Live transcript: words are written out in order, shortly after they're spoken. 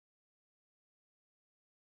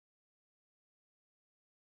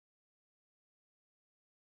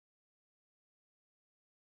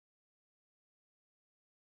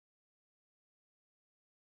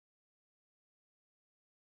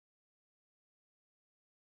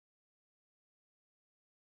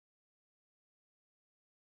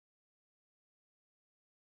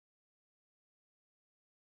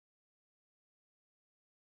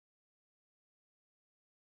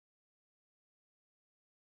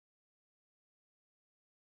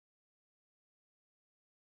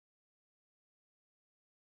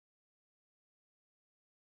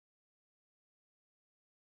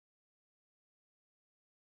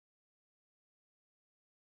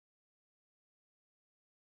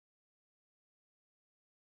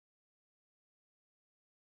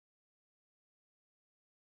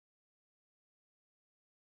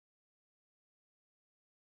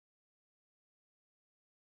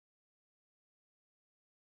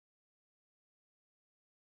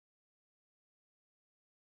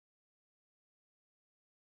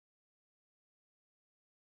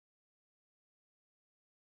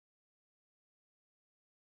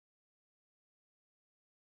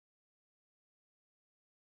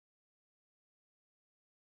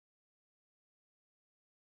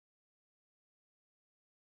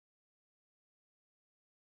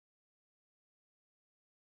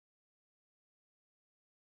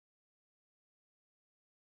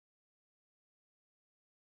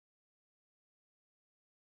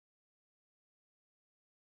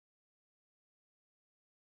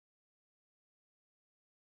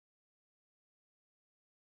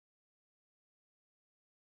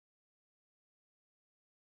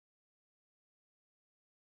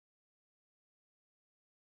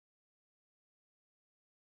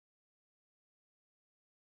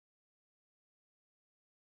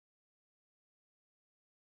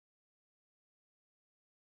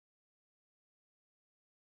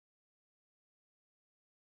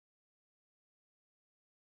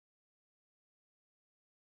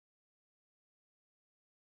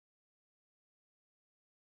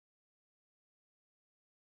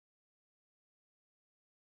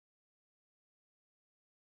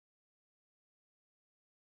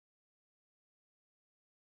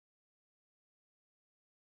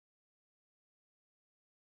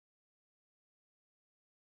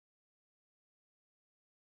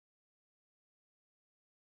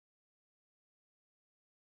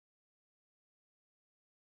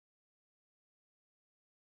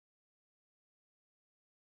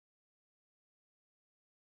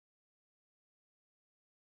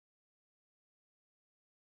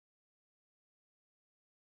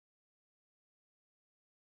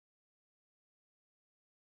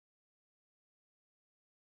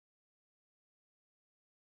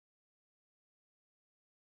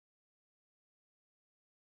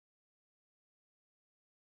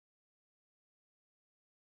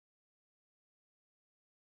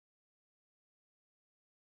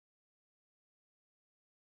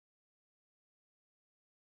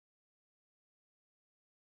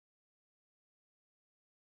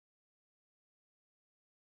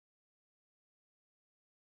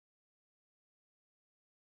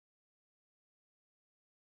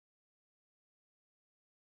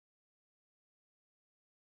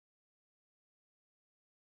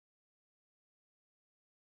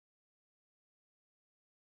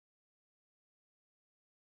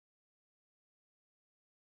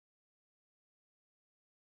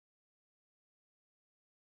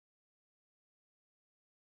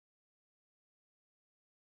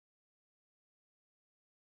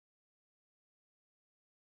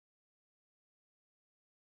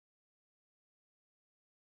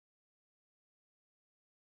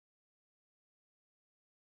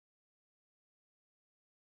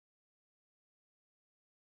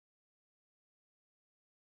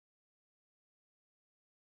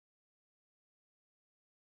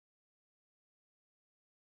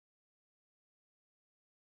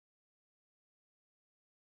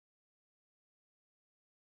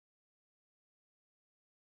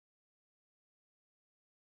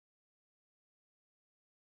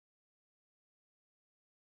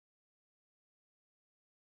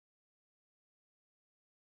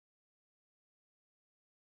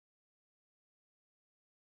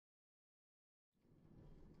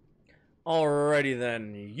Alrighty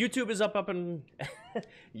then, YouTube is up and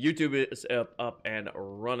YouTube is up and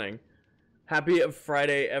running. Happy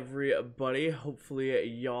Friday, everybody. Hopefully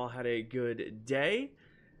y'all had a good day.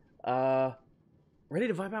 Ready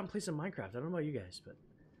to vibe out and play some Minecraft. I don't know about you guys, but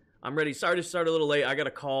I'm ready. Sorry to start a little late. I got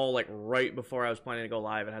a call like right before I was planning to go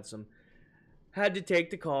live and had to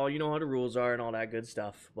take the call. You know how the rules are and all that good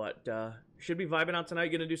stuff. But should be vibing out tonight.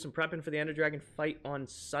 Gonna do some prepping for the Ender Dragon fight on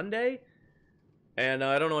Sunday. And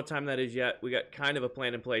I don't know what time that is yet. We got kind of a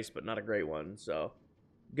plan in place, but not a great one. So,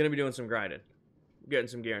 gonna be doing some grinding. Getting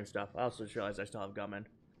some gear and stuff. I also just realized I still have gum in.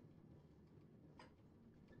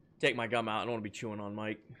 Take my gum out. I don't want to be chewing on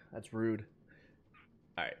mic. That's rude.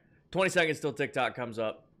 Alright. 20 seconds till TikTok comes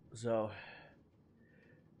up. So,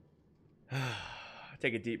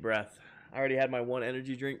 take a deep breath. I already had my one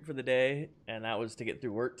energy drink for the day, and that was to get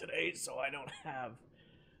through work today, so I don't have...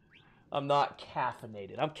 I'm not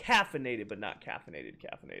caffeinated. I'm caffeinated, but not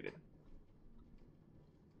caffeinated.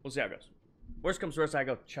 We'll see how it goes. Worst comes to worst, I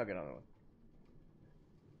go chug another one.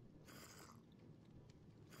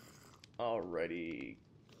 Alrighty.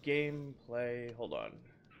 Gameplay. Hold on.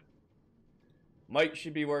 Mic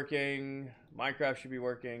should be working. Minecraft should be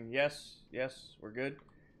working. Yes, we're good.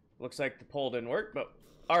 Looks like the poll didn't work, but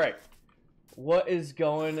alright. What is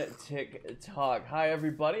going TikTok? Hi,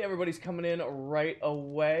 everybody. Everybody's coming in right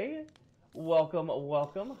away. Welcome.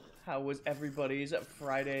 How was everybody's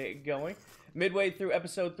Friday going? Midway through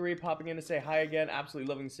episode 3, popping in to say hi again. Absolutely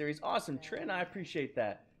loving the series. Awesome, Trin. I appreciate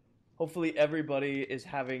that. Hopefully everybody is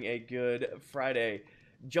having a good Friday.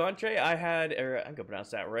 John Trey, I can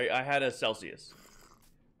pronounce that right. I had a Celsius.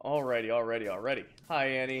 Alrighty. Hi,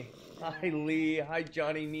 Annie. Hi, Lee. Hi,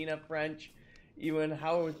 Johnny, Nina, French. Ewan,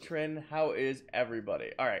 how is Trin? How is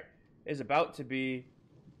everybody? Alright. It's about to be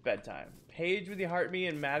bedtime. Paige with the heart me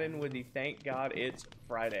and Madden with the thank God it's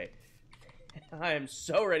Friday. I am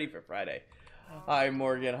so ready for Friday. Hi,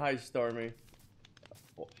 Morgan. Hi, Stormy.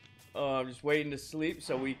 I'm just waiting to sleep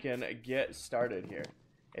so we can get started here.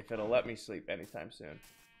 If it'll let me sleep anytime soon.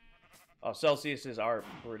 Oh, Celsiuses are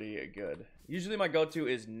pretty good. Usually my go-to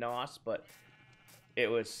is NOS, but it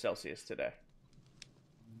was Celsius today.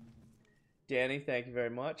 Danny, thank you very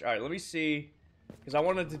much. All right, let me see. Because I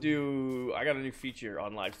got a new feature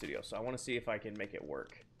on Live Studio, so I want to see if I can make it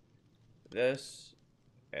work. This,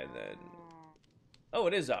 and then... Oh,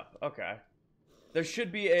 it is up. Okay. There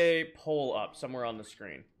should be a poll up somewhere on the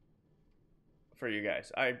screen for you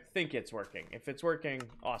guys. I think it's working. If it's working,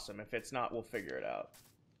 awesome. If it's not, we'll figure it out.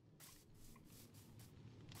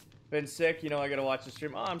 Been sick, you know I gotta watch the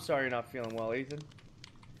stream. Oh, I'm sorry you're not feeling well, Ethan.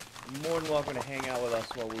 More than welcome to hang out with us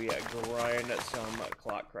while we grind some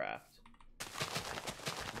ClockCraft.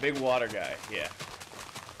 Big water guy, yeah.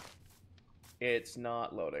 It's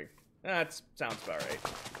not loading. That sounds about right.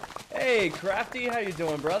 Hey, Crafty, how you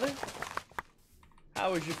doing, brother?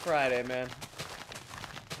 How was your Friday, man?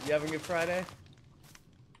 You having a good Friday?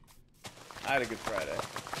 I had a good Friday.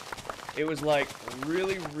 It was like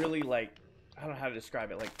really like, I don't know how to describe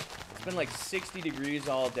it. Like, it's been like 60 degrees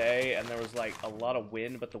all day, and there was like a lot of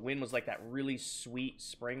wind, but the wind was like that really sweet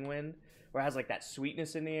spring wind, where it has like that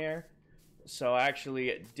sweetness in the air. So I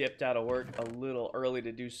actually dipped out of work a little early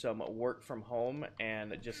to do some work from home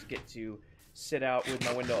and just get to sit out with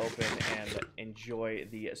my window open and enjoy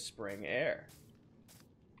the spring air.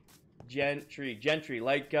 Gentry,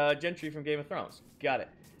 like Gentry from Game of Thrones. Got it.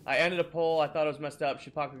 I ended a poll. I thought it was messed up.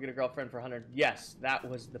 Should Paco get a girlfriend for 100? Yes, that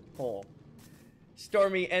was the poll.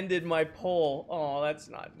 Stormy ended my poll. Oh, that's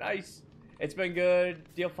not nice. It's been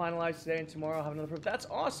good. Deal finalized today and tomorrow. I'll have another proof. That's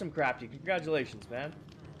awesome, Crafty. Congratulations, man.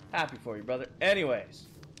 Happy for you, brother. Anyways,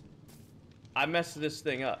 I messed this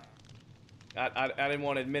thing up. I didn't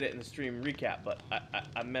want to admit it in the stream recap, but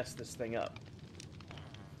I messed this thing up.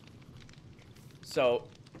 So,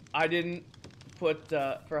 I didn't put,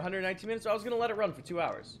 for 119 minutes, I was going to let it run for 2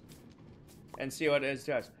 hours. And see what it is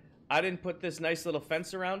 2 hours. I didn't put this nice little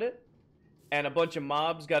fence around it. And a bunch of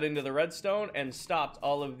mobs got into the redstone and stopped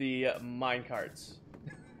all of the minecarts.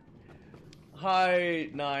 Hi,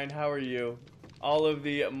 Nine, how are you? All of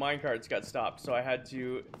the minecarts got stopped, so I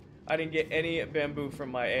didn't get any bamboo from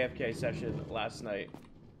my AFK session last night.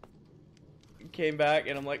 Came back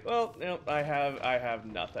and I'm like, well, you know, I have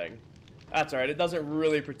nothing. That's alright, it doesn't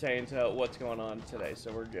really pertain to what's going on today,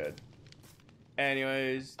 so we're good.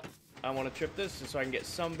 Anyways, I want to trip this just so I can get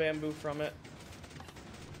some bamboo from it.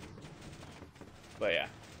 But yeah,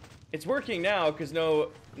 it's working now because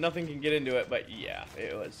nothing can get into it, but yeah,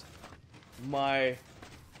 it was my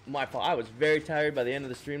fault. I was very tired by the end of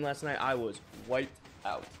the stream last night. I was wiped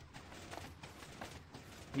out.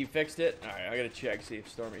 He fixed it? Alright, I gotta check, see if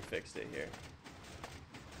Stormy fixed it here.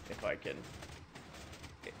 If I can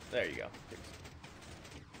There you go.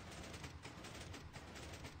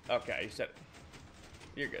 Okay, you said...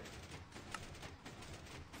 You're good.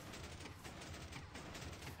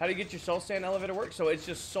 How do you get your soul sand elevator work? So it's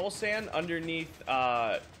just soul sand underneath,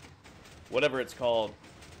 whatever it's called.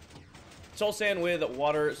 Soul sand with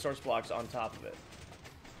water source blocks on top of it.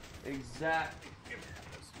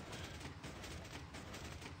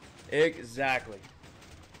 Exactly.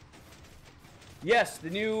 Yes, the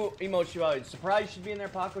new emote should be. Surprise should be in there.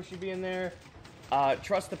 Paco should be in there.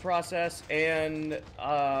 Trust the process and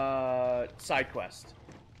side quest.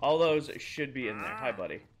 All those should be in there. Hi,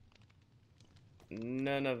 buddy.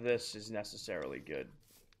 None of this is necessarily good.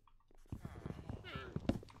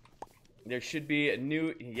 There should be a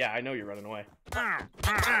new... Yeah, I know you're running away.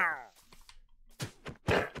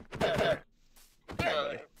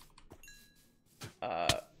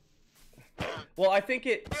 Well, I think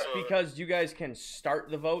it's because you guys can start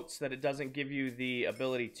the votes that it doesn't give you the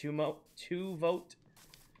ability to vote.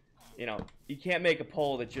 You know, you can't make a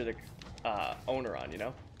poll that you're the owner on, you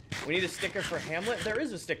know? We need a sticker for Hamlet. There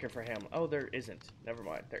is a sticker for Hamlet. Oh, there isn't. Never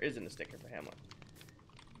mind. There isn't a sticker for Hamlet.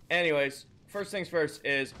 Anyways, first things first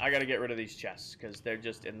is I gotta get rid of these chests because they're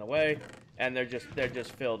just in the way and they're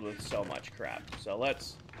just filled with so much crap. So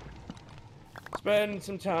let's spend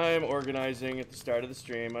some time organizing at the start of the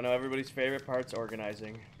stream. I know everybody's favorite part's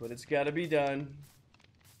organizing, but it's gotta be done.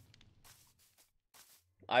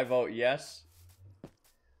 I vote yes.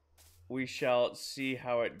 We shall see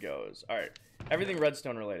how it goes. All right. Everything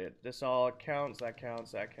redstone related. This all counts, that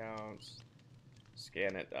counts, that counts.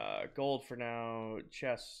 Scan it. Gold for now.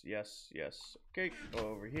 Chests, yes, yes. Okay, go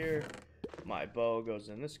over here. My bow goes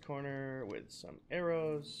in this corner with some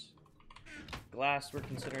arrows. Glass, we're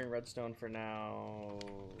considering redstone for now.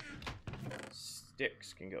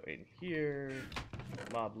 Sticks can go in here.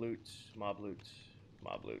 Mob loot, mob loot,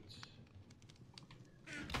 mob loot.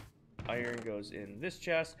 Iron goes in this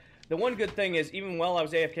chest. The one good thing is, even while I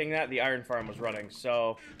was AFKing that, the iron farm was running.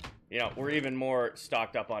 So, you know, we're even more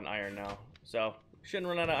stocked up on iron now. So, shouldn't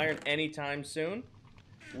run out of iron anytime soon.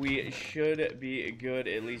 We should be good,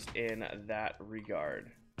 at least in that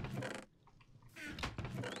regard.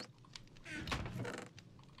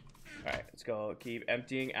 Alright, let's go keep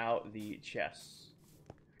emptying out the chests.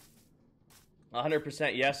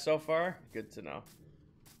 100% yes so far? Good to know.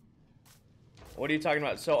 What are you talking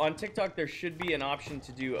about? So on TikTok, there should be an option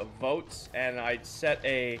to do votes, and I set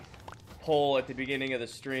a poll at the beginning of the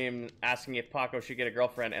stream asking if Paco should get a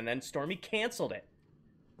girlfriend, and then Stormy canceled it.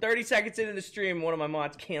 30 seconds into the stream, one of my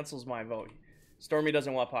mods cancels my vote. Stormy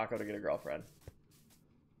doesn't want Paco to get a girlfriend.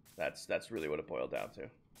 That's really what it boiled down to.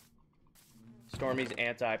 Stormy's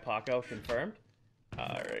anti-Paco confirmed.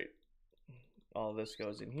 Alright. All this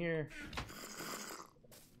goes in here.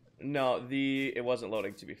 No, it wasn't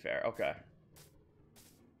loading, to be fair. Okay.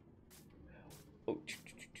 Oh,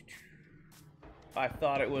 I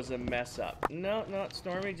thought it was a mess up. No,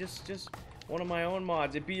 Stormy, just one of my own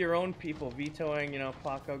mods. It'd be your own people vetoing, you know,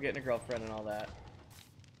 Paco getting a girlfriend and all that.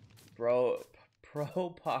 Pro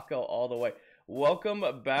Paco all the way. Welcome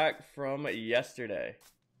back from yesterday.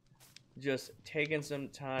 Just taking some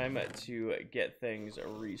time to get things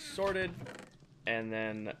resorted and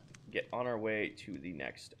then get on our way to the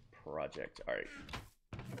next project. All right.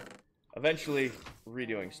 Eventually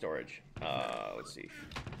redoing storage. Let's see.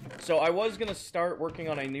 So I was gonna start working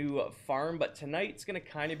on a new farm, but tonight's gonna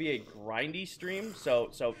kind of be a grindy stream.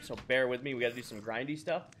 So bear with me. We gotta do some grindy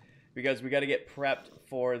stuff because we gotta get prepped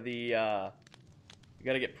for the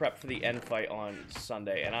end fight on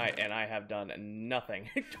Sunday, and I have done nothing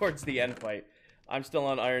towards the end fight. I'm still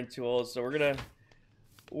on iron tools, so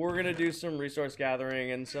we're gonna do some resource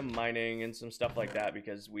gathering and some mining and some stuff like that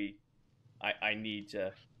because I need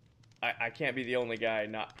to. I can't be the only guy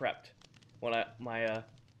not prepped when my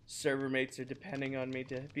server mates are depending on me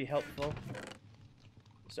to be helpful.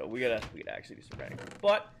 So we gotta actually do some grinding.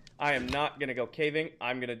 But I am not gonna go caving.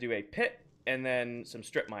 I'm gonna do a pit and then some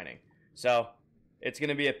strip mining. So it's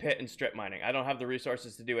gonna be a pit and strip mining. I don't have the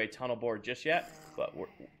resources to do a tunnel bore just yet, but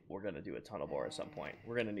we're gonna do a tunnel bore at some point.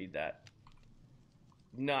 We're gonna need that.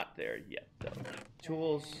 Not there yet though.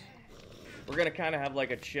 Tools. We're gonna kind of have like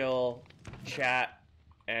a chill chat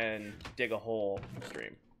and dig a hole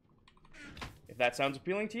stream. If that sounds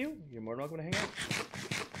appealing to you, you're more than welcome to hang out.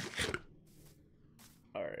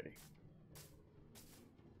 Alrighty.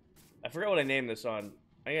 I forgot what I named this on.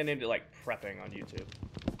 I think I named it like prepping on YouTube.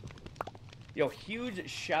 Yo, huge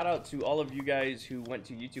shout out to all of you guys who went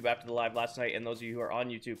to YouTube after the live last night and those of you who are on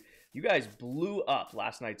YouTube. You guys blew up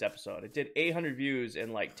last night's episode. It did 800 views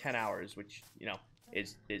in like 10 hours, which, you know,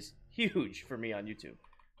 is huge for me on YouTube.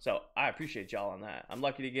 So I appreciate y'all on that. I'm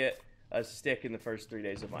lucky to get a stick in the first 3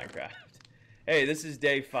 days of Minecraft. Hey, this is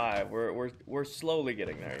day 5. We're slowly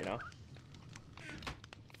getting there, you know.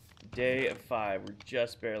 Day 5. We're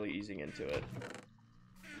just barely easing into it.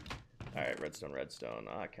 All right, redstone, redstone.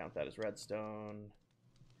 I count that as redstone.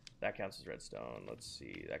 That counts as redstone. Let's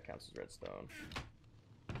see. That counts as redstone.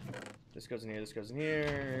 This goes in here. This goes in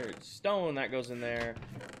here. Stone, that goes in there.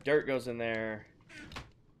 Dirt goes in there.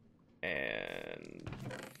 And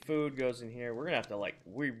food goes in here. We're gonna have to, like,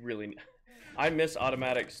 we really... I miss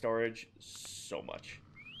automatic storage so much.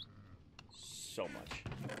 So much.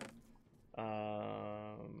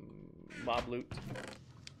 Mob loot.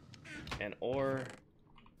 And ore.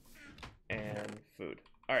 And food.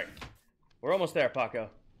 Alright. We're almost there, Paco.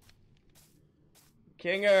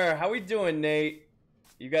 Kinger, how we doing, Nate?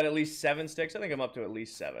 You got at least 7 sticks? I think I'm up to at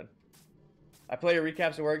least 7. I play your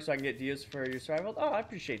recaps at work so I can get deals for your survival. Oh, I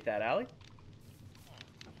appreciate that, Allie.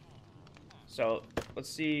 So, let's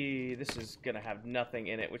see. This is going to have nothing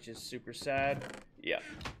in it, which is super sad. Yep.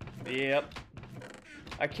 Yep.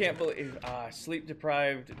 I can't believe...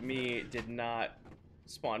 sleep-deprived me did not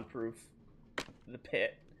spawn-proof the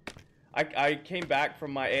pit. I came back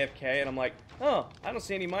from my AFK, and I'm like, oh, I don't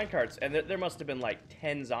see any minecarts. And there must have been, like,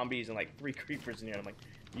 10 zombies and, like, 3 creepers in here. I'm like,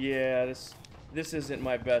 yeah, this isn't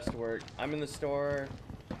my best work. I'm in the store,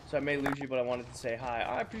 so I may lose you, but I wanted to say hi.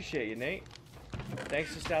 I appreciate you, Nate.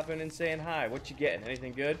 Thanks for stopping and saying hi. What you getting?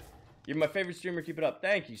 Anything good? You're my favorite streamer. Keep it up.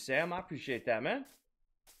 Thank you, Sam. I appreciate that, man.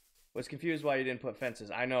 Was confused why you didn't put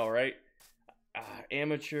fences. I know, right?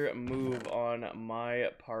 Amateur move on my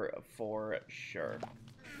part for sure.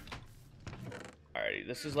 Alrighty,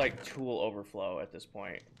 this is like tool overflow at this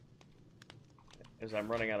point. As I'm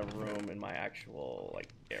running out of room in my actual, like,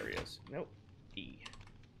 areas. Nope. E.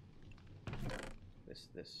 This.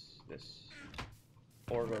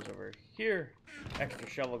 Ore goes over here. Extra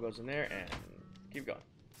shovel goes in there, and keep going.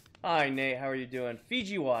 Hi, Nate. How are you doing?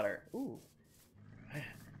 Fiji water. Ooh.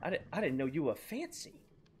 I didn't know you were fancy.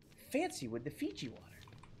 Fancy with the Fiji water.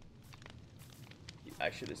 I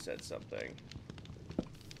should have said something.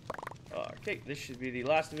 Okay, this should be the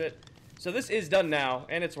last of it. So this is done now,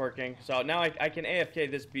 and it's working. So now I can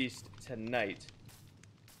AFK this beast tonight.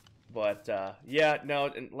 But, yeah,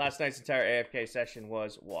 no, last night's entire AFK session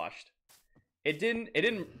was washed. It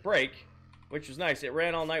didn't break, which was nice. It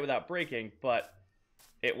ran all night without breaking, but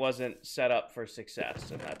it wasn't set up for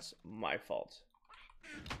success, and that's my fault.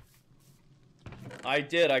 I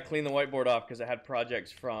cleaned the whiteboard off because it had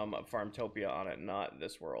projects from Farmtopia on it, not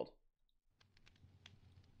this world.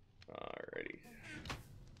 Alrighty.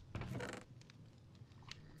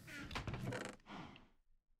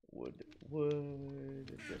 Wood.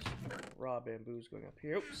 Just raw bamboos going up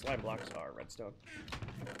here. Oops, slime blocks are redstone.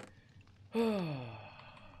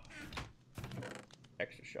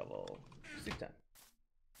 Extra shovel. Sleep time.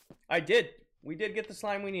 We did get the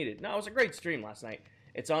slime we needed. No, it was a great stream last night.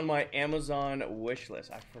 It's on my Amazon wish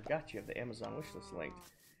list. I forgot you have the Amazon wish list linked.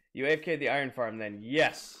 You AFK'd the iron farm then?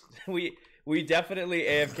 Yes. We definitely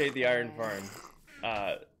AFK'd the iron farm.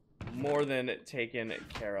 More than taken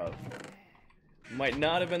care of. Might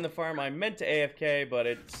not have been the farm I meant to AFK, but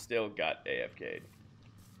it still got AFK'd.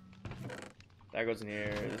 That goes in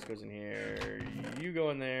here. This goes in here. You go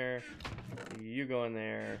in there. You go in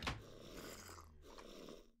there.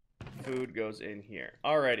 Food goes in here.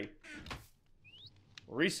 Alrighty.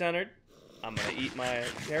 Recentered. I'm gonna eat my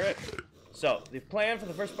carrot. So, the plan for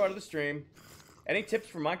the first part of the stream, any tips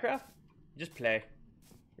for Minecraft? Just play.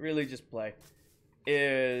 Really just play.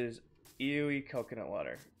 Is EOE coconut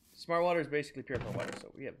water. Smart water is basically pure cold water,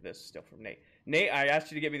 so we have this still from Nate. Nate, I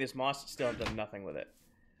asked you to get me this moss, still have done nothing with it.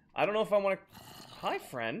 I don't know if I want to... Hi,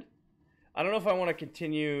 friend. I don't know if I want to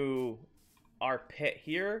continue our pit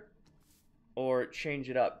here or change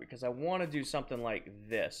it up, because I want to do something like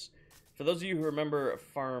this. For those of you who remember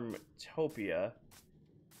Farmtopia,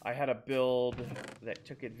 I had a build that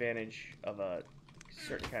took advantage of a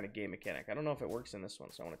certain kind of game mechanic. I don't know if it works in this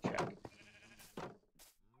one, so I want to check.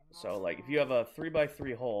 So, like, if you have a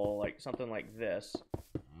 3x3 hole, like something like this,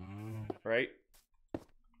 right?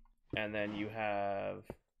 And then you have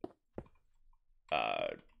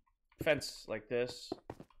fence like this.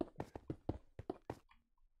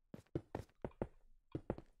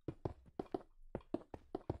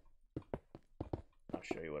 I'll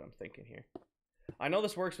show you what I'm thinking here. I know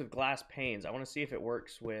this works with glass panes. I want to see if it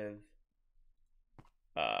works with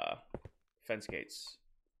fence gates.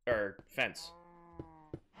 Or fence.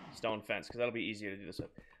 Stone fence, because that'll be easier to do this with.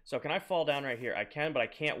 So can I fall down right here? I can, but I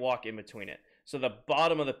can't walk in between it. So the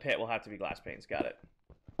bottom of the pit will have to be glass panes. Got it.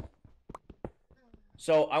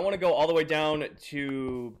 So I want to go all the way down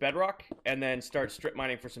to bedrock and then start strip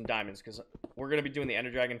mining for some diamonds, because we're going to be doing the Ender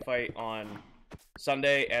Dragon fight on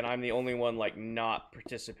Sunday, and I'm the only one like not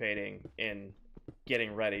participating in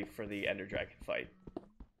getting ready for the Ender Dragon fight.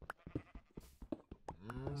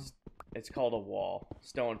 It's called a wall.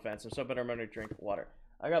 Stone fence. I'm so better remember to drink water.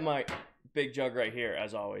 I got my big jug right here,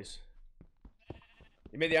 as always.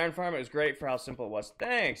 You made the iron farm. It was great for how simple it was.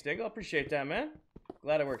 Thanks, Dingle. Appreciate that, man.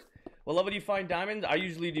 Glad it works. What level do you find diamonds? I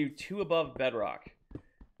usually do 2 above bedrock.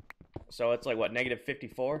 So it's like, what, negative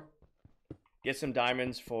 54? Get some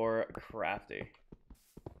diamonds for Crafty.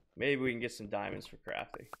 Maybe we can get some diamonds for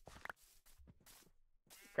Crafty.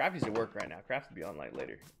 Crafty's at work right now. Crafty will be on like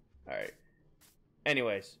later. Alright.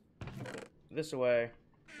 Anyways. This away.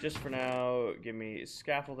 Just for now, give me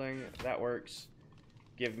scaffolding. That works.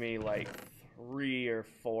 Give me like 3 or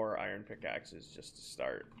 4 iron pickaxes just to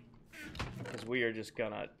start. Because we are just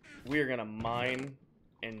gonna... We are gonna mine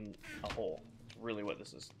in a hole. Really what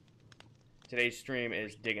this is. Today's stream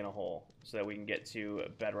is digging a hole so that we can get to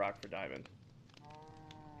bedrock for diamond.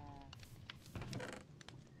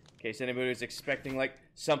 In case anybody was expecting like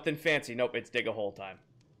something fancy. Nope, it's dig a hole time.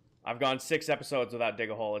 I've gone 6 episodes without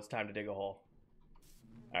dig a hole. It's time to dig a hole.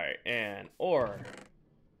 Alright, and or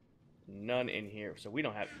none in here. So we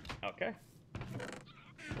don't have... Okay.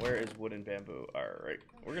 Where is wood and bamboo? Alright,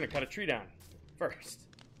 we're gonna cut a tree down first.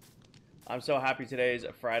 I'm so happy today's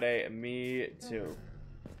Friday. Me too.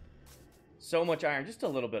 So much iron. Just a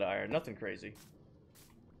little bit of iron. Nothing crazy.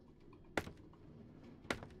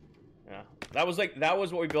 Yeah. That was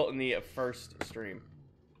what we built in the first stream.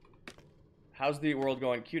 How's the world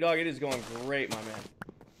going? Q-Dog, it is going great, my man.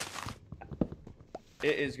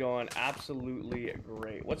 It is going absolutely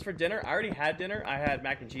great. What's for dinner? I already had dinner. I had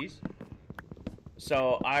mac and cheese.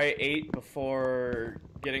 So I ate before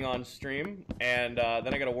getting on stream, and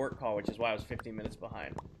then I got a work call, which is why I was 15 minutes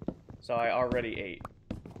behind. So I already ate.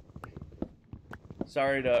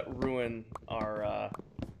 Sorry to ruin our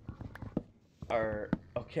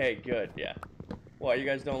okay, good, yeah. What, you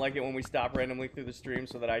guys don't like it when we stop randomly through the stream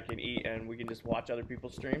so that I can eat and we can just watch other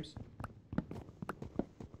people's streams?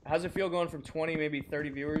 How's it feel going from 20, maybe 30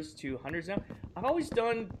 viewers to hundreds now? I've always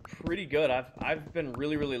done pretty good. I've been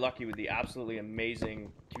really, really lucky with the absolutely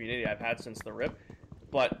amazing community I've had since the RIP.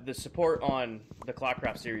 But the support on the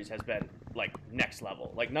ClockCraft series has been, like, next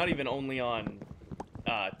level. Like, not even only on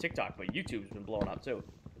TikTok, but YouTube's been blowing up, too.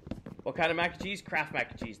 What kind of mac and cheese? Kraft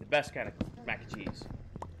mac and cheese. The best kind of mac and cheese.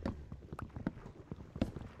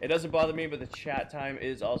 It doesn't bother me, but the chat time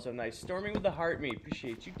is also nice. Storming with the heart meat.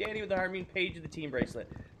 Appreciate you. Danny with the heart meat. Paige with the team bracelet.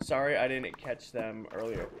 Sorry I didn't catch them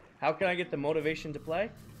earlier. How can I get the motivation to play?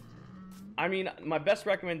 I mean, my best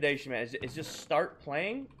recommendation, man, is just start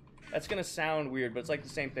playing. That's going to sound weird, but it's like the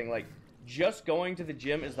same thing. Like, just going to the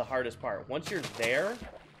gym is the hardest part. Once you're there,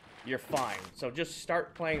 you're fine. So just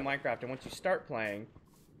start playing Minecraft, and once you start playing,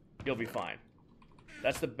 you'll be fine.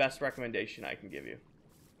 That's the best recommendation I can give you.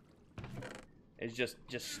 Is just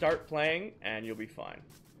start playing, and you'll be fine.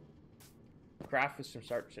 Craft with some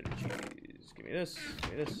sharp cheddar cheese. Give me this.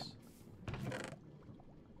 Give me this.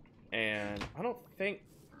 And I don't think...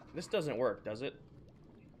 This doesn't work, does it?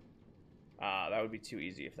 Ah, that would be too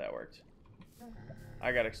easy if that worked.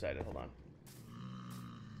 I got excited. Hold on.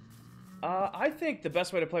 I think the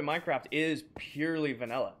best way to play Minecraft is purely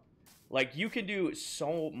vanilla. Like, you can do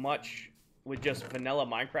so much with just vanilla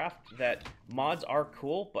Minecraft that mods are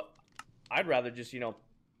cool, but I'd rather just, you know,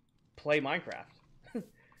 play Minecraft.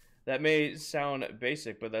 That may sound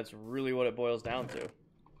basic, but that's really what it boils down to.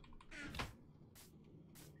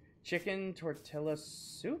 Chicken tortilla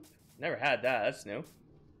soup? Never had that. That's new.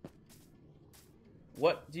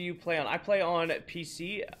 What do you play on? I play on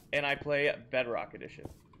PC, and I play Bedrock Edition.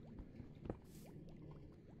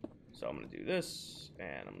 So I'm going to do this,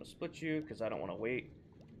 and I'm going to split you, because I don't want to wait.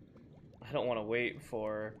 I don't want to wait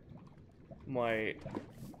for my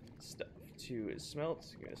stuff to smelt.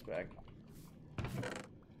 Give me this back.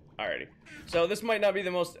 Alrighty. So this might not be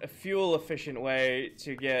the most fuel efficient way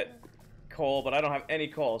to get coal, but I don't have any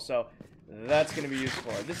coal, so that's going to be used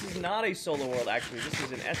for. This is not a solo world, actually. This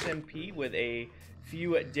is an SMP with a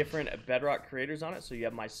few different Bedrock creators on it. So you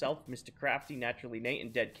have myself, Mr. Crafty, Naturally Nate,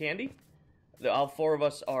 and Dead Candy. All 4 of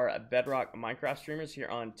us are Bedrock Minecraft streamers here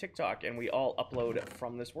on TikTok, and we all upload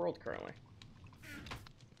from this world currently.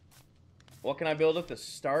 What can I build at the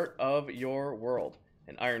start of your world?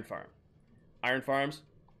 An iron farm. Iron farms,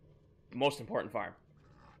 most important farm.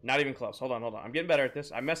 Not even close. Hold on, hold on. I'm getting better at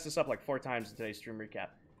this. I messed this up like 4 times in today's stream recap.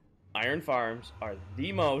 Iron farms are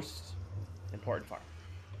the most important farm.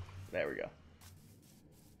 There we go.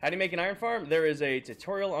 How do you make an iron farm? There is a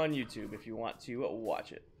tutorial on YouTube if you want to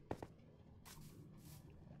watch it.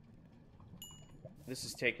 This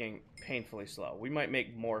is taking painfully slow. We might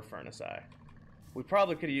make more furnace eye. We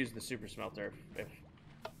probably could have used the super smelter if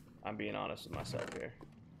I'm being honest with myself here.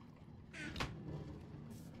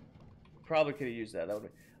 Probably could have used that. That would be.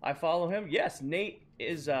 I follow him. Yes, Nate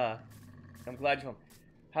is. I'm glad you found.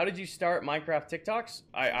 How did you start Minecraft TikToks?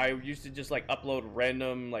 I used to just like upload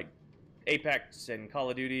random like Apex and Call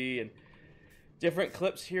of Duty and different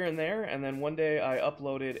clips here and there, and then one day I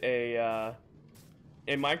uploaded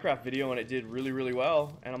a Minecraft video and it did really, really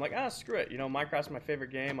well, and I'm like, screw it, you know, Minecraft's my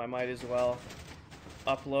favorite game, I might as well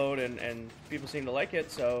upload, and people seem to like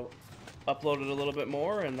it, so uploaded a little bit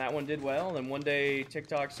more, and that one did well, and one day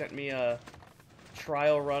TikTok sent me a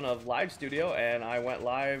trial run of Live Studio, and I went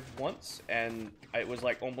live once, and it was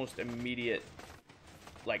like almost immediate,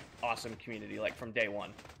 like, awesome community, like from day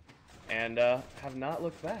one, and have not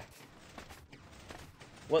looked back.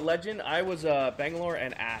 What legend? I was Bangalore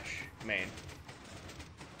and Ash main.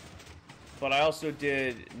 But I also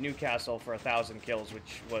did Newcastle for 1,000 kills,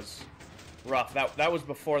 which was rough. That was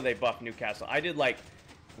before they buffed Newcastle. I did like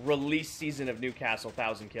release season of Newcastle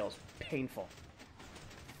 1,000 kills. Painful.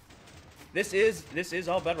 This is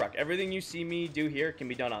all Bedrock. Everything you see me do here can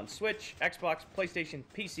be done on Switch, Xbox, PlayStation,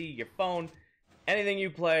 PC, your phone, anything you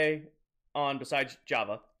play on besides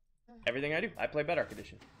Java. Everything I do, I play Bedrock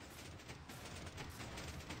Edition.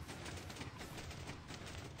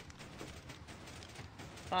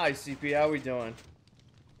 Hi, CP. How we doing?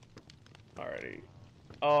 Alrighty.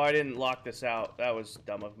 Oh, I didn't lock this out. That was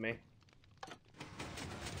dumb of me.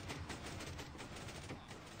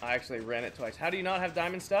 I actually ran it twice. How do you not have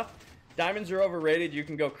diamond stuff? Diamonds are overrated. You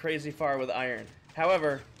can go crazy far with iron.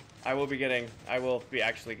 However, I will be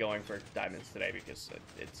actually going for diamonds today because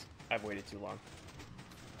I've waited too long.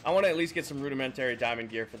 I want to at least get some rudimentary diamond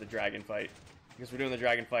gear for the dragon fight because we're doing the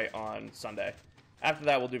dragon fight on Sunday. After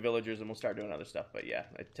that, we'll do villagers and we'll start doing other stuff. But yeah,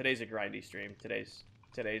 today's a grindy stream. Today's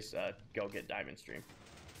go get diamond stream.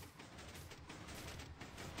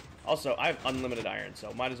 Also, I have unlimited iron,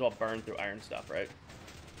 so might as well burn through iron stuff, right?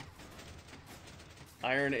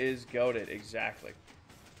 Iron is goated, exactly.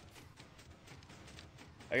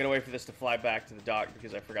 I gotta wait for this to fly back to the dock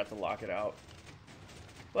because I forgot to lock it out.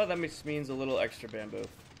 Well, that means a little extra bamboo.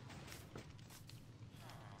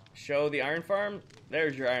 Show the iron farm.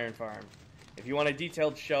 There's your iron farm. If you want a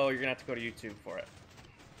detailed show, you're gonna have to go to YouTube for it.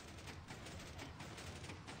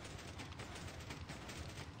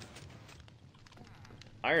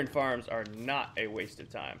 Iron farms are not a waste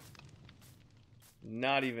of time.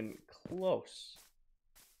 Not even close.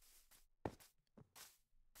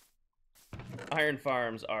 Iron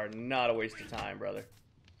farms are not a waste of time, brother.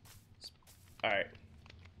 Alright.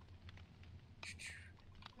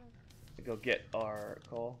 Go get our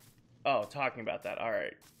coal. Oh, talking about that.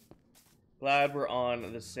 Alright. Glad we're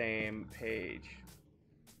on the same page.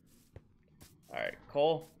 Alright,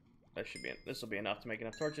 coal. This will be enough to make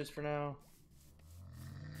enough torches for now.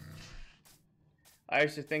 I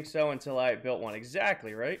used to think so until I built one.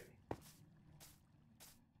 Exactly, right?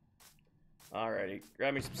 Alrighty,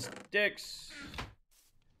 grab me some sticks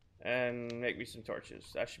and make me some torches.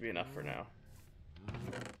 That should be enough for now.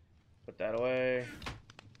 Put that away.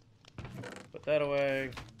 Put that away.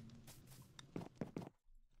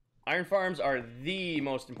 Iron farms are the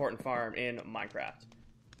most important farm in Minecraft.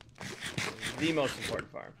 The most important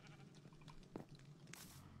farm.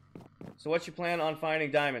 So what's your plan on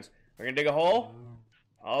finding diamonds? We're gonna dig a hole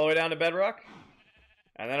all the way down to bedrock,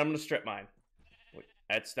 and then I'm gonna strip mine.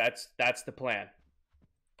 That's the plan.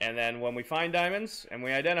 And then when we find diamonds and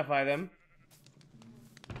we identify them,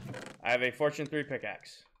 I have a Fortune 3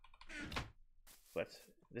 pickaxe. But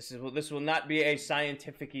this will not be a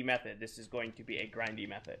scientific-y method. This is going to be a grindy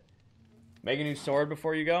method. Make a new sword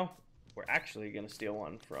before you go. We're actually gonna steal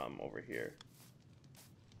one from over here.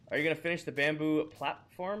 Are you gonna finish the bamboo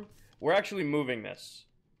platform? We're actually moving this.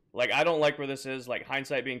 Like, I don't like where this is. Like,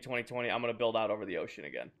 hindsight being 2020, I'm gonna build out over the ocean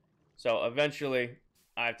again. So eventually,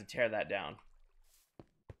 I have to tear that down.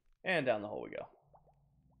 And down the hole we go.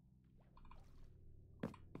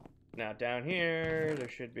 Now down here, there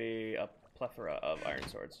should be a plethora of iron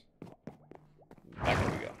swords.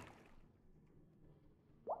 Back we go.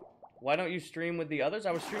 Why don't you stream with the others?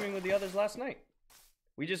 I was streaming with the others last night.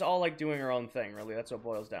 We just all like doing our own thing, really. That's what it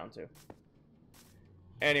boils down to.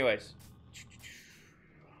 Anyways.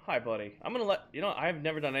 Hi, buddy. I'm gonna let... You know, I've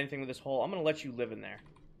never done anything with this hole. I'm gonna let you live in there.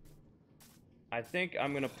 I think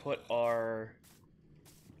I'm gonna put our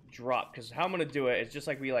drop, because how I'm gonna do it is just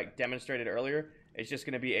like we like demonstrated earlier. It's just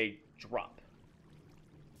gonna be a drop.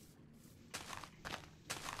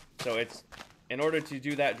 So it's, in order to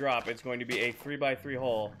do that drop, it's going to be a 3x3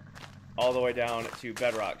 hole all the way down to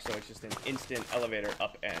bedrock. So it's just an instant elevator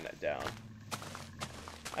up and down.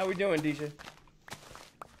 How we doing, DJ?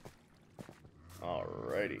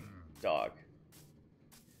 Alrighty. Dog.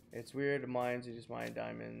 It's weird. Mines, you just mine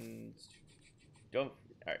diamonds. Don't.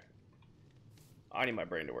 Alright. I need my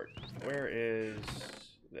brain to work. Where is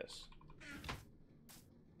this?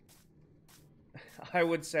 I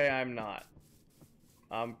would say I'm not.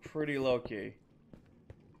 I'm pretty low-key.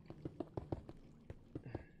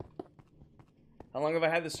 How long have I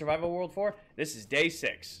had the survival world for? This is day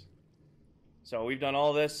 6. So we've done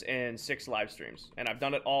all this in 6 live streams. And I've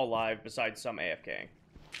done it all live besides some AFKing.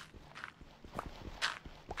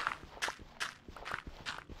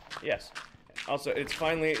 Yes. Also, it's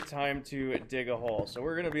finally time to dig a hole. So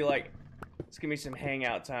we're going to be like, it's going to be some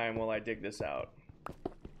hangout time while I dig this out.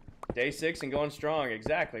 Day 6 and going strong.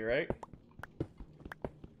 Exactly, right?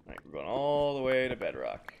 Alright, we're going all the way to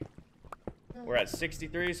bedrock. We're at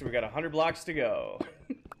 63, so we got 100 blocks to go.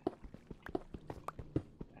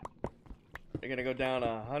 We're going to go down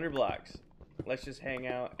 100 blocks. Let's just hang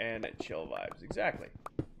out and chill vibes. Exactly.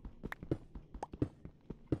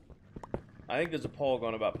 I think there's a poll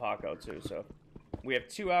going about Paco, too, so we have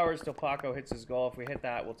 2 hours till Paco hits his goal. If we hit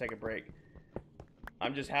that, we'll take a break.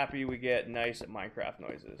 I'm just happy we get nice Minecraft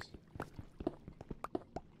noises.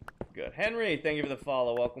 Good. Henry, thank you for the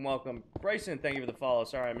follow. Welcome, welcome. Bryson, thank you for the follow.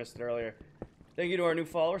 Sorry I missed it earlier. Thank you to our new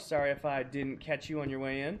followers. Sorry if I didn't catch you on your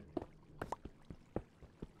way in.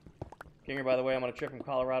 Kinger, by the way, I'm on a trip from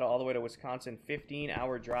Colorado all the way to Wisconsin.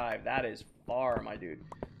 15-hour drive. That is far, my dude.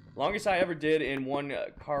 Longest I ever did in one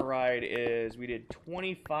car ride is we did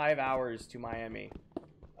 25 hours to Miami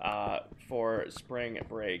for spring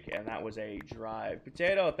break, and that was a drive.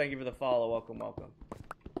 Potato, thank you for the follow. Welcome, welcome.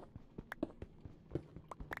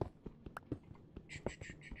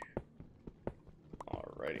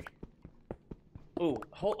 Alrighty. Ooh,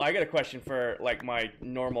 I got a question for like my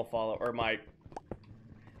normal follow or my.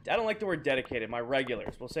 I don't like the word dedicated. My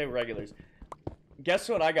regulars. We'll say regulars. Guess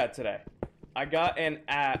what I got today? I got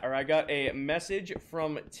a message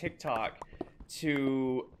from TikTok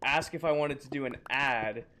to ask if I wanted to do an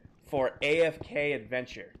ad for AFK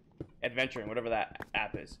Adventuring, whatever that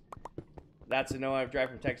app is. That's a no. I've driven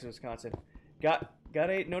from Texas, Wisconsin. Got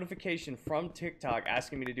a notification from TikTok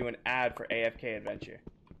asking me to do an ad for AFK Adventure.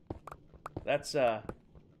 That's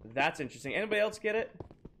interesting. Anybody else get it?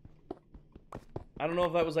 I don't know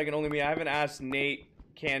if that was like an only me. I haven't asked Nate,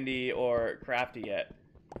 Candy, or Crafty yet.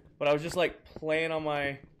 But I was just like playing on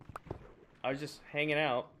my... I was just hanging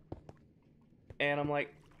out. And I'm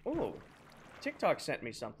like, oh, TikTok sent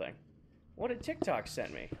me something. What did TikTok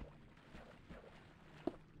send me?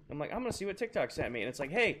 I'm like, I'm going to see what TikTok sent me. And it's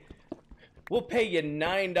like, hey, we'll pay you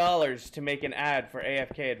 $9 to make an ad for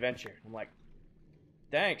AFK Adventure. I'm like,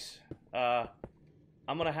 thanks. I'm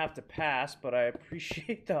going to have to pass, but I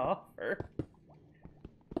appreciate the offer.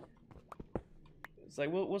 It's like,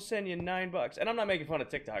 we'll send you $9. And I'm not making fun of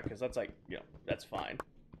TikTok, because that's like, you know, that's fine.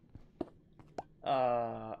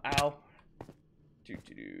 Ow.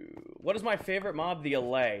 What is my favorite mob? The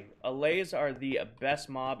Allay. Allays are the best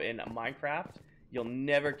mob in Minecraft. You'll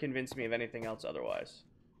never convince me of anything else otherwise.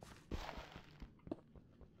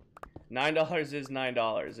 $9 is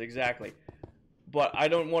 $9, exactly. But I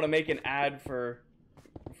don't want to make an ad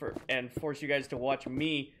and force you guys to watch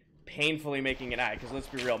me painfully making an ad, because let's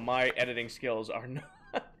be real, my editing skills are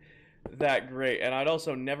not that great, and I'd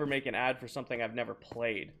also never make an ad for something I've never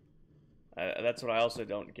played. That's what I also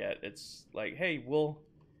don't get. It's like, hey, we'll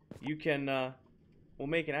make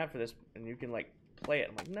an ad for this, and you can like play it.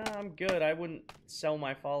 I'm like, nah, I'm good. I wouldn't sell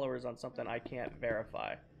my followers on something I can't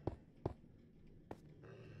verify.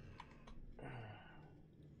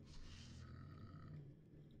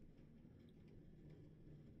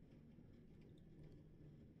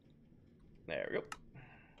 There we go.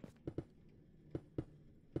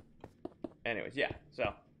 Anyways, yeah,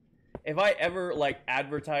 so if I ever like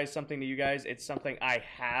advertise something to you guys, it's something I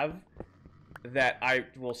have that I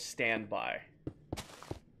will stand by.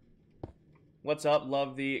 What's up?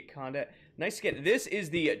 Love the content. Nice skin. This is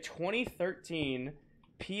the 2013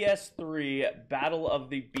 PS3 Battle of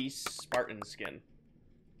the Beasts Spartan skin.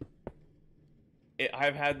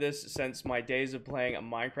 I've had this since my days of playing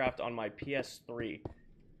Minecraft on my PS3.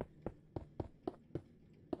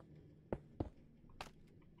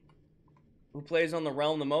 Who plays on the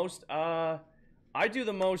Realm the most? I do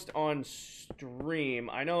the most on stream.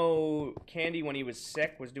 I know Candy, when he was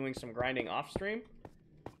sick, was doing some grinding off stream.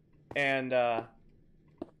 And,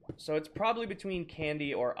 so it's probably between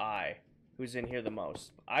Candy or I who's in here the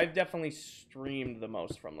most. I've definitely streamed the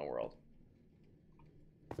most from the world.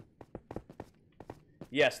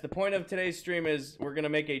 Yes, the point of today's stream is we're going to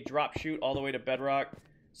make a drop shoot all the way to Bedrock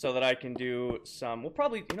so that I can do some... We'll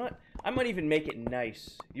probably... You know what? I might even make it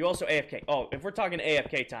nice. You also AFK. Oh, if we're talking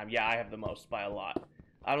AFK time, yeah, I have the most by a lot.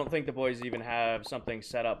 I don't think the boys even have something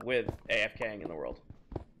set up with AFKing in the world.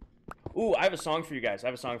 Ooh, I have a song for you guys.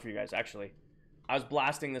 Actually. I was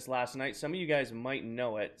blasting this last night. Some of you guys might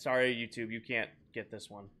know it. Sorry, YouTube, you can't get this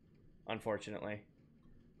one, unfortunately.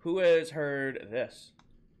 Who has heard this?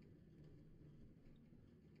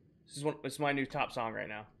 This is my new top song right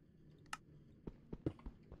now.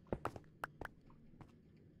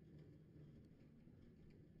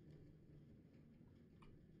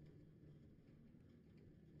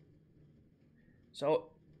 So,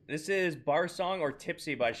 this is Bar Song or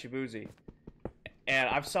Tipsy by Shibuzi. And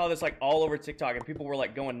I saw this like all over TikTok and people were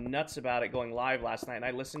like going nuts about it, going live last night, and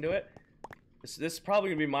I listened to it. This is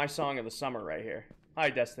probably going to be my song of the summer right here.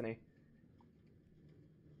 Hi, Destiny.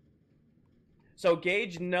 So,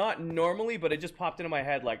 Gage, not normally, but it just popped into my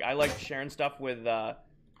head. Like, I like sharing stuff with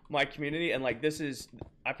my community, and like this is,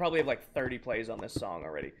 I probably have like 30 plays on this song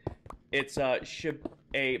already. It's a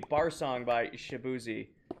bar song by Shibuzi.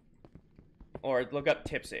 Or look up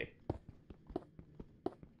Tipsy.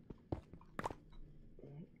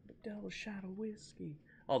 Double shot of whiskey.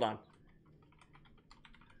 Hold on.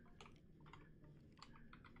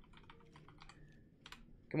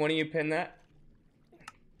 Can one of you pin that?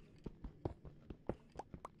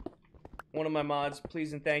 One of my mods,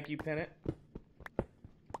 please and thank you, pin it.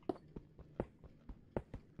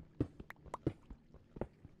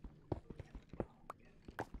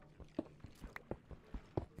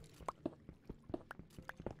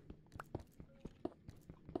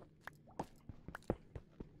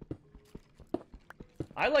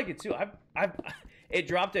 I like it too. It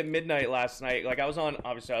dropped at midnight last night. Like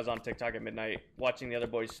obviously I was on TikTok at midnight watching the other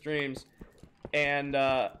boys' streams, and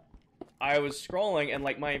I was scrolling and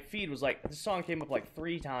like my feed was like, this song came up like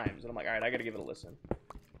 3 times, and I'm like, all right, I gotta give it a listen.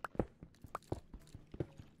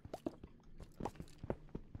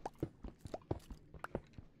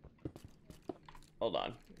 Hold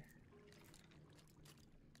on.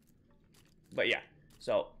 But yeah,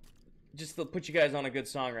 so just to put you guys on a good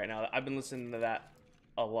song right now. I've been listening to that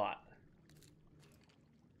a lot.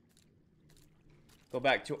 We'll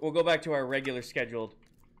go back to our regular scheduled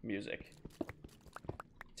music.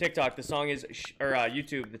 TikTok, the song is, or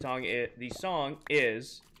YouTube, the song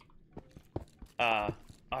is, oh,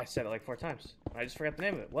 I said it like 4 times. I just forgot the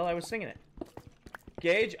name of it. Well, I was singing it.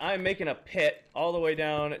 Gage, I'm making a pit all the way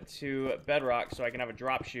down to bedrock so I can have a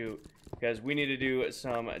drop shoot, because we need to do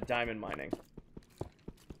some diamond mining.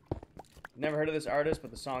 Never heard of this artist,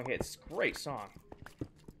 but the song hits. Great song.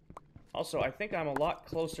 Also, I think I'm a lot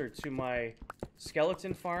closer to my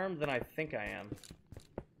skeleton farm than I think I am.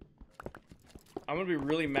 I'm gonna be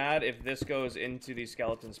really mad if this goes into the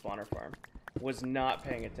skeleton spawner farm. Was not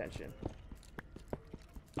paying attention.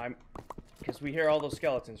 Because we hear all those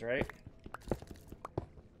skeletons, right?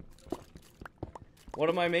 What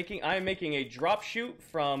am I making? I'm making a drop chute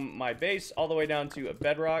from my base all the way down to a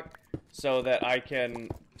bedrock so that I can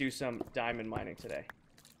do some diamond mining today.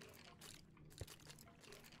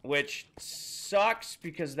 Which sucks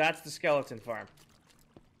because that's the skeleton farm.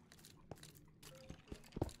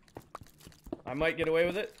 I might get away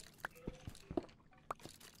with it.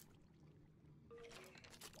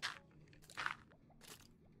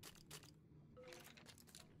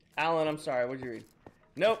 Alan, I'm sorry. What'd you read?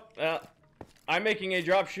 Nope. I'm making a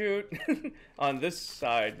drop shoot on this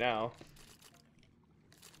side now.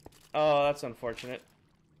 Oh, that's unfortunate.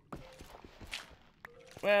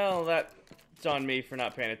 Well, that's on me for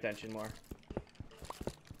not paying attention more.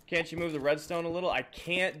 Can't you move the redstone a little? I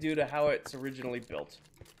can't due to how it's originally built.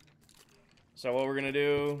 So what we're gonna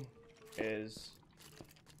do is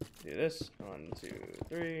do this. 1, 2,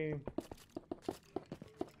 3.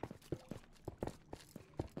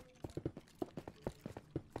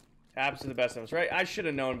 Happens to the best of us, right? I should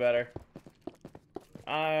have known better.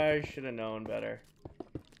 I should have known better.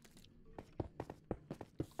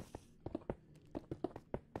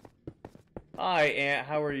 Hi, Aunt.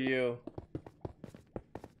 How are you?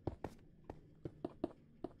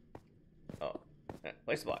 Oh,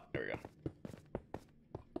 place the block. There we go.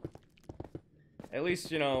 At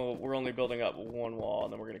least, you know, we're only building up one wall,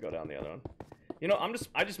 and then we're gonna go down the other one. You know,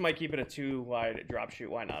 I just might keep it a 2 wide drop chute.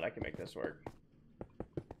 Why not? I can make this work.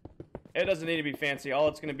 It doesn't need to be fancy. All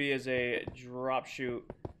it's gonna be is a drop chute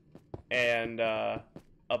and a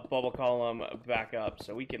bubble column back up,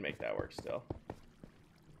 so we can make that work still.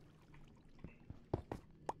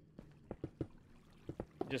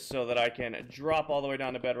 Just so that I can drop all the way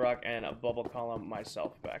down to bedrock and a bubble column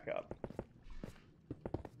myself back up.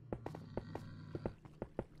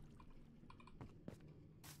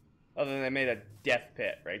 Other than I made a death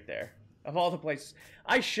pit right there. Of all the places.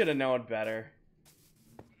 I should have known better.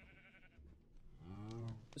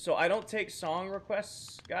 So I don't take song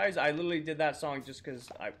requests, guys. I literally did that song just because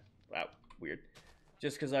wow, weird.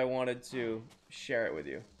 Just because I wanted to share it with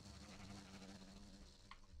you.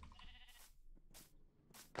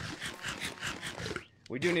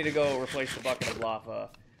 We do need to go replace the bucket of lava.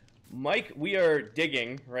 Mike, we are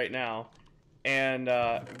digging right now. And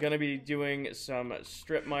gonna be doing some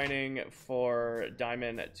strip mining for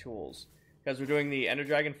diamond tools. Because we're doing the Ender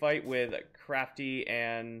Dragon fight with Crafty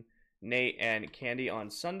and Nate and Candy on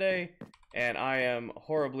Sunday. And I am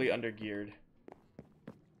horribly undergeared.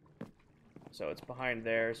 So it's behind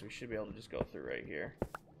there, so we should be able to just go through right here.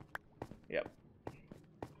 Yep.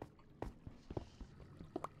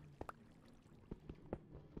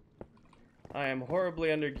 I am horribly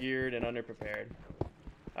undergeared and underprepared.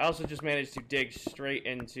 I also just managed to dig straight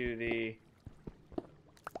into the...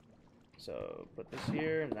 So, put this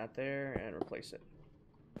here and that there and replace it.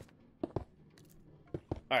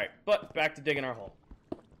 Alright, but back to digging our hole.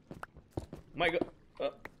 Might go...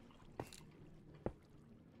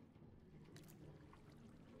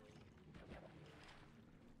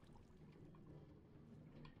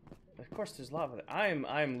 Of course there's lava there. I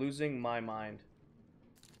am losing my mind.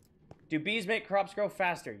 Do bees make crops grow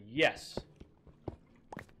faster? Yes.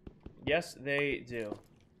 Yes, they do.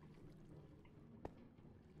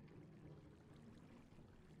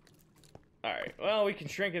 Alright, well, we can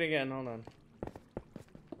shrink it again. Hold on.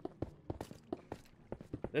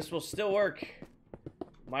 This will still work.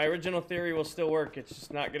 My original theory will still work. It's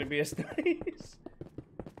just not going to be as nice.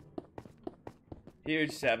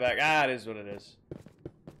 Huge setback. Ah, it is what it is.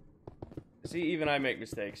 See, even I make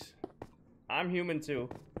mistakes. I'm human too.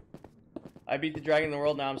 I beat the dragon in the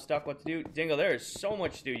world, now I'm stuck. What to do? Dingo, there is so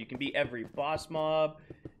much to do. You can beat every boss mob.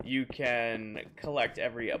 You can collect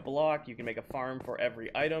every block. You can make a farm for every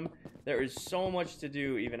item. There is so much to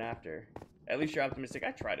do even after. At least you're optimistic.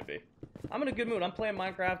 I try to be. I'm in a good mood. I'm playing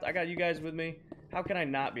Minecraft. I got you guys with me. How can I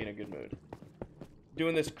not be in a good mood?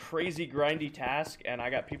 Doing this crazy grindy task, and I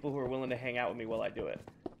got people who are willing to hang out with me while I do it.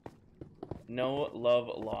 No love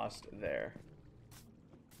lost there.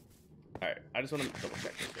 Alright, I just want to double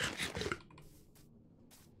check this here.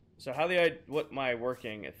 So what my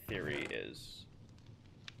working theory is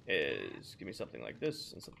give me something like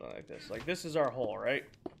this and something like this. Like this is our hole, right?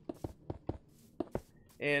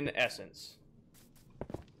 In essence.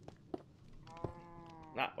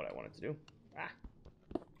 Not what I wanted to do. Ah.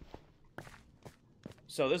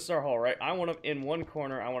 So this is our hole, right? I want to, in one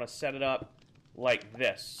corner, I want to set it up like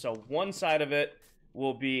this. So one side of it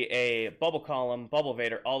will be a bubble column, bubble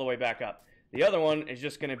vader, all the way back up. The other one is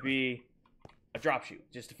just going to be a drop chute,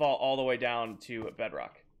 just to fall all the way down to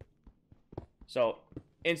bedrock. So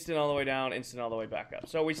instant all the way down, instant all the way back up.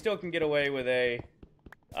 So we still can get away with a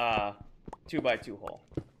 2x2 hole.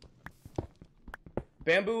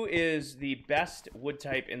 Bamboo is the best wood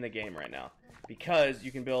type in the game right now because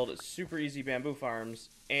you can build super easy bamboo farms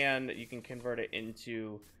and you can convert it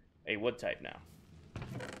into a wood type now.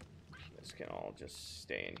 This can all just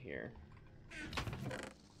stay in here.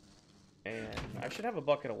 And I should have a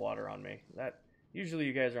bucket of water on me. That usually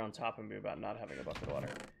you guys are on top of me about not having a bucket of water.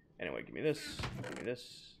 Anyway, give me this, give me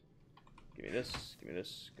this, give me this, give me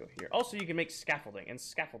this, go here. Also, you can make scaffolding, and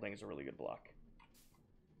scaffolding is a really good block.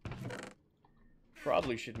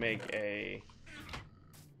 Probably should make a...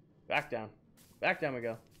 Back down. Back down we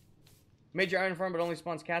go. Major iron farm, but only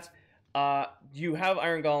spawns cats. You have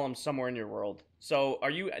iron golems somewhere in your world. So,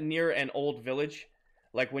 are you near an old village?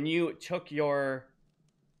 Like, when you took your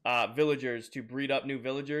villagers to breed up new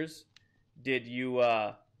villagers, did you,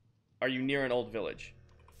 are you near an old village?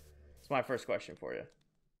 That's my first question for you.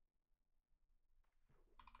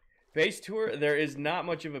 Base tour? There is not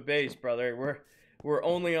much of a base, brother. We're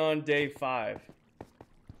only on day 5.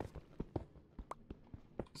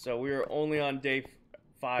 So we are only on day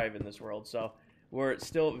 5 in this world, so we're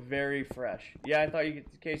still very fresh. Yeah, I thought you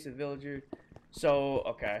get the case of villager. So,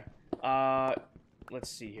 okay. Let's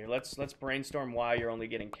see here. Let's brainstorm why you're only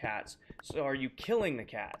getting cats. So are you killing the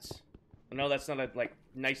cats? No, that's not a like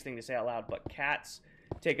nice thing to say out loud, but cats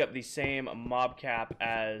take up the same mob cap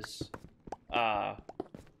as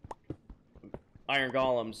iron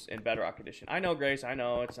golems in Bedrock Edition. I know, Grace, I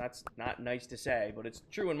know it's not nice to say, but it's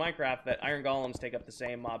true in Minecraft that iron golems take up the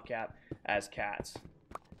same mob cap as cats.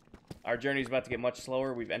 Our journey's about to get much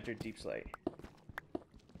slower. We've entered Deep Slate.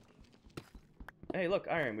 Hey, look,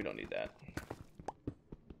 iron. We don't need that.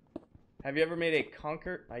 Have you ever made a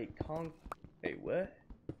Hey, what?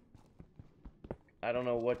 I don't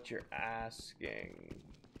know what you're asking.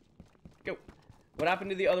 Go. What happened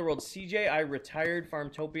to the other world? CJ, I retired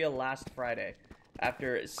Farmtopia last Friday.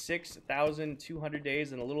 After 6,200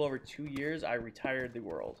 days and a little over 2 years, I retired the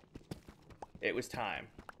world. It was time.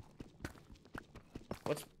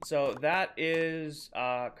 So that is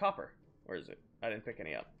copper. Where is it? I didn't pick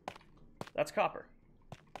any up. That's copper.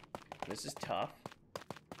 This is tough.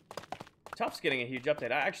 Tough's getting a huge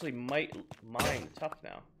update. I actually might mine tough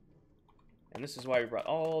now. And this is why we brought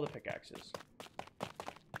all the pickaxes.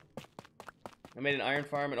 I made an iron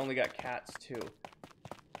farm and only got cats too.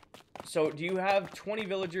 So do you have 20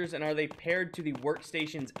 villagers, and are they paired to the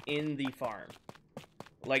workstations in the farm?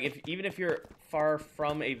 Like, even if you're far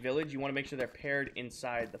from a village, you want to make sure they're paired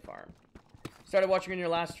inside the farm. Started watching in your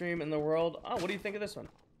last stream in the world. Oh, what do you think of this one?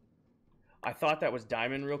 I thought that was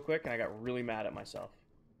diamond real quick, and I got really mad at myself.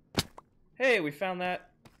 Hey, we found that.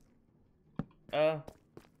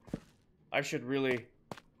 I should really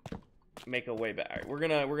make a way back. All right,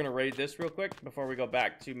 we're gonna raid this real quick before we go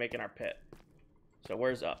back to making our pit. So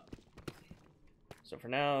where's up? So for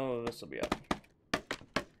now, this will be up.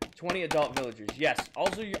 20 adult villagers. Yes.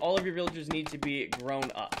 Also, all of your villagers need to be grown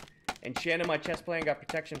up. Enchanted my chest plate and got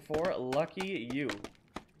protection 4. Lucky you.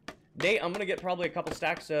 Nate, I'm gonna get probably a couple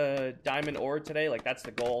stacks of diamond ore today. Like, that's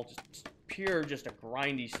the goal. Just pure, just a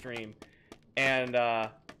grindy stream. And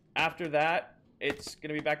after that, it's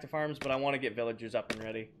gonna be back to farms, but I want to get villagers up and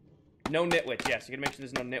ready. No nitwits. Yes, you gotta make sure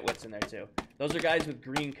there's no nitwits in there too. Those are guys with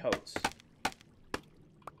green coats.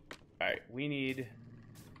 All right, we need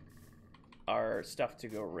our stuff to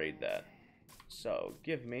go raid that. So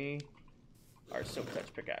give me our Silk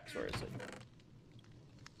Touch pickaxe. Where is it?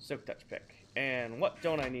 Silk Touch pick. And what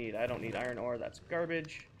don't I need? I don't need iron ore. That's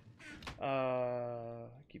garbage.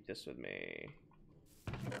 Keep this with me.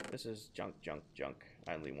 This is junk, junk, junk.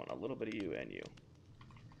 I only want a little bit of you and you.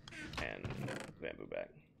 And bamboo bag.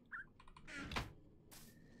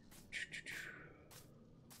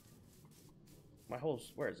 My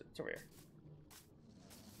holes, where is it? It's over here.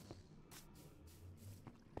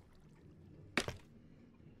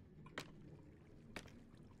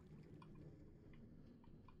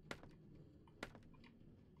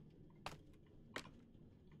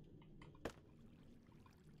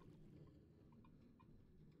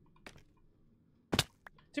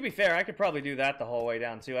 To be fair, I could probably do that the whole way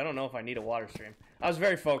down, too. I don't know if I need a water stream. I was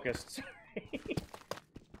very focused.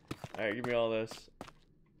 Alright, give me all this.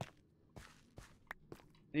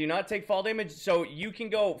 Do you not take fall damage? So you can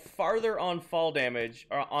go farther on fall damage,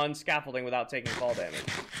 or on scaffolding, without taking fall damage.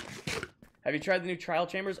 Have you tried the new trial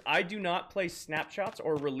chambers? I do not play snapshots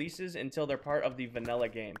or releases until they're part of the vanilla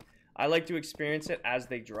game. I like to experience it as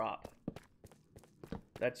they drop.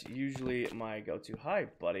 That's usually my go-to. Hi,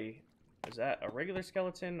 buddy. Is that a regular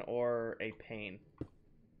skeleton or a pain?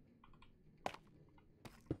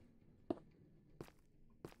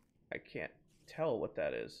 I can't tell what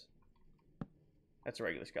that is. That's a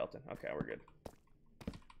regular skeleton. Okay, we're good.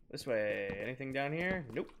 This way. Anything down here?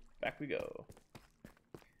 Nope. Back we go.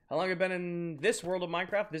 How long have I been in this world of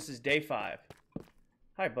Minecraft? This is day 5.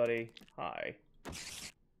 Hi, buddy. Hi.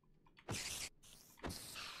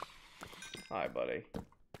 Hi, buddy.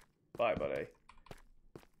 Bye, buddy.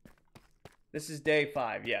 This is day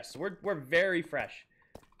 5. Yes, we're very fresh.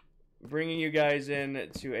 Bringing you guys in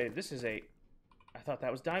to a... This is a... I thought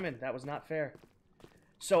that was diamond. That was not fair.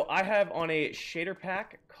 So I have on a shader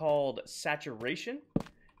pack called Saturation.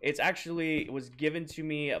 It's actually was given to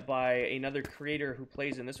me by another creator who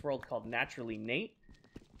plays in this world called Naturally Nate.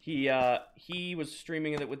 He was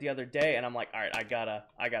streaming it with the other day, and I'm like, all right, I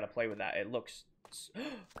gotta play with that. It looks...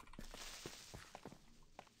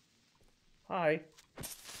 Hi.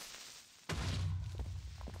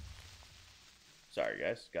 Sorry,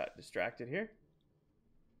 guys. Got distracted here.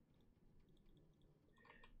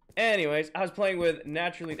 Anyways, I was playing with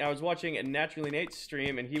I was watching Naturally Nate's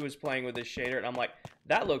stream, and he was playing with this shader, and I'm like,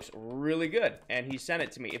 that looks really good. And he sent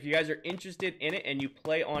it to me. If you guys are interested in it and you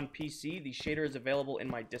play on PC, the shader is available in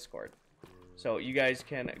my Discord. So you guys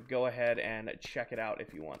can go ahead and check it out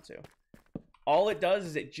if you want to. All it does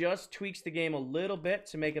is it just tweaks the game a little bit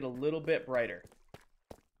to make it a little bit brighter.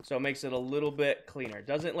 So it makes it a little bit cleaner.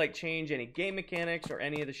 Doesn't like change any game mechanics or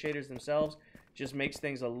any of the shaders themselves. Just makes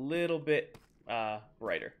things a little bit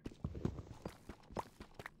brighter.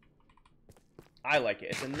 I like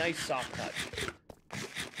it. It's a nice soft touch.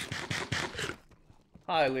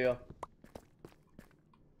 Hi, Leo.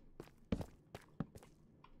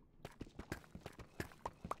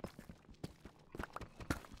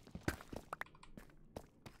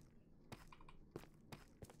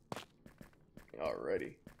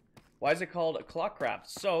 Alrighty. Why is it called ClockCraft?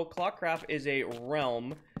 So, ClockCraft is a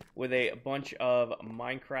realm with a bunch of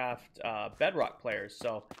Minecraft Bedrock players.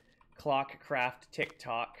 So, ClockCraft,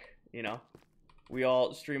 TikTok, you know, we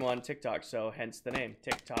all stream on TikTok, so hence the name.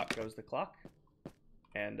 TikTok goes the clock.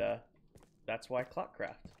 And that's why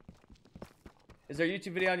ClockCraft. Is there a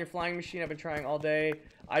YouTube video on your flying machine? I've been trying all day.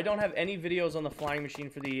 I don't have any videos on the flying machine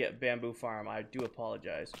for the bamboo farm. I do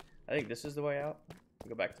apologize. I think this is the way out.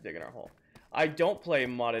 Go back to digging our hole. I don't play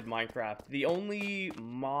modded Minecraft. The only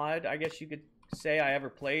mod, I guess you could say, I ever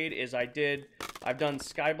played is I've done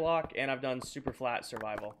Skyblock and I've done Super Flat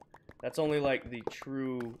Survival. That's only like the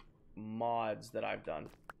true mods that I've done.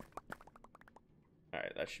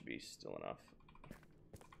 Alright, that should be still enough.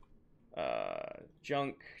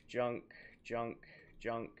 Junk, junk, junk,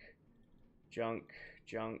 junk, junk,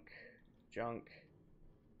 junk, junk.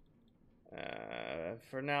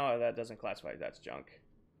 For now, that doesn't classify. That's junk.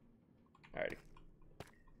 Alrighty.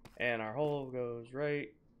 And our hole goes right.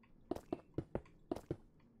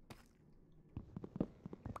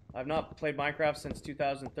 I've not played Minecraft since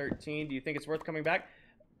 2013. Do you think it's worth coming back?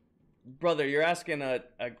 Brother, you're asking a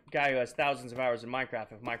guy who has thousands of hours in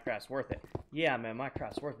Minecraft if Minecraft's worth it. Yeah, man,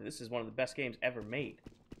 Minecraft's worth it. This is one of the best games ever made.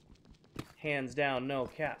 Hands down, no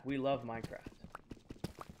cap. We love Minecraft.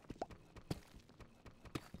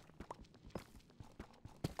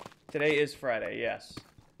 Today is Friday, yes.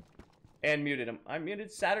 And muted him. I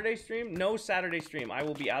muted Saturday stream? No Saturday stream. I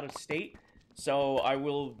will be out of state. So I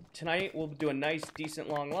will, tonight we'll do a nice, decent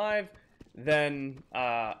long live. Then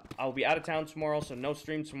I'll be out of town tomorrow, so no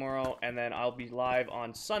stream tomorrow. And then I'll be live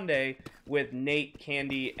on Sunday with Nate,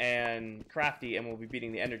 Candy, and Crafty, and we'll be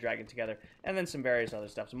beating the Ender Dragon together. And then some various other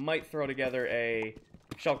stuff. So might throw together a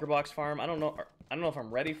shulker box farm. I don't know if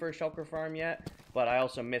I'm ready for a shulker farm yet, but I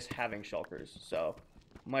also miss having shulkers. So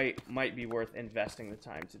might be worth investing the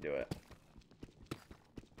time to do it.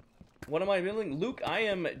 What am I building? Luke, I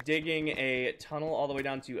am digging a tunnel all the way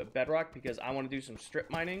down to bedrock because I want to do some strip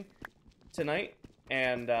mining tonight.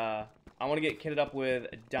 And I want to get kitted up with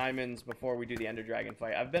diamonds before we do the Ender Dragon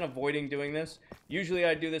fight. I've been avoiding doing this. Usually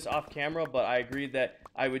I do this off camera, but I agreed that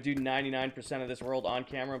I would do 99% of this world on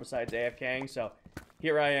camera besides AFKing. So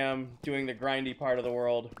here I am doing the grindy part of the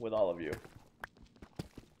world with all of you.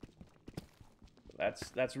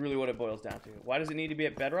 That's really what it boils down to. Why does it need to be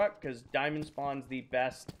at bedrock? Because diamond spawns the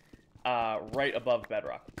best right above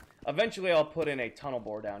bedrock. Eventually I'll put in a tunnel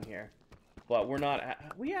bore down here. But we're not...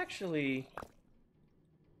 We actually...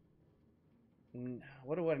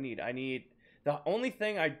 What do I need? I need... The only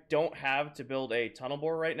thing I don't have to build a tunnel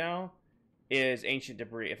bore right now is ancient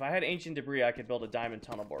debris. If I had ancient debris, I could build a diamond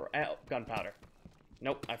tunnel bore. Gunpowder.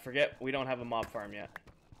 Nope, I forget. We don't have a mob farm yet.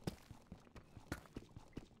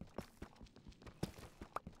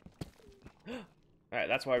 Alright,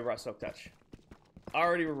 that's why we brought Soak Touch.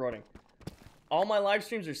 Already recording. All my live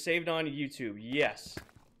streams are saved on YouTube. Yes.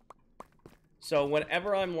 So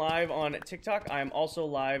whenever I'm live on TikTok, I'm also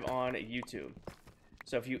live on YouTube.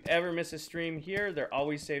 So if you ever miss a stream here, they're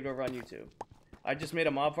always saved over on YouTube. I just made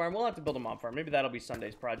a mob farm. We'll have to build a mob farm. Maybe that'll be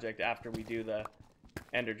Sunday's project after we do the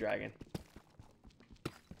Ender Dragon.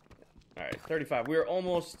 Alright, 35. We're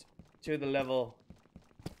almost to the level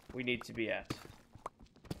we need to be at.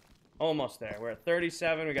 Almost there. We're at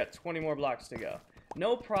 37. We got 20 more blocks to go.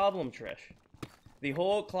 No problem, Trish. The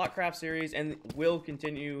whole ClockCraft series and will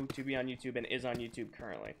continue to be on YouTube and is on YouTube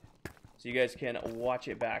currently. So you guys can watch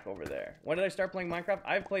it back over there. When did I start playing Minecraft?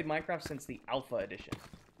 I've played Minecraft since the Alpha Edition.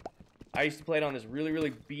 I used to play it on this really,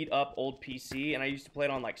 really beat up old PC, and I used to play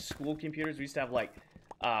it on like school computers. We used to have like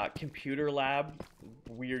computer lab,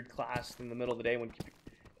 weird class in the middle of the day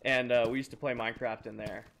and we used to play Minecraft in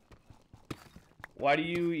there. Why do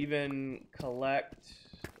you even collect?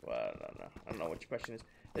 Well, I don't know what your question is.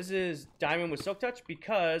 This is diamond with Soak Touch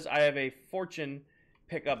because I have a fortune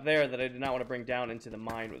pick up there that I did not want to bring down into the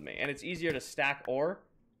mine with me. And it's easier to stack ore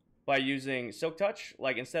by using Soak Touch.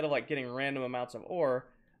 Like instead of like getting random amounts of ore,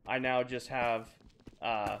 I now just have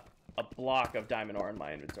a block of diamond ore in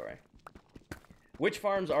my inventory. Witch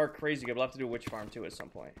farms are crazy good. We'll have to do a witch farm too at some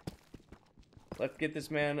point. Let's get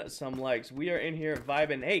this man some likes. We are in here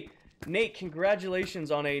vibing. Hey, Nate, congratulations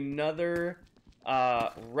on another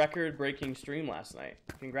record-breaking stream last night.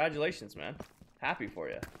 Congratulations, man. Happy for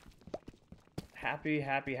you. Happy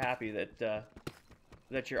that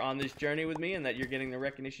that you're on this journey with me and that you're getting the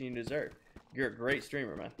recognition you deserve. You're a great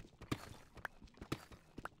streamer, man.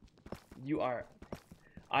 You are.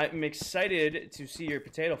 I'm excited to see your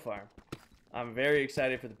potato farm. I'm very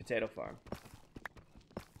excited for the potato farm.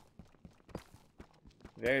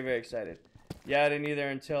 Very, very excited. Yeah, I didn't either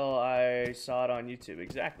until I saw it on YouTube.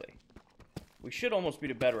 Exactly. We should almost be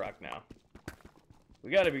to bedrock now.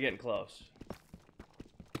 We gotta be getting close.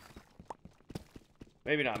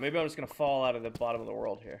 Maybe not. Maybe I'm just gonna fall out of the bottom of the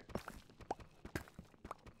world here.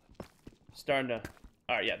 Starting to...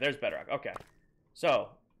 Alright, yeah, there's bedrock. Okay. So,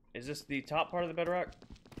 is this the top part of the bedrock?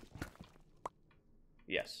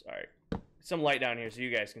 Yes, alright. Some light down here so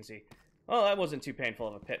you guys can see. Oh, that wasn't too painful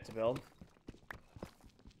of a pit to build.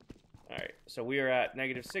 Alright, so we are at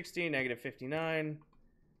 -60, -59.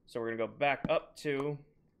 So we're going to go back up 2,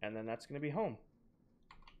 and then that's going to be home.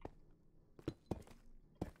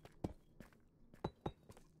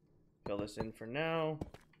 Fill this in for now.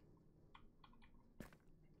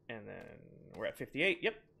 And then we're at 58,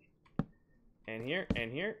 yep. And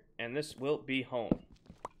here, and this will be home.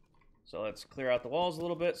 So let's clear out the walls a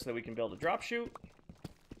little bit so that we can build a drop chute.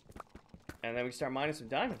 And then we start mining some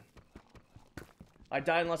diamond. I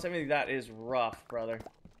died in less everything. That is rough, brother.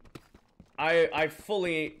 I've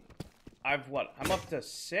what? I'm up to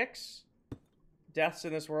 6 deaths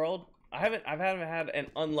in this world. I haven't had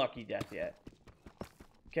an unlucky death yet.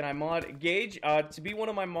 Can I mod? Gage, to be one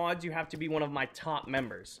of my mods, you have to be one of my top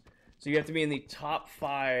members. So you have to be in the top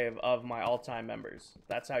 5 of my all-time members.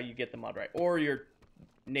 That's how you get the mod right. Or you're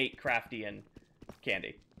Nate, Crafty, and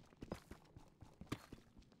Candy.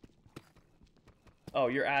 Oh,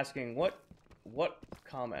 you're asking what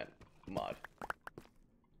comment mod?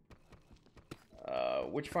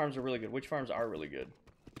 Which farms are really good? Which farms are really good?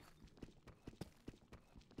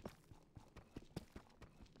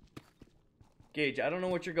 Gage, I don't know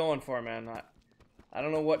what you're going for, man. I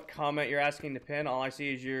don't know what comment you're asking to pin. All I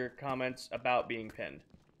see is your comments about being pinned.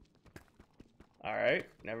 Alright,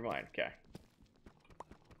 never mind. Okay.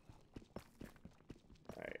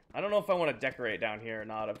 Alright. I don't know if I want to decorate down here or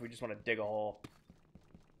not, if we just want to dig a hole.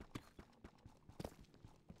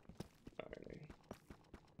 Alright.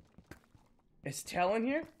 Is Tell in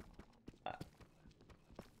here?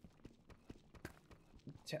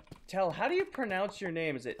 Tell, how do you pronounce your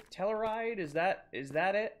name? Is it Telleride? Is that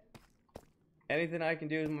it? Anything I can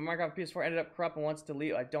do? My Minecraft PS4 ended up corrupt and wants to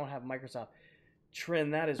leave. I don't have Microsoft.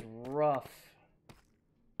 Trin, that is rough.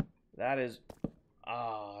 That is...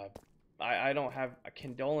 I don't have a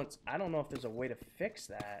condolence. I don't know if there's a way to fix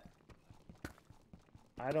that.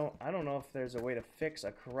 I don't know if there's a way to fix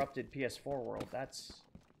a corrupted PS4 world. That's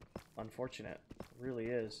unfortunate. It really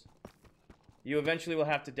is. You eventually will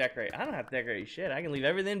have to decorate. I don't have to decorate shit. I can leave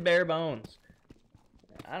everything bare bones.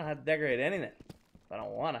 I don't have to decorate anything if I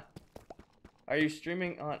don't wanna. Are you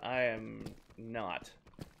streaming on? I am not.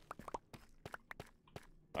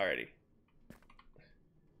 Alrighty.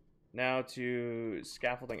 Now to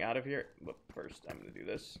scaffolding out of here. But first, I'm gonna do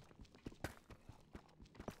this.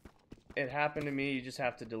 It happened to me. You just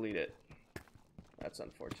have to delete it. That's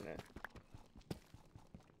unfortunate.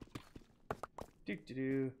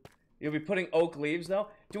 Do-do-do. You'll be putting oak leaves, though.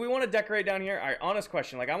 Do we want to decorate down here? All right, honest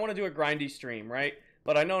question. Like, I want to do a grindy stream, right?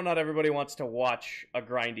 But I know not everybody wants to watch a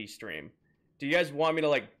grindy stream. Do you guys want me to,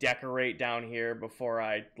 like, decorate down here before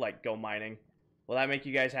I, like, go mining? Will that make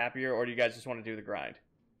you guys happier, or do you guys just want to do the grind?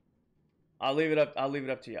 I'll leave it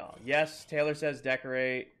up to y'all. Yes, Taylor says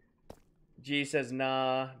decorate. G says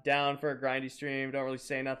nah. Down for a grindy stream. Don't really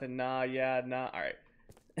say nothing. Nah, yeah, nah. All right.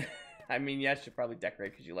 I mean, yes, you should probably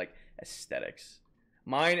decorate because you like aesthetics.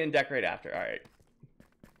 Mine and decorate after. All right.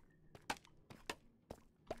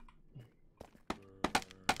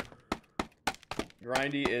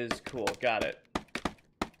 Grindy is cool. Got it.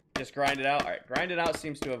 Just grind it out. All right. Grind it out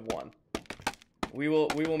seems to have won. We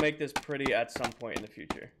will make this pretty at some point in the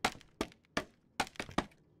future.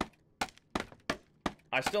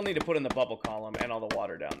 I still need to put in the bubble column and all the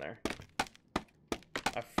water down there.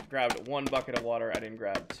 I grabbed 1 bucket of water. I didn't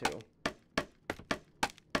grab 2.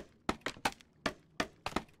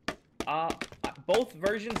 Both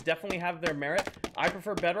versions definitely have their merit. I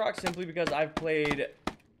prefer Bedrock simply because I've played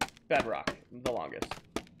Bedrock the longest.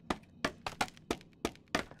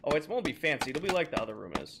 Oh, it won't be fancy. It'll be like the other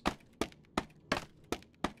room is.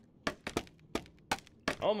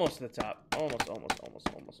 Almost to the top. Almost.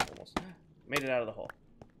 Made it out of the hole.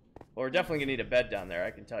 Well, we're definitely going to need a bed down there.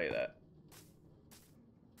 I can tell you that.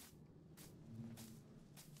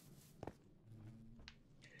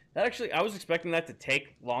 That actually, I was expecting that to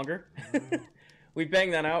take longer. We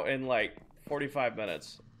banged that out in like 45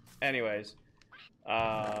 minutes. Anyways,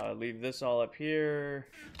 leave this all up here.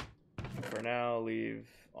 For now, leave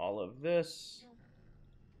all of this.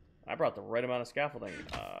 I brought the right amount of scaffolding.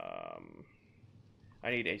 I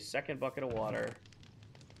need a second bucket of water.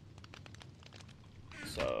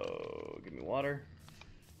 So, give me water.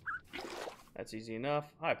 That's easy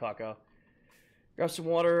enough. Hi, Paco. Grab some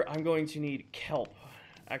water. I'm going to need kelp.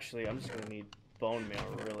 Actually, I'm just going to need bone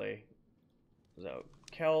meal, really. So,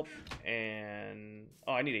 kelp and...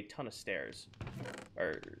 Oh, I need a ton of stairs.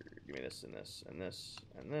 Or, give me this and this and this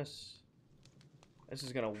and this. This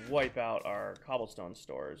is going to wipe out our cobblestone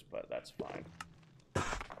stores, but that's fine.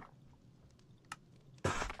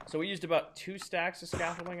 So we used about 2 stacks of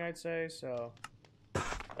scaffolding, I'd say. So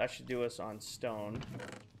that should do us on stone.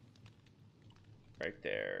 Right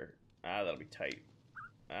there. Ah, that'll be tight.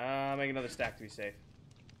 Make another stack to be safe.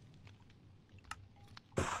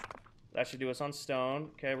 That should do us on stone.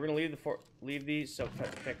 Okay, we're gonna leave these so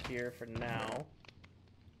pick here for now.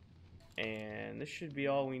 And this should be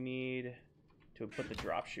all we need to put the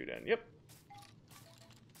drop chute in. Yep.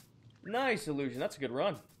 Nice, Illusion. That's a good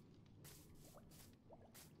run.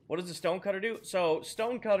 What does the stone cutter do? So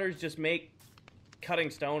stone cutters just make cutting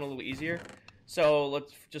stone a little easier. So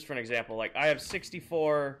let's, just for an example, like I have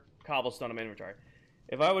 64 cobblestone in my inventory.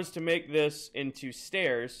 If I was to make this into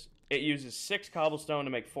stairs, it uses 6 cobblestone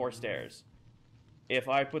to make 4 stairs. If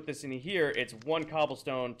I put this in here, it's 1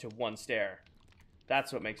 cobblestone to 1 stair.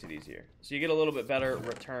 That's what makes it easier. So you get a little bit better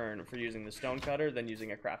return for using the stone cutter than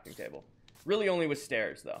using a crafting table. Really only with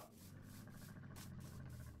stairs, though.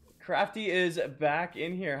 Crafty is back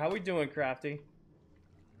in here. How we doing, Crafty?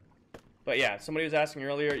 But yeah, somebody was asking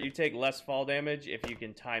earlier, you take less fall damage if you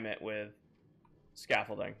can time it with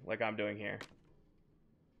scaffolding, like I'm doing here.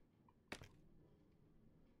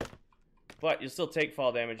 But you'll still take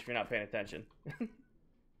fall damage if you're not paying attention.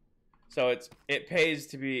 So it pays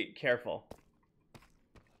to be careful.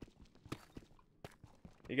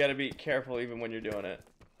 You gotta be careful even when you're doing it.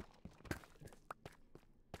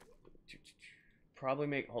 Probably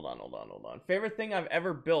make... Hold on. Favorite thing I've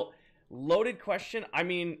ever built. Loaded question. I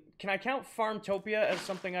mean, can I count Farmtopia as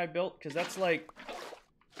something I built? Because that's like...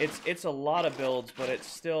 It's a lot of builds, but it's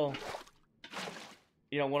still...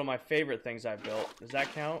 You know, one of my favorite things I've built. Does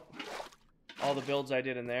that count? All the builds I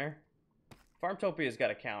did in there? Farmtopia's got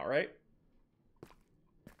to count, right?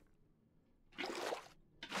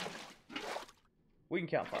 We can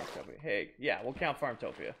count Farmtopia. Hey, yeah, we'll count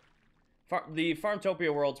Farmtopia. The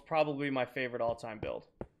Farmtopia world's probably my favorite all-time build.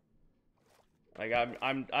 Like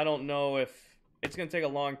I don't know if it's gonna take a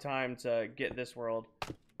long time to get this world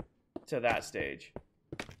to that stage.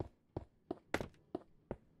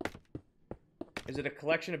 Is it a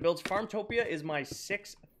collection of builds? Farmtopia is my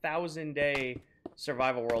 6,000-day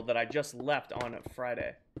survival world that I just left on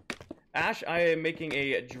Friday. Ash, I am making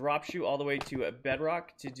a drop chute all the way to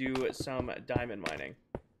Bedrock to do some diamond mining.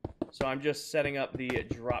 So I'm just setting up the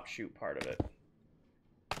drop chute part of it.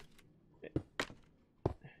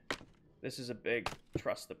 This is a big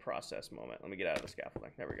trust the process moment. Let me get out of the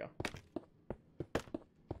scaffolding. There we go.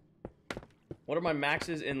 What are my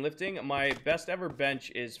maxes in lifting? My best ever bench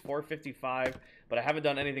is 455, but I haven't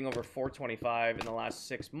done anything over 425 in the last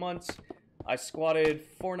 6 months. I squatted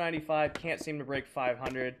 495, can't seem to break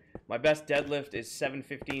 500. My best deadlift is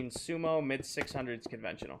 715 sumo, mid 600s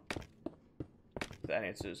conventional. That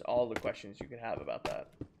answers all the questions you could have about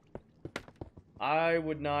that. I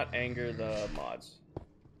would not anger the mods.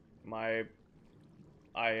 I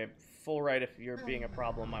have full right if you're being a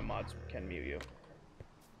problem, my mods can mute you.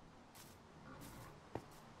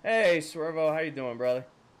 Hey, Swervo, how you doing, brother?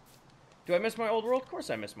 Do I miss my old world? Of course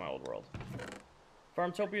I miss my old world.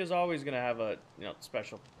 Farmtopia is always going to have a, you know,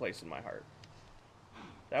 special place in my heart.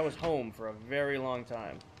 That was home for a very long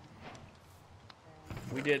time.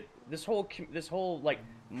 We did this whole like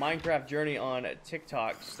Minecraft journey on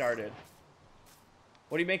TikTok started.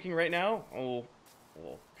 What are you making right now? Oh,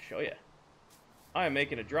 we'll show you. I am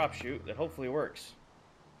making a drop chute that hopefully works.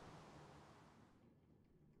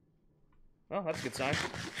 Well, that's a good sign.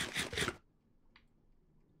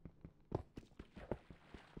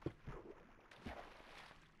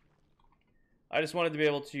 I just wanted to be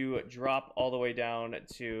able to drop all the way down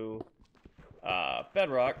to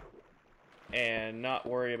bedrock and not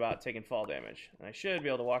worry about taking fall damage. And I should be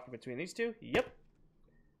able to walk in between these two. Yep.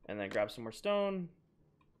 And then grab some more stone.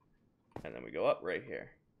 And then we go up right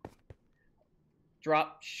here.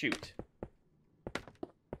 Drop, shoot.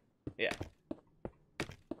 Yeah.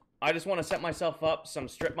 I just want to set myself up some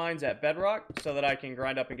strip mines at bedrock so that I can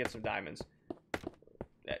grind up and get some diamonds.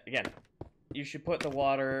 Again, you should put the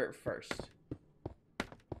water first.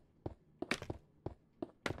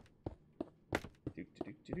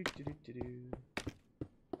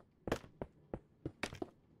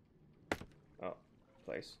 Oh,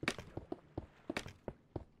 place.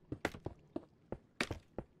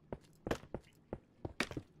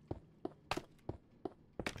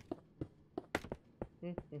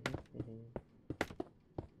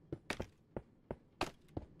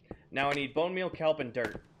 Now I need bone meal, kelp, and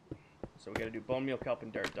dirt. So we gotta do bone meal, kelp,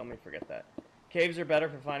 and dirt. Don't let me forget that. Caves are better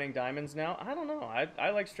for finding diamonds now? I don't know. I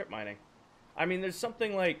like strip mining. I mean, there's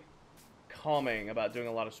something, like, calming about doing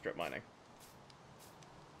a lot of strip mining.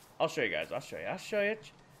 I'll show you guys. I'll show you.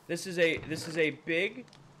 This is a big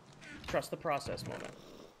trust the process moment.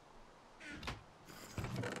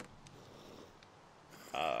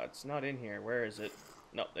 it's not in here. Where is it?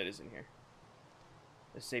 No, it is in here.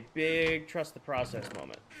 This is a big trust the process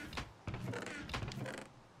moment.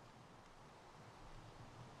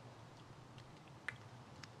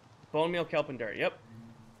 Bone meal, kelp, and dirt. Yep.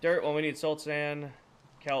 Dirt, well, we need salt sand,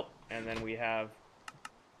 kelp, and then we have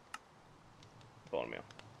bone meal.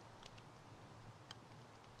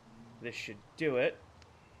 This should do it.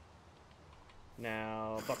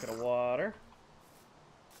 Now, a bucket of water.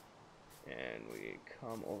 And we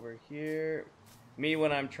come over here. Me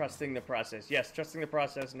when I'm trusting the process. Yes, trusting the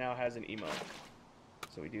process now has an emote.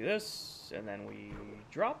 So we do this, and then we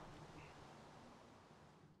drop.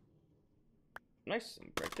 Nice,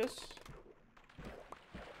 and break this.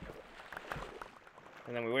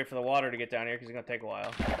 And then we wait for the water to get down here because it's going to take a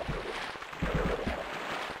while.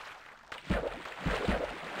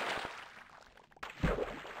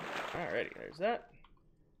 Alrighty, there's that.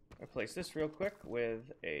 Replace this real quick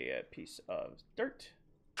with a piece of dirt.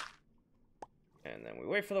 And then we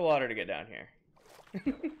wait for the water to get down here.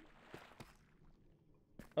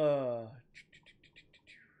 Come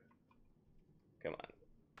on.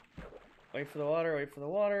 Wait for the water, wait for the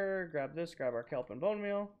water. Grab this, grab our kelp and bone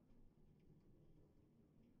meal.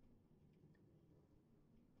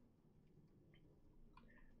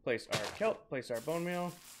 Place our kelp, place our bone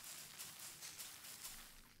meal.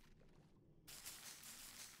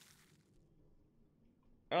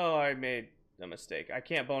 Oh, I made a mistake. I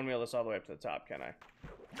can't bone meal this all the way up to the top, can I?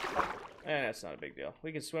 And that's not a big deal.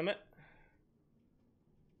 We can swim it.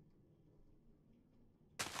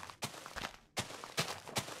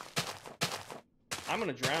 I'm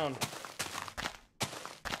gonna drown.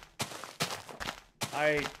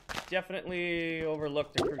 I definitely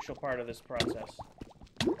overlooked a crucial part of this process.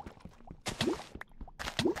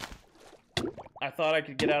 I thought I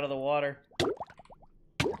could get out of the water.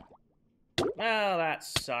 Well, that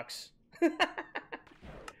sucks. Oh,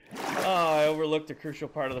 I overlooked a crucial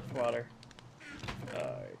part of the water.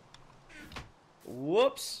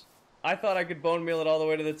 Whoops. I thought I could bone meal it all the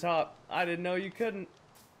way to the top. I didn't know you couldn't.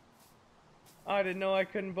 I didn't know I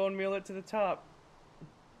couldn't bone meal it to the top.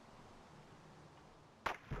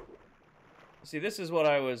 See, this is what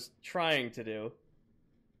I was trying to do.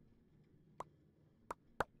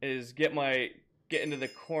 Is get into the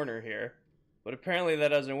corner here. But apparently that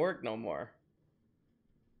doesn't work no more.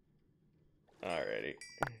 Alrighty.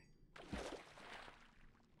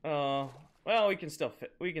 Oh, well, we can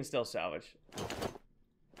still salvage.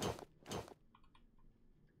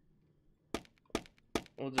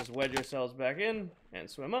 We'll just wedge ourselves back in and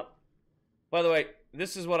swim up. By the way,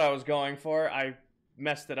 this is what I was going for. I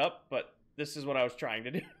messed it up, but this is what I was trying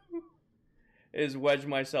to do. Is wedge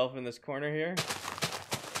myself in this corner here.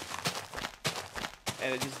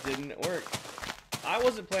 And it just didn't work. I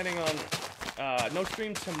wasn't planning on no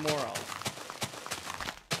stream tomorrow.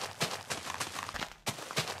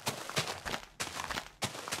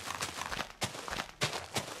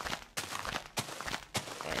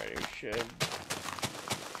 Alright, we should.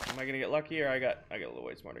 Am I gonna get lucky, or I got a little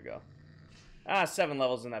ways more to go? 7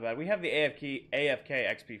 levels isn't that bad. We have the AFK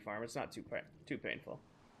XP farm. It's not too painful.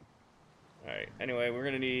 Alright, anyway, we're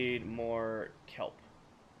gonna need more kelp.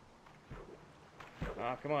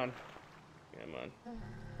 Ah, come on. Come on.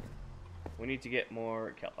 We need to get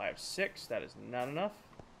more kelp. I have 6. That is not enough.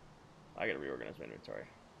 I gotta reorganize my inventory.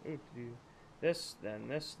 Ooh, this, then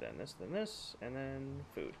this, then this, then this, and then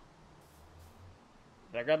food.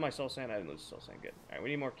 Did I grab my soul sand? I didn't lose soul sand. Good. Alright, we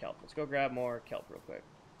need more kelp. Let's go grab more kelp real quick.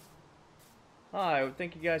 Hi,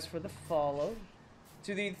 thank you guys for the follow.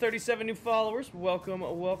 To the 37 new followers, welcome,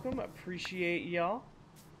 welcome. Appreciate y'all.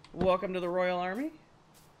 Welcome to the Royal Army.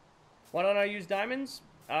 Why don't I use diamonds?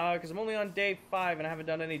 Because I'm only on day 5 and I haven't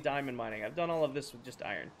done any diamond mining. I've done all of this with just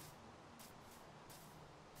iron.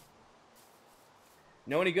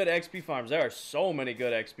 Know any good XP farms? There are so many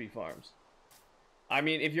good XP farms. I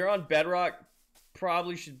mean, if you're on Bedrock,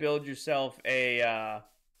 probably should build yourself a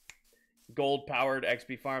gold-powered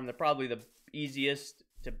XP farm. They're probably the easiest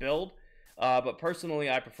to build. But personally,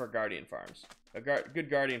 I prefer Guardian farms. A good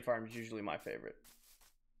Guardian farm is usually my favorite.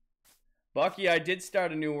 Bucky, I did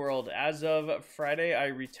start a new world. As of Friday, I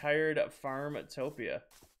retired Farmtopia. A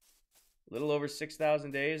little over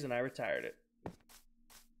 6,000 days, and I retired it.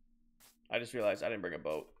 I just realized I didn't bring a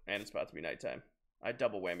boat, and it's about to be nighttime. I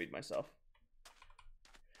double whammied myself.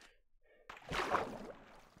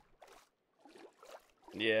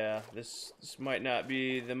 Yeah, this might not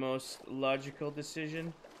be the most logical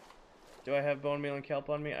decision. Do I have bone meal and kelp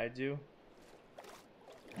on me? I do.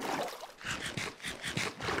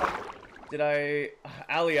 Did I...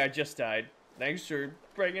 Ali, I just died. Thanks for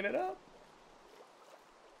bringing it up.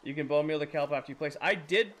 You can bone meal the kelp after you place. I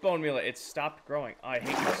did bone meal it. It stopped growing. Oh, I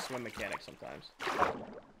hate the swim mechanic sometimes.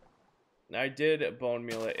 I did bone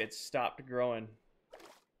meal it. It stopped growing.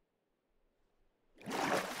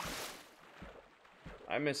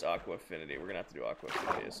 I miss Aqua Affinity. We're gonna have to do Aqua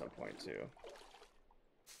Affinity at some point too.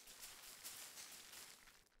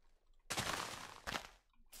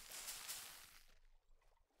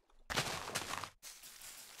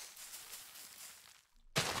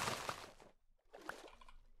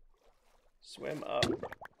 Swim up.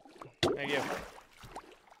 Thank you.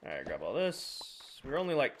 Alright, grab all this. We're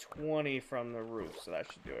only like 20 from the roof, so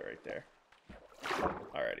that should do it right there.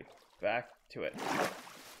 Alrighty. Back to it.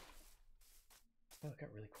 Oh, it got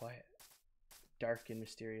really quiet. Dark and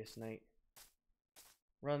mysterious night.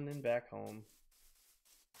 Running back home.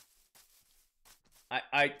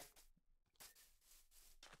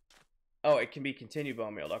 Oh, it can be continued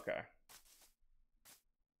bone mealed. Okay.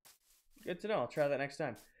 Good to know. I'll try that next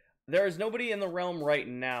time. There is nobody in the realm right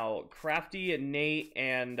now. Crafty, Nate,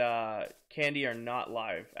 and Candy are not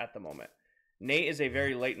live at the moment. Nate is a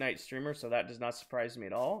very late night streamer, so that does not surprise me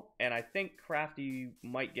at all. And I think Crafty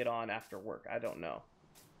might get on after work. I don't know.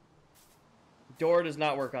 Door does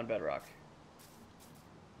not work on Bedrock.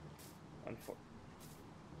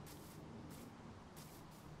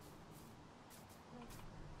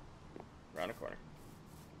 Around a corner.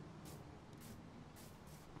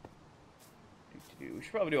 We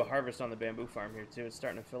should probably do a harvest on the bamboo farm here too. It's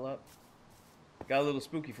starting to fill up. Got a little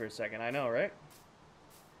spooky for a second. I know, right?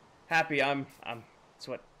 Happy. It's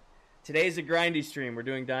what. Today's a grindy stream. We're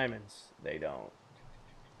doing diamonds. They don't.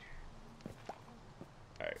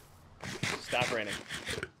 All right. Stop raining.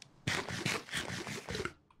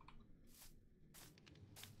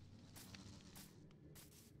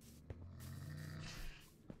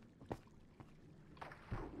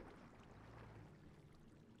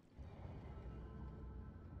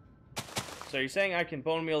 So you're saying I can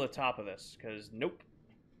bone meal the top of this? Because nope.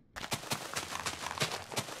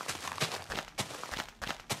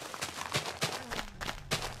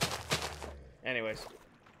 Anyways,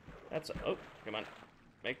 that's oh, come on,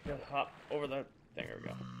 make the hop over the thing. There we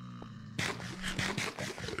go.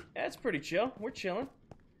 Okay. That's pretty chill. We're chilling.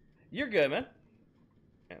 You're good, man.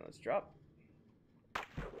 And let's drop.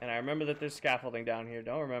 And I remember that there's scaffolding down here.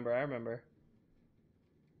 Don't remember. I remember.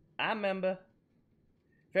 I remember.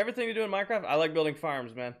 Favorite thing to do in Minecraft? I like building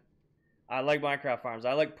farms, man. I like Minecraft farms.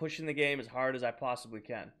 I like pushing the game as hard as I possibly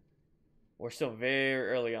can. We're still very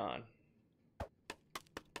early on.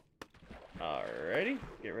 Alrighty.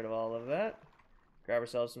 Get rid of all of that. Grab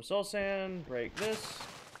ourselves some soul sand. Break this.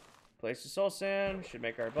 Place the soul sand. Should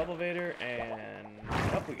make our bubble vader. And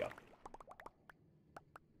up we go.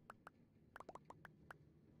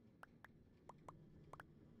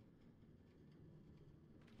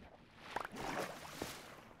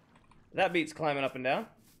 That beats climbing up and down.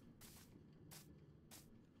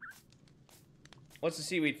 What's the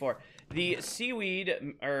seaweed for? The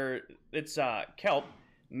seaweed, or it's kelp,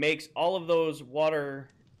 makes all of those water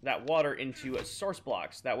into source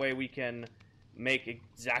blocks. That way we can make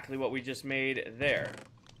exactly what we just made there.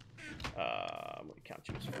 I'm gonna count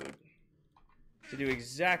you as food. To do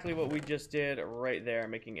exactly what we just did right there,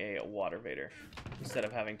 making a water vader instead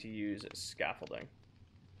of having to use scaffolding.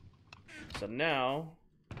 So now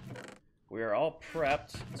we are all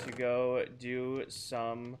prepped to go do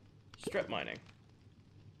some strip mining.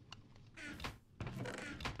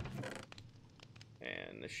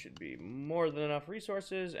 And this should be more than enough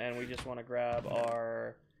resources, and we just want to grab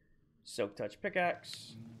our Silk Touch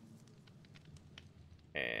pickaxe.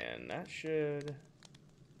 And that should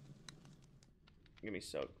give me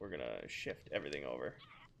soak. We're gonna shift everything over.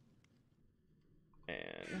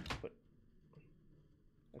 And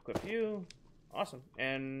equip you. Awesome.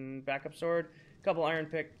 And backup sword. Couple iron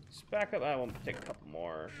picks. Backup. I will take a couple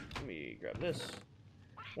more. Let me grab this.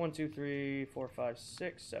 1, 2, 3, 4, 5,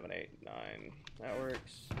 6, 7, 8, 9. That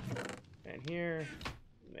works. And here,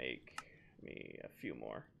 make me a few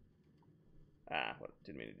more. Ah, what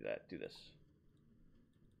didn't mean to do that. Do this.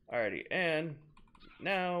 Alrighty, and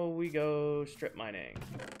now we go strip mining.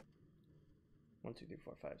 1, 2, 3,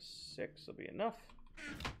 4, 5, 6 will be enough.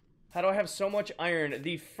 How do I have so much iron?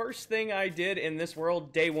 The first thing I did in this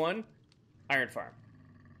world, day one, iron farm.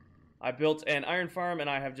 I built an iron farm, and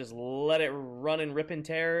I have just let it run and rip and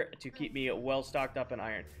tear to keep me well stocked up in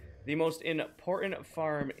iron. The most important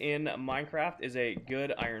farm in Minecraft is a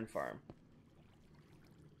good iron farm.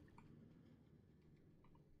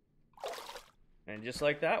 And just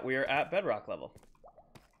like that, we are at bedrock level.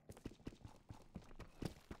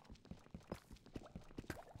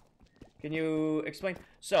 Can you explain?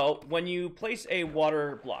 So, when you place a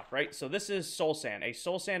water block, right? So this is soul sand. A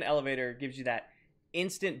soul sand elevator gives you that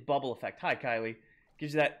instant bubble effect. Hi, Kylie.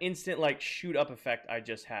 Gives you that instant, like, shoot up effect I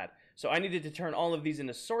just had. So I needed to turn all of these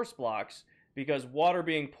into source blocks because water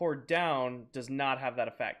being poured down does not have that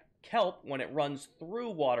effect. Kelp, when it runs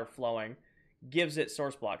through water flowing, gives it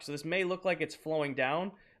source blocks. So this may look like it's flowing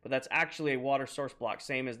down, but that's actually a water source block.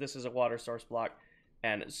 Same as this is a water source block.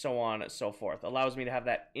 And so on and so forth. Allows me to have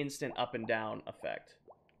that instant up and down effect.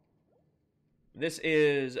 This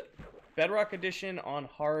is Bedrock Edition on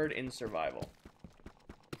hard in survival.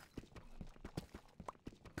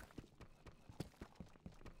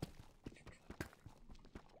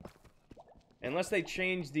 Unless they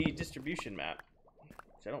change the distribution map,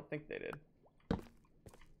 which I don't think they did.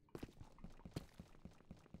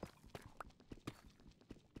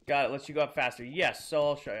 Got it. Lets you go up faster. Yes, so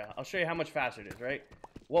I'll show you. I'll show you how much faster it is, right?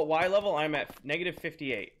 What Y level? I'm at negative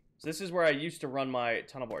 58. So this is where I used to run my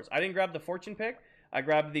tunnel bores. I didn't grab the fortune pick. I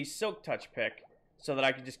grabbed the silk touch pick so that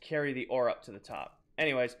I could just carry the ore up to the top.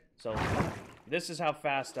 Anyways, so this is how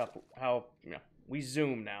fast up, we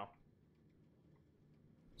zoom now.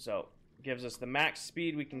 So gives us the max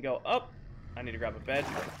speed we can go up. I need to grab a bed.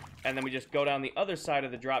 And then we just go down the other side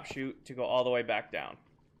of the drop chute to go all the way back down.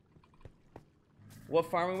 What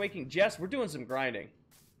farm are we making? Jess, we're doing some grinding.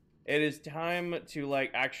 It is time to,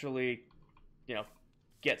 like, actually,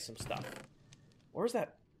 get some stuff. Where's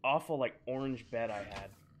that awful, like, orange bed I had?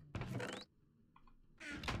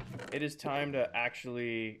 It is time to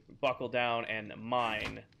actually buckle down and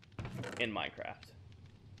mine in Minecraft.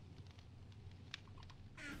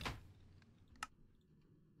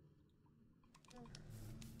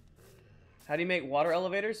 How do you make water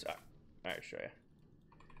elevators? All right, I'll show you.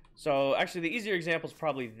 So, actually, the easier example is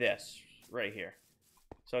probably this right here.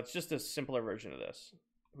 So, it's just a simpler version of this.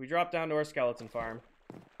 We drop down to our skeleton farm.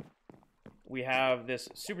 We have this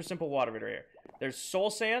super simple water bit right here. There's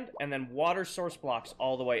soul sand and then water source blocks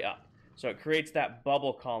all the way up. So, it creates that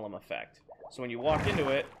bubble column effect. So, when you walk into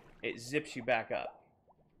it, it zips you back up.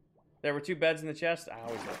 There were 2 beds in the chest. I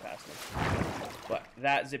always go past them. But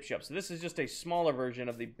that zips you up. So, this is just a smaller version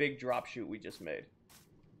of the big drop chute we just made.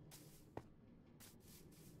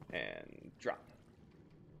 And drop.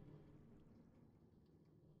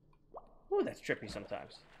 Ooh, that's trippy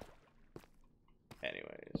sometimes.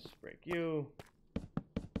 Anyways, break you.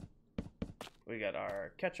 We got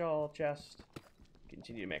our catch-all chest.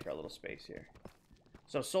 Continue to make our little space here.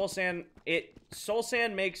 So soul sand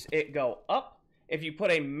makes it go up. If you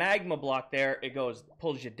put a magma block there, it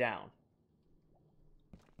pulls you down.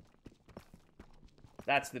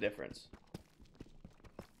 That's the difference.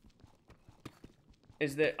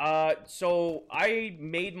 Is that, so I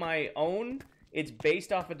made my own. It's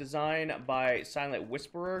based off a design by Silent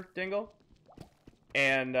Whisperer Dingle.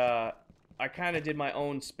 And, I kind of did my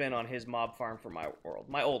own spin on his mob farm for my world.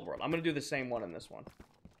 My old world. I'm going to do the same one in this one.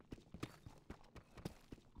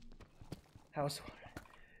 How's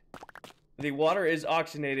the water is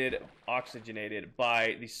oxygenated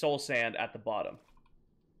by the soul sand at the bottom.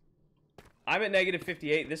 I'm at negative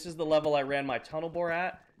 58. This is the level I ran my tunnel bore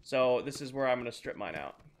at. So this is where I'm going to strip mine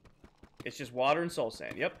out. It's just water and soul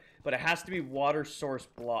sand. Yep. But it has to be water source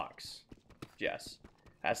blocks. Yes.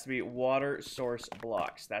 Has to be water source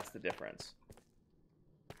blocks. That's the difference.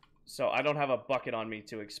 So I don't have a bucket on me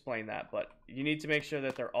to explain that. But you need to make sure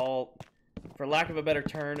that they're all, for lack of a better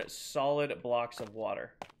term, solid blocks of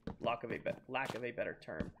water. Lack of a better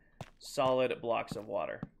term. Solid blocks of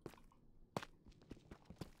water.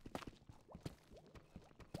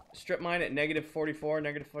 Strip mine at negative 44,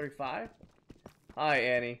 negative 45. Hi,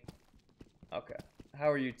 Annie. Okay.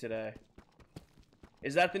 How are you today?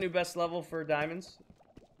 Is that the new best level for diamonds?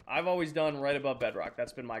 I've always done right above bedrock.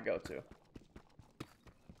 That's been my go-to.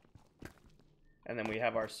 And then we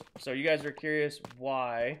have our... So you guys are curious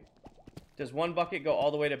why. Does one bucket go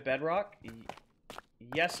all the way to bedrock?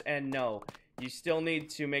 Yes and no. You still need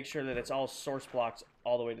to make sure that it's all source blocks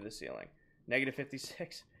all the way to the ceiling. Negative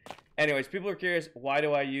 56. Anyways, people are curious, why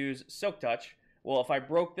do I use Silk Touch? Well, if I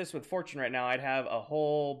broke this with Fortune right now, I'd have a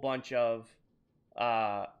whole bunch of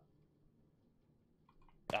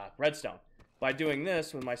redstone. By doing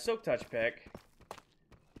this with my Silk Touch pick,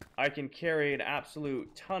 I can carry an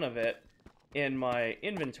absolute ton of it in my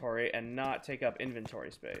inventory and not take up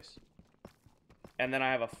inventory space. And then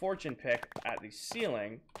I have a Fortune pick at the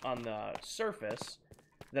ceiling on the surface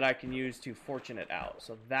that I can use to fortune it out.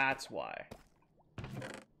 So that's why.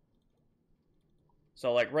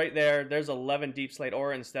 So, like, right there, there's 11 deep slate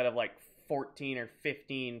ore instead of, like, 14 or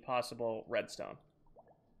 15 possible redstone.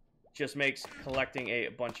 Just makes collecting a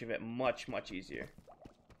bunch of it much, much easier.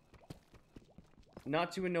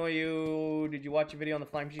 Not to annoy you, did you watch a video on the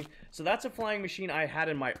flying machine? So that's a flying machine I had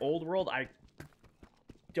in my old world. I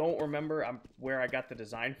don't remember where I got the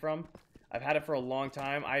design from. I've had it for a long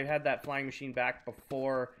time. I had that flying machine back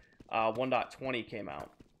before 1.20 came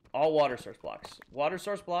out. All water source blocks. Water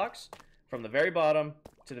source blocks from the very bottom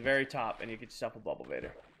to the very top, and you get yourself a bubble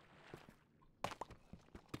vader.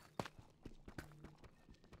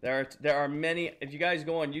 There are many, if you guys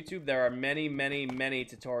go on YouTube, there are many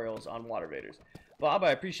tutorials on water vaders. Bob,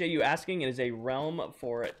 I appreciate you asking. It is a realm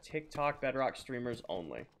for TikTok Bedrock streamers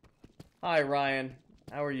only. Hi, Ryan.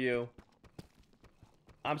 How are you?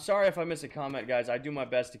 I'm sorry if I miss a comment, guys. I do my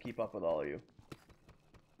best to keep up with all of you.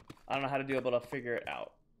 I don't know how to do it, but I'll figure it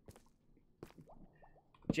out.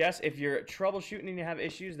 Jess, if you're troubleshooting and you have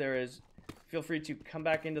issues, feel free to come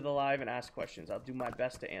back into the live and ask questions. I'll do my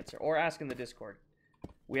best to answer. Or ask in the Discord.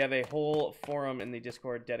 We have a whole forum in the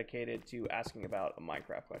Discord dedicated to asking about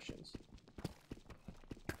Minecraft questions.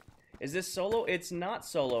 Is this solo? It's not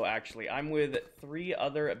solo, actually. I'm with 3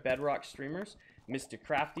 other Bedrock streamers, Mr.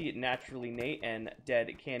 Crafty, Naturally Nate, and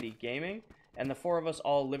Dead Candy Gaming. And the 4 of us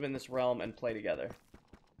all live in this realm and play together.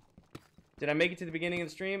 Did I make it to the beginning of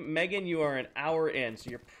the stream? Megan, you are an hour in, so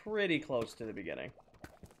you're pretty close to the beginning.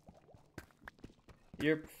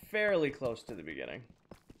 You're fairly close to the beginning.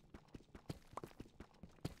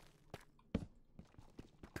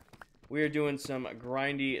 We are doing some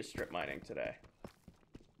grindy strip mining today.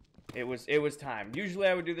 It was time. Usually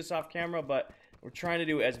I would do this off camera, but we're trying to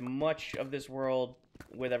do as much of this world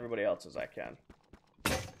with everybody else as I can.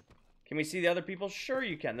 Can we see the other people? Sure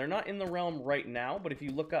you can. They're not in the realm right now, but if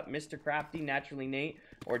you look up Mr. Crafty, Naturally Nate,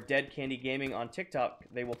 or Dead Candy Gaming on TikTok,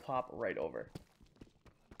 they will pop right over.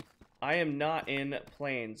 I am not in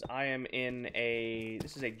plains. I am in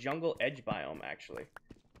this is a jungle edge biome, actually,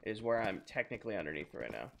 is where I'm technically underneath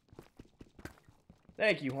right now.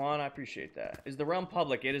 Thank you, Juan. I appreciate that. Is the realm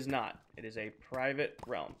public? It is not. It is a private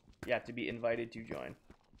realm. You have to be invited to join.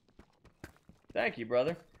 Thank you,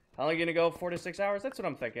 brother. How long are you going to go? 4 to 6 hours? That's what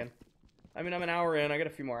I'm thinking. I mean, I'm an hour in. I got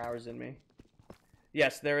a few more hours in me.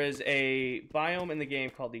 Yes, there is a biome in the game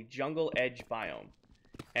called the Jungle Edge biome.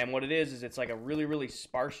 And what it is it's like a really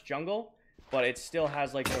sparse jungle, but it still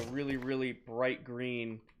has like a really bright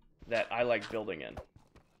green that I like building in.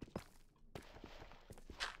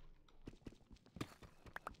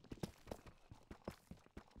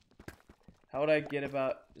 How would I get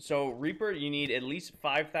about... So, Reaper, you need at least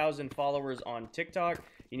 5,000 followers on TikTok.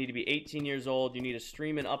 You need to be 18 years old. You need to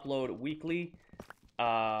stream and upload weekly.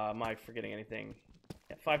 Am I forgetting anything?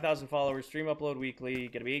 Yeah, 5,000 followers, stream, upload weekly. You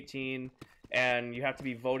gotta be 18. And you have to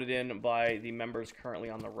be voted in by the members currently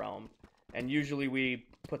on the realm. And usually we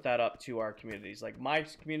put that up to our communities. Like my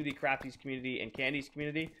community, Crafty's community, and Candy's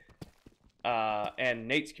community. And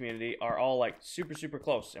Nate's community are all like super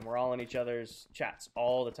close, and we're all in each other's chats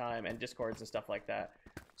all the time and Discords and stuff like that.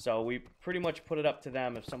 So we pretty much put it up to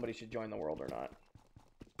them if somebody should join the world or not.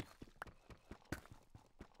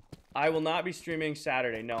 I will not be streaming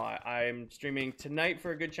Saturday. No, I'm streaming tonight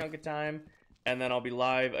for a good chunk of time, and then I'll be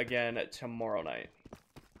live again tomorrow night.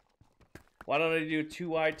 Why don't I do 2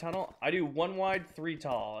 wide tunnel? I do 1 wide, 3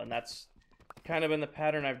 tall, and that's kind of been the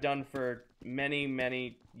pattern I've done for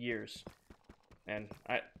many years. And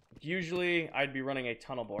usually I'd be running a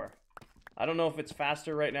tunnel bore. I don't know if it's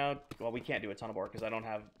faster right now. Well, we can't do a tunnel bore because I don't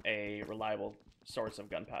have a reliable source of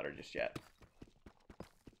gunpowder just yet.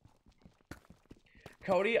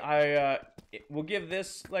 Cody, we'll give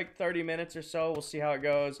this like 30 minutes or so. We'll see how it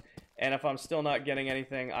goes. And if I'm still not getting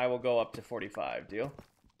anything, I will go up to 45. Deal?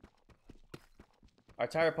 Our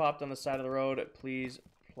tire popped on the side of the road. Please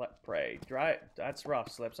pray. Dry. That's rough,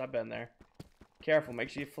 Slips. I've been there. Careful. Make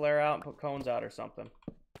sure you flare out and put cones out or something.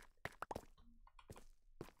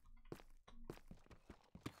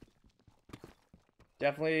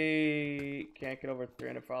 Definitely can't get over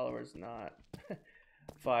 300 followers. Not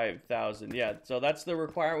 5,000. Yeah, so that's the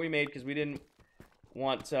requirement we made because we didn't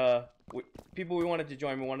want people we wanted to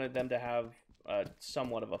join. We wanted them to have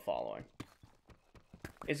somewhat of a following.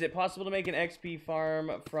 Is it possible to make an XP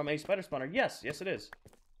farm from a spider spawner? Yes, it is.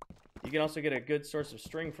 You can also get a good source of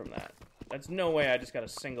string from that. That's no way I just got a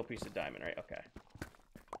single piece of diamond, right? Okay.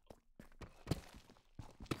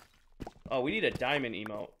 Oh, we need a diamond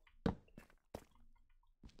emote.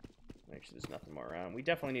 Make sure there's nothing more around. We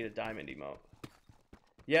definitely need a diamond emote.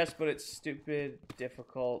 Yes, but it's stupid,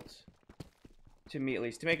 difficult to me at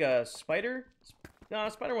least. To make a spider? No,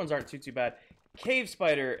 spider ones aren't too bad. Cave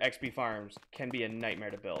spider XP farms can be a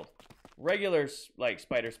nightmare to build. Regular, like,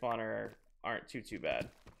 spider spawner aren't too bad.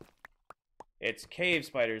 It's cave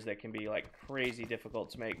spiders that can be, like, crazy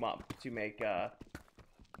difficult to make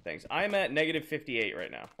things. I'm at -58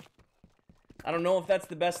 right now. I don't know if that's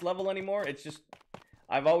the best level anymore. It's just,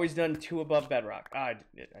 I've always done 2 above bedrock. I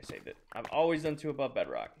saved it. I've always done 2 above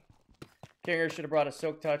bedrock. Kinger should have brought a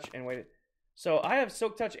Silk Touch and waited. So I have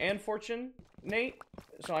Silk Touch and Fortune, Nate.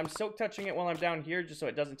 So I'm Silk Touching it while I'm down here just so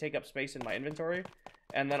it doesn't take up space in my inventory.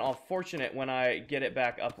 And then I'll Fortune it when I get it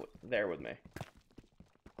back up there with me.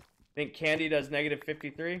 Think Candy does negative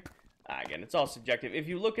 53? Again, it's all subjective. If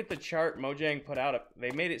you look at the chart Mojang put out,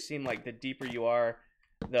 they made it seem like the deeper you are,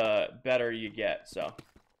 the better you get. So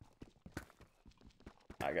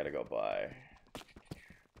I gotta go buy.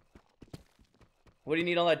 What do you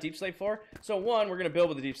need all that deep slate for? So 1, we're gonna build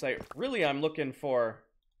with the deep slate. Really, I'm looking for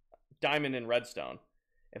diamond and redstone.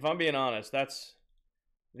 If I'm being honest,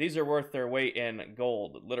 these are worth their weight in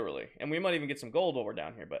gold, literally. And we might even get some gold while we're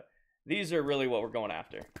down here, but these are really what we're going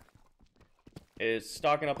after. Is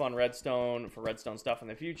stocking up on redstone for redstone stuff in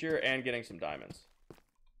the future and getting some diamonds.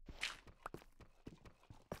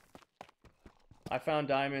 I found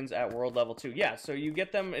diamonds at world level 2. Yeah, so you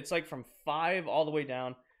get them, it's like from 5 all the way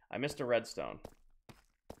down. I missed a redstone.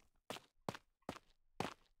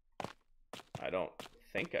 I don't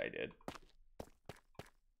think I did.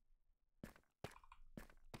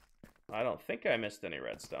 I don't think I missed any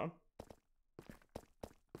redstone.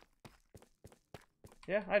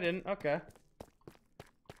 Yeah, I didn't. Okay.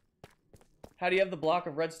 How do you have the block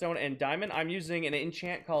of redstone and diamond? I'm using an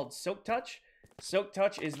enchant called Silk Touch. Silk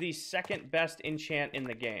Touch is the 2nd best enchant in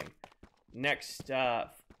the game. Next,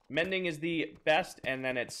 Mending is the best, and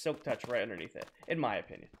then it's Silk Touch right underneath it, in my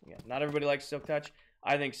opinion. Yeah, not everybody likes Silk Touch.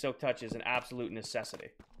 I think Silk Touch is an absolute necessity.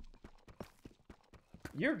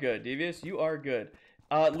 You're good, Devious. You are good.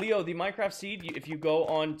 Leo, the Minecraft seed, if you go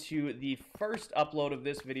on to the first upload of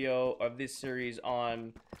this video, of this series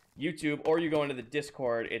on YouTube, or you go into the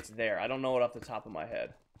Discord, it's there. I don't know it off the top of my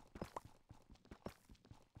head.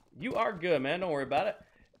 You are good, man. Don't worry about it.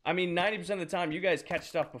 I mean, 90% of the time, you guys catch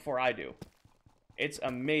stuff before I do. It's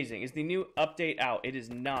amazing. Is the new update out? It is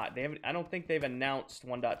not. They haven't. I don't think they've announced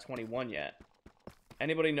 1.21 yet.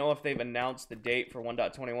 Anybody know if they've announced the date for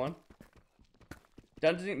 1.21?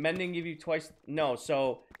 Doesn't Mending give you twice? No,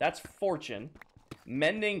 so that's Fortune.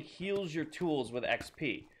 Mending heals your tools with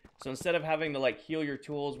XP. So instead of having to, like, heal your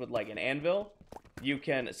tools with, like, an anvil, you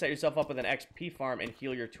can set yourself up with an XP farm and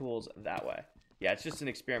heal your tools that way. Yeah, it's just an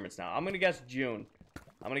experiment now. I'm going to guess June.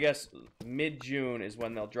 I'm going to guess mid-June is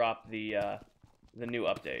when they'll drop the new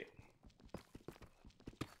update.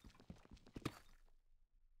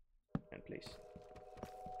 And please.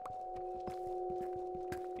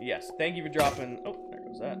 Yes, thank you for dropping. Oh, there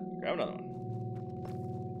goes that. Grab another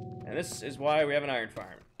one. And this is why we have an iron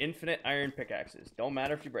farm. Infinite iron pickaxes. Don't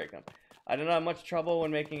matter if you break them. I don't have much trouble when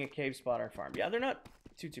making a cave spotter farm. Yeah, they're not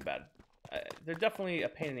too bad. They're definitely a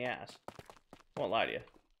pain in the ass. I won't lie to you.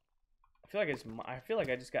 I feel like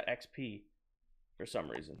I just got XP for some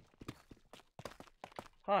reason.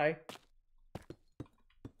 Hi.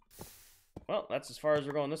 Well, that's as far as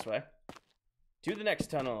we're going this way. To the next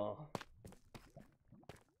tunnel.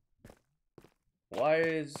 Why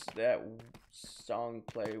is that song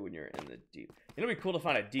play when you're in the deep? It'll be cool to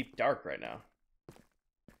find a deep dark right now.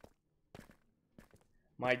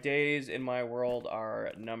 My days in my world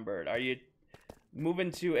are numbered. Are you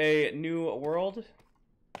moving to a new world?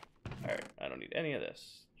 Alright, I don't need any of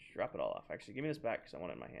this. Just drop it all off. Actually, give me this back because I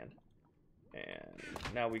want it in my hand.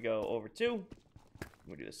 And now we go over 2.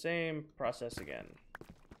 We do the same process again.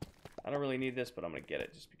 I don't really need this, but I'm going to get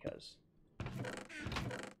it just because.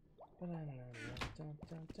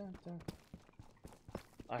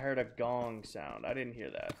 I heard a gong sound. I didn't hear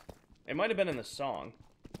that. It might have been in the song.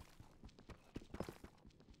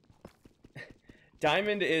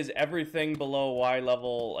 Diamond is everything below Y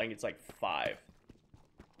level. Like it's like 5.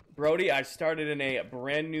 Brody, I started in a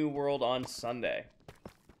brand new world on Sunday.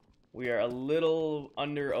 We are a little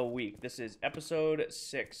under a week. This is episode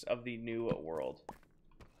 6 of the new world.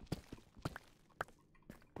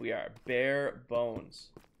 We are bare bones.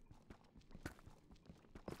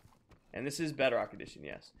 And this is Bedrock Edition,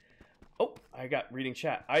 yes. Oh, I got reading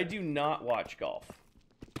chat. I do not watch golf.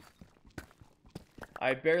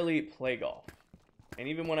 I barely play golf. And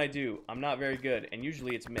even when I do, I'm not very good. And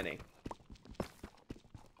usually it's mini.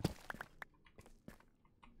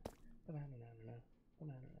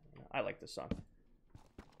 I like this song.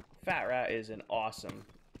 Fat Rat is an awesome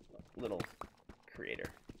little creator.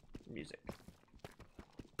 Music.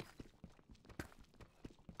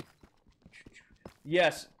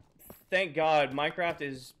 Yes. Thank God,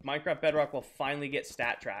 Minecraft Bedrock will finally get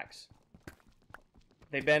stat tracks.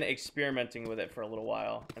 They've been experimenting with it for a little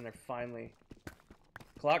while, and they're finally...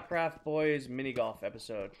 ClockCraft Boys mini golf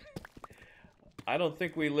episode. I don't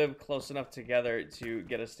think we live close enough together to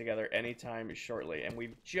get us together anytime shortly. And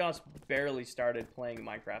we've just barely started playing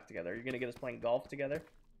Minecraft together. You're going to get us playing golf together?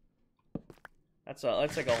 That's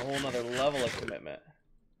like a whole nother level of commitment.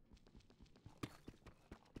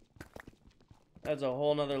 That's a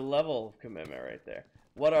whole nother level of commitment right there.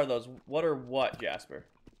 What are those? What are what, Jasper?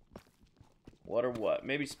 What are what?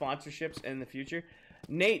 Maybe sponsorships in the future?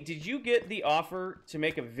 Nate, did you get the offer to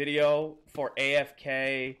make a video for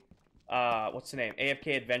AFK... what's the name?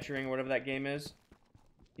 AFK Adventuring, or whatever that game is.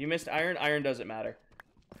 You missed iron? Iron doesn't matter.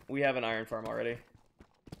 We have an iron farm already.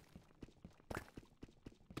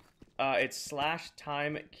 It's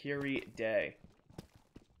 /time Curie day.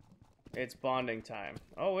 It's bonding time.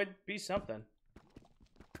 Oh, it'd be something.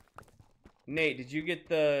 Nate, did you get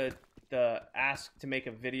the ask to make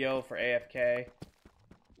a video for AFK?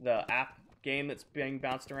 The app game that's being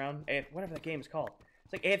bounced around? Whatever that game is called.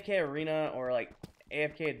 It's like AFK Arena or like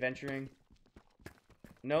AFK Adventuring.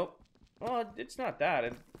 Nope. Well, it's not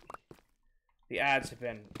that. The ads have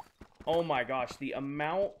been... Oh my gosh, the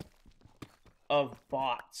amount of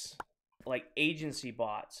bots, like agency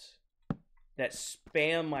bots, that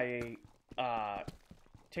spam my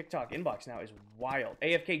TikTok inbox now is wild.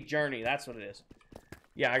 AFK Journey, that's what it is.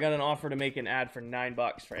 Yeah, I got an offer to make an ad for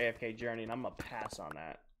 $9 for AFK Journey, and I'm gonna pass on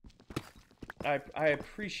that. I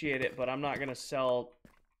appreciate it, but I'm not gonna sell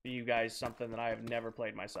you guys something that I have never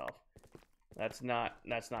played myself. That's not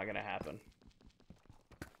gonna happen.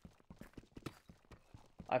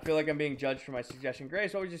 I feel like I'm being judged for my suggestion.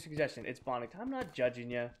 Grace, what was your suggestion? It's bonding time. I'm not judging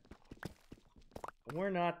you.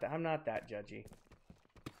 I'm not that judgy.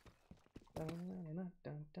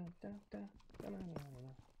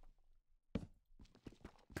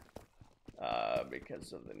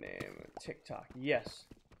 Because of the name TikTok. Yes.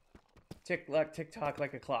 TikTok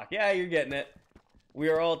like a clock. Yeah, you're getting it. We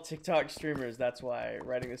are all TikTok streamers. That's why I'm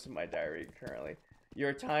writing this in my diary currently.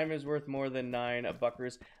 Your time is worth more than $9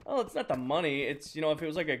 buckers. Oh, it's not the money. It's, you know, if it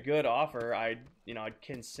was like a good offer, I'd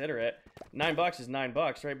consider it. $9 is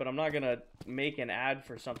 $9, right? But I'm not gonna make an ad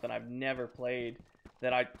for something I've never played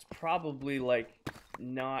that I probably like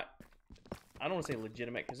not. I don't want to say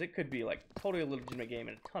legitimate because it could be like totally a legitimate game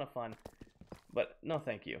and a ton of fun. But no,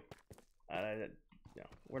 thank you. No,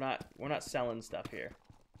 we're not selling stuff here.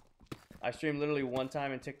 I streamed literally one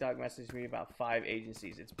time and TikTok messaged me about 5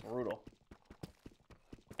 agencies. It's brutal.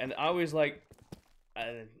 And I always like,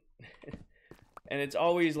 and it's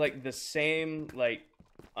always like the same like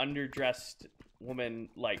underdressed woman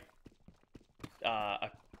like a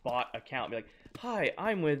bot account. Be like, hi,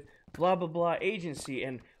 I'm with blah blah blah agency,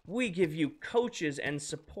 and we give you coaches and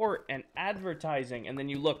support and advertising. And then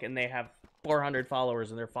you look, and they have 400 followers,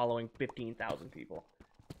 and they're following 15,000 people.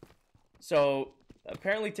 So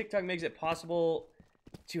apparently TikTok makes it possible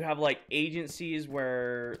to have like agencies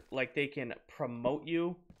where like they can promote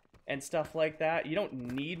you and stuff like that. You don't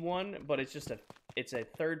need one, but it's just it's a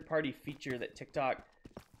third-party feature that TikTok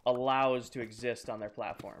allows to exist on their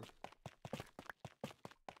platform.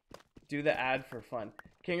 Do the ad for fun.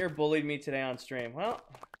 Kinger bullied me today on stream. Well,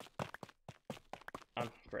 I'm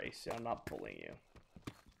Grace. I'm not bullying you.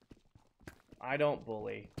 I don't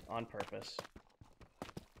bully on purpose.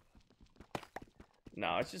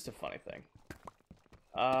 No, it's just a funny thing.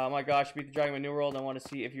 Oh my gosh, beat the dragon in New World. I want to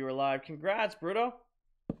see if you were live. Congrats, Bruto.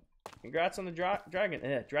 Congrats on the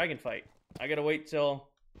dragon fight. I gotta wait till...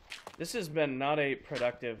 This has been not a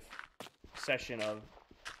productive session of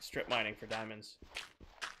strip mining for diamonds.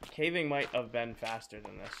 Caving might have been faster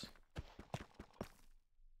than this.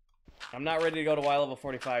 I'm not ready to go to Y level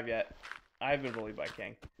 45 yet. I've been bullied by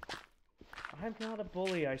King. I'm not a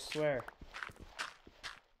bully, I swear.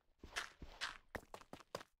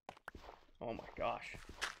 Oh my gosh.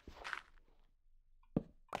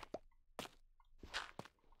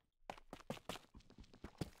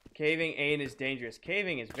 Caving ain't as dangerous.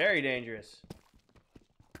 Caving is very dangerous.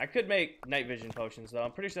 I could make night vision potions, though.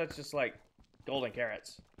 I'm pretty sure that's just, like, golden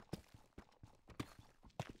carrots.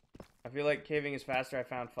 I feel like caving is faster. I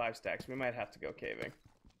found 5 stacks. We might have to go caving.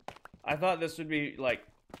 I thought this would be, like,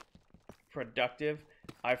 productive.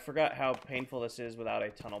 I forgot how painful this is without a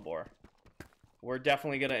tunnel bore. We're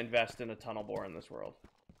definitely going to invest in a tunnel bore in this world.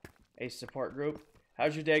 A support group.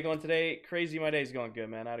 How's your day going today? Crazy, my day's going good,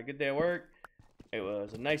 man. I had a good day at work. It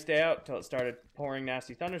was a nice day out until it started pouring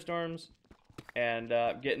nasty thunderstorms. And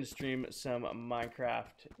getting to stream some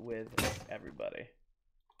Minecraft with everybody.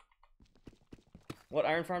 What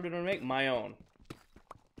iron farm did I make? My own.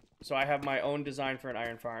 So I have my own design for an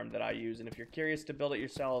iron farm that I use. And if you're curious to build it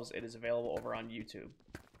yourselves, it is available over on YouTube.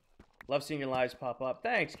 Love seeing your lives pop up.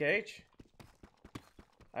 Thanks, Kage.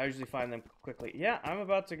 I usually find them quickly. Yeah, I'm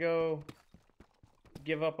about to go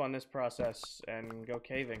give up on this process and go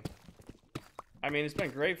caving. I mean, it's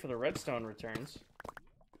been great for the redstone returns.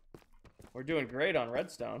 We're doing great on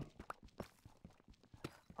redstone.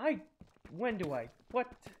 When do I? What?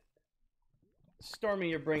 Stormy,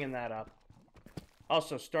 you're bringing that up.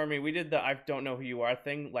 Also, Stormy, we did the I don't know who you are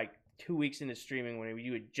thing like 2 weeks into streaming when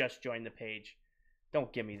you had just joined the page.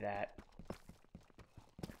 Don't give me that.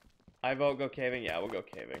 I vote go caving. Yeah, we'll go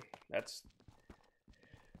caving. That's...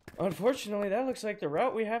 Unfortunately, that looks like the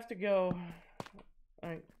route we have to go.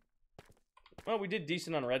 Alright. Well, we did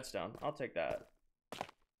decent on redstone. I'll take that.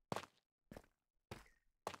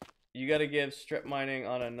 You gotta give strip mining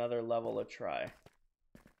on another level a try.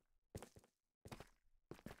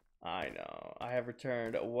 I know. I have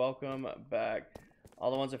returned. Welcome back.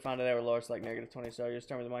 All the ones I found today were lowest, like -20. So you're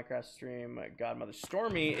Stormy the Minecraft stream godmother.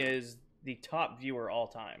 Stormy is the top viewer all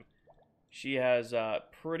time. She has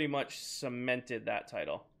pretty much cemented that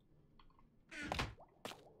title.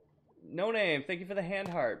 No name. Thank you for the hand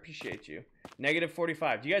heart. Appreciate you.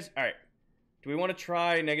 -45. Do you guys... Alright. Do we want to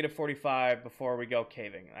try -45 before we go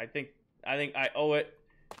caving? I think I owe it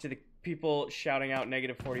to the people shouting out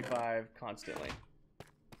 -45 constantly.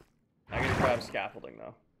 I gotta grab scaffolding,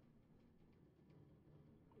 though.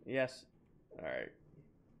 Yes. Alright.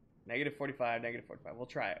 -45, -45. We'll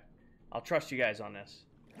try it. I'll trust you guys on this.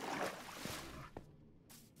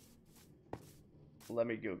 Let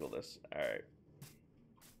me Google this. Alright.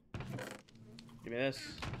 Give me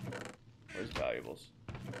this. Where's valuables?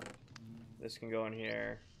 This can go in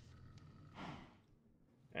here.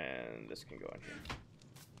 And this can go in here.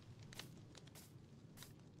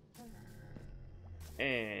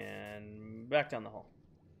 And back down the hole.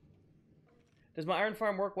 Does my iron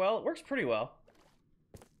farm work well? It works pretty well.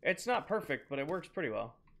 It's not perfect, but it works pretty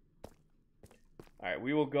well. Alright,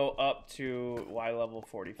 we will go up to Y level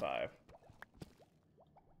 45.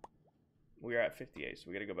 We are at 58, so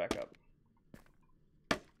we gotta go back up.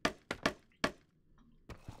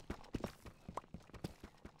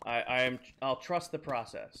 I'll trust the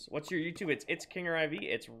process. What's your YouTube? It's KingerIV.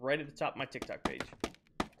 It's right at the top of my TikTok page.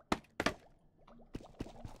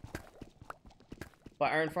 By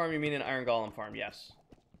iron farm, you mean an iron golem farm? Yes.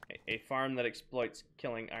 A farm that exploits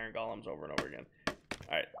killing iron golems over and over again.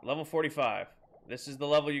 Alright, level 45. This is the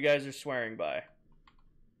level you guys are swearing by.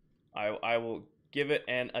 I will give it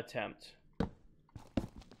an attempt.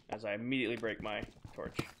 As I immediately break my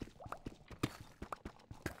torch.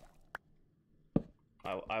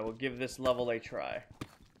 I will give this level a try.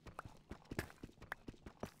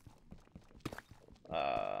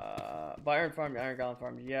 By iron farm, iron golem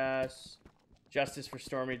farm, yes. Justice for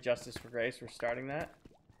Stormy, justice for Grace. We're starting that.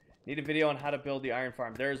 Need a video on how to build the iron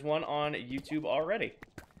farm. There's one on YouTube already.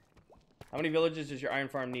 How many villages does your iron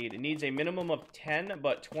farm need? It needs a minimum of 10,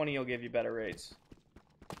 but 20 will give you better rates.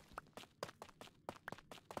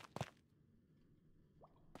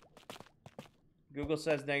 Google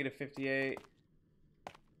says -58.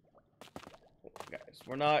 Guys,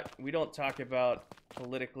 we don't talk about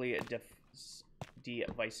politically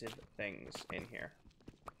divisive things in here.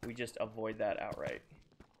 We just avoid that outright.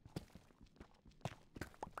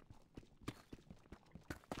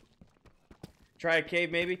 Try a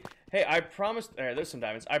cave, maybe. Hey, I promised. There's some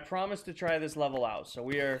diamonds. I promised to try this level out. So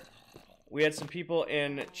we had some people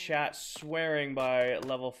in chat swearing by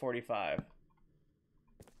level 45,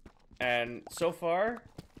 and so far,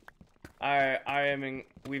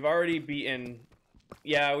 we've already beaten.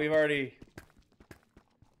 Yeah, we've already.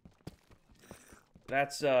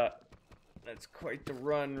 That's quite the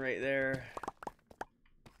run right there.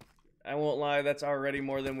 I won't lie, that's already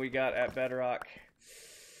more than we got at Bedrock.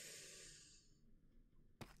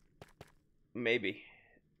 Maybe.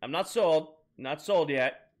 I'm not sold. Not sold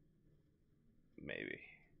yet. Maybe.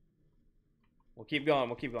 We'll keep going.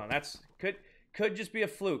 We'll keep going. That's could just be a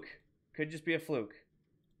fluke. Could just be a fluke.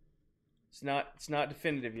 It's not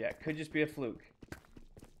definitive yet. Could just be a fluke.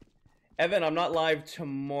 Evan, I'm not live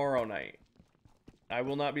tomorrow night. I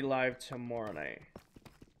will not be live tomorrow night.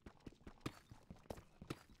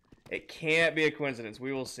 It can't be a coincidence.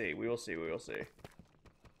 We will see. We will see. We will see.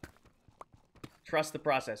 Trust the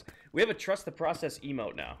process. We have a trust the process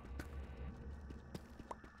emote now.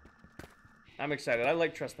 I'm excited. I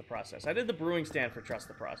like trust the process. I did the brewing stand for trust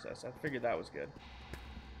the process. I figured that was good.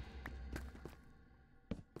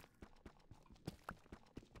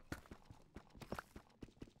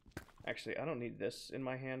 Actually, I don't need this in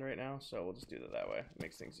my hand right now, so we'll just do it that way. It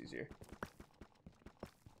makes things easier.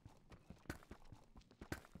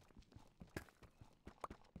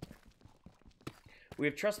 We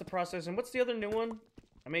have trust the process, and what's the other new one?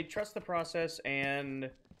 I made trust the process,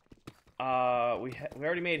 and we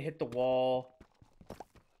already made hit the wall.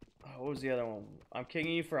 what was the other one? I'm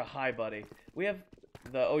kicking you for a high, buddy. We have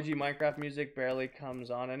the OG Minecraft music barely comes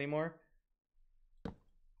on anymore.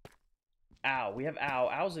 Ow. We have Ow.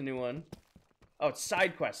 Ow's a new one. Oh, it's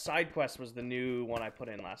Side Quest. Side Quest was the new one I put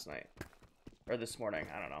in last night. Or this morning.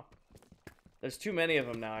 I don't know. There's too many of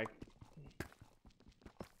them now.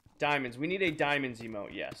 Diamonds. We need a diamonds emote,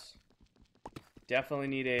 yes. Definitely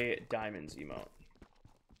need a diamonds emote.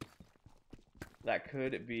 That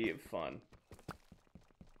could be fun.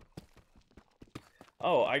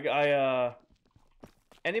 Oh,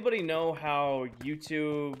 anybody know how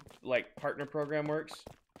YouTube, like, partner program works?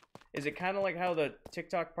 Is it kind of like how the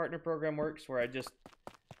TikTok partner program works, where I just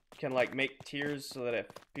can, like, make tiers so that if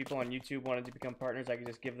people on YouTube wanted to become partners, I can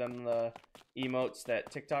just give them the emotes that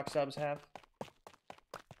TikTok subs have?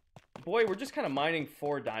 Boy, we're just kind of mining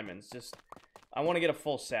 4 diamonds. I want to get a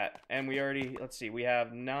full set, and we already, let's see, we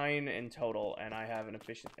have 9 in total, and I have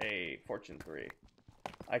a fortune 3.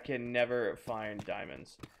 I can never find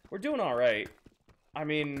diamonds. We're doing all right. I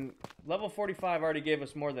mean, level 45 already gave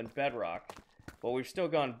us more than bedrock, but we've still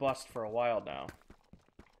gone bust for a while now.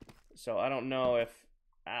 So I don't know if,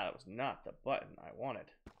 that was not the button I wanted.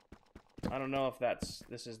 I don't know if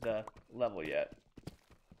this is the level yet.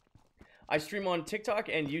 I stream on TikTok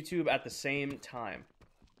and YouTube at the same time.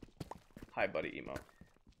 Hi buddy emote.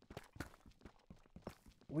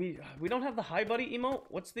 We don't have the hi buddy emote?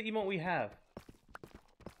 What's the emote we have?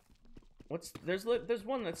 There's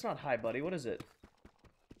one that's not hi buddy. What is it?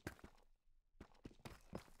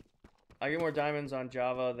 I get more diamonds on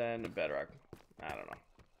Java than Bedrock. I don't know.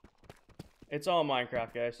 It's all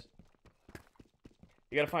Minecraft, guys.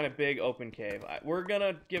 You gotta find a big open cave. We're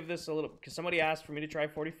gonna give this a little, because somebody asked for me to try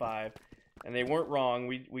 45, and they weren't wrong.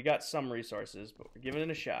 We got some resources, but we're giving it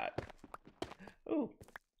a shot. Ooh.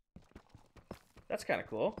 That's kind of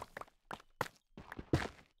cool.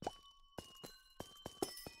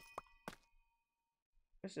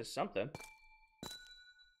 This is something.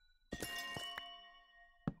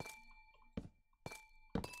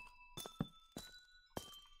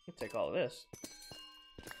 I'll take all of this.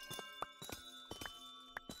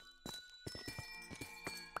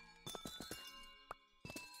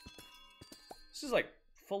 This is like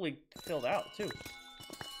fully filled out too.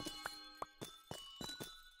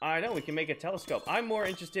 I know, we can make a telescope. I'm more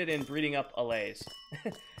interested in breeding up allays.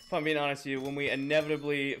 If I'm being honest with you, when we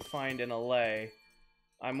inevitably find an allay,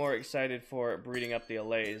 I'm more excited for breeding up the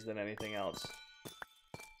allays than anything else.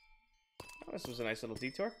 Oh, this was a nice little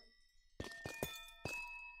detour.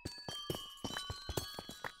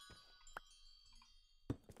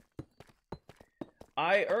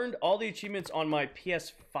 I earned all the achievements on my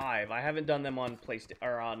PS5. I haven't done them on PlayStation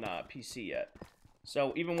or on PC yet.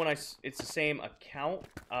 So even when it's the same account,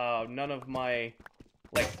 none of my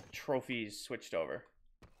like trophies switched over.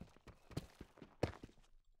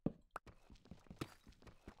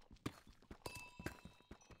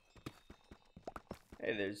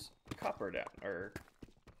 Hey, there's copper down, or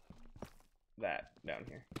that down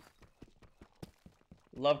here.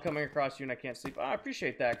 Love coming across you and I can't sleep. Oh, I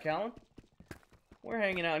appreciate that, Callan. We're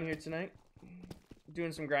hanging out in here tonight,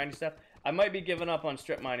 doing some grindy stuff. I might be giving up on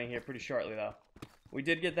strip mining here pretty shortly, though. We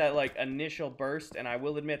did get that, like, initial burst, and I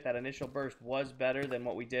will admit that initial burst was better than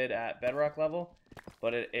what we did at bedrock level,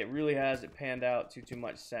 but it really hasn't panned out to too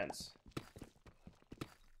much sense.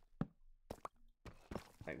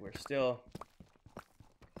 Like, we're still...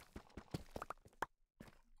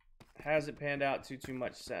 hasn't panned out to too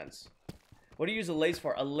much sense. What do you use allays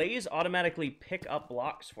for? Allays automatically pick up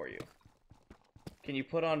blocks for you. Can you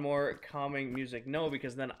put on more calming music? No,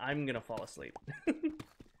 because then I'm gonna fall asleep.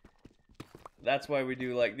 That's why we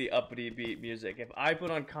do, like, the uppity beat music. If I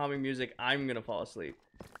put on calming music, I'm gonna fall asleep.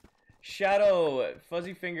 Shadow,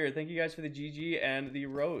 Fuzzy Finger, thank you guys for the GG and the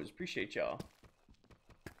rose. Appreciate y'all.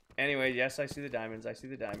 Anyway, yes, I see the diamonds. I see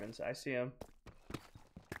the diamonds. I see them.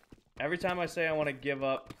 Every time I say I want to give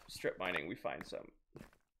up strip mining, we find some.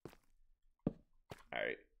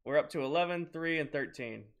 Alright, we're up to 11, 3, and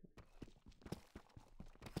 13.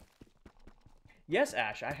 Yes,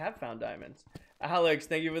 Ash, I have found diamonds. Alex,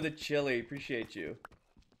 thank you for the chili. Appreciate you.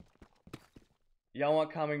 Y'all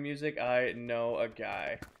want calming music? I know a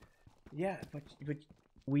guy. Yeah, but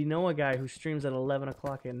we know a guy who streams at 11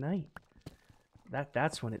 o'clock at night.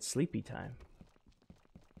 That's when it's sleepy time.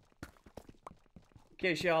 In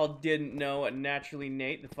case y'all didn't know, Naturally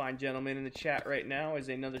Nate, the fine gentleman in the chat right now, is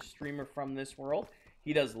another streamer from this world.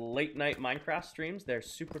 He does late night Minecraft streams. They're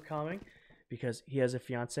super calming. because he has a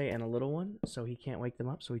fiance and a little one, so he can't wake them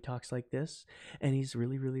up. So he talks like this, and he's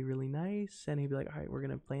really, really, really nice. And he'd be like, "All right, we're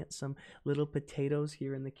gonna plant some little potatoes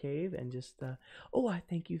here in the cave, and just, oh, I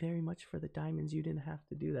thank you very much for the diamonds. You didn't have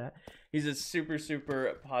to do that." He's a super,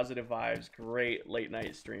 super positive vibes, great late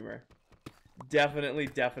night streamer. Definitely,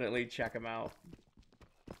 definitely check him out.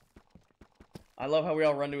 I love how we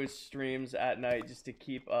all run to his streams at night just to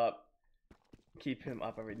keep him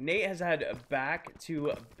up every. Nate has had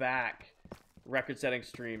back-to-back record-setting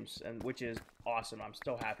streams, and which is awesome. I'm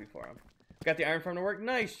so happy for him. Got the iron farm to work.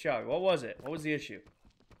 Nice, Chug. What was it? What was the issue?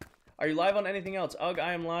 Are you live on anything else? Ugh,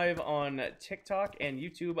 I am live on TikTok and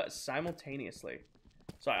YouTube simultaneously.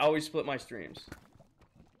 So I always split my streams.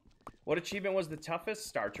 What achievement was the toughest?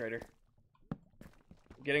 Star Trader.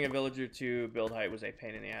 Getting a villager to build height was a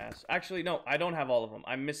pain in the ass. Actually, no, I don't have all of them.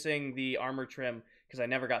 I'm missing the armor trim because I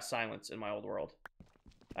never got silence in my old world.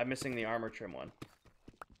 I'm missing the armor trim one.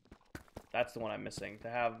 That's the one I'm missing. To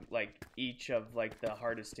have, like, each of, like, the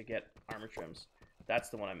hardest to get armor trims. That's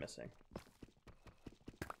the one I'm missing.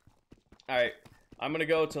 Alright, I'm gonna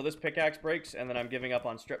go till this pickaxe breaks, and then I'm giving up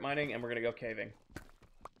on strip mining, and we're gonna go caving.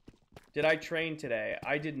 Did I train today?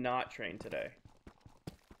 I did not train today.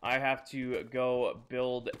 I have to go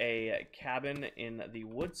build a cabin in the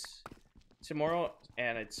woods tomorrow,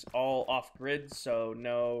 and it's all off-grid, so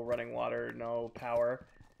no running water, no power,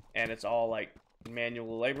 and it's all, like,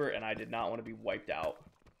 manual labor, and I did not want to be wiped out.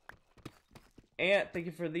 Ant, thank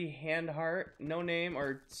you for the hand heart. No name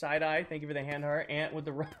or side-eye, thank you for the hand heart. Ant with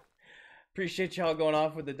the... Appreciate y'all going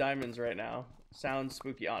off with the diamonds right now. Sounds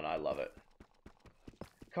spooky. Oh, no, I love it.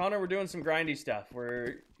 Connor, we're doing some grindy stuff.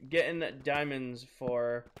 We're getting diamonds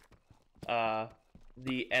for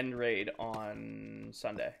the end raid on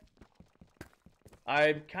Sunday.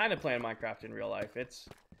 I'm kind of playing Minecraft in real life. It's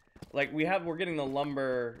like we're getting the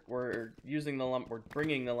lumber, we're using the lumber, we're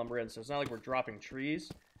bringing the lumber in, so it's not like we're dropping trees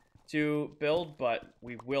to build, but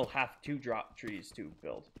we will have to drop trees to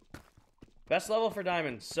build. Best level for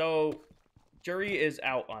diamonds. So jury is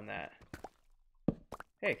out on that.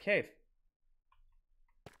 Hey, cave.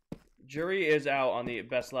 Jury is out on the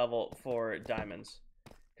best level for diamonds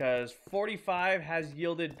because 45 has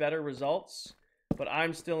yielded better results, but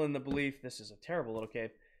I'm still in the belief, this is a terrible little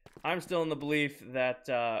cave, I'm still in the belief that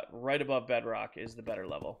right above bedrock is the better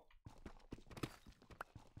level.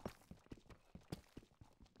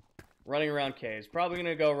 Running around caves. Probably going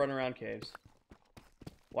to go run around caves.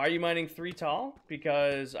 Why are you mining 3 tall?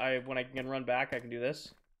 Because when I can run back, I can do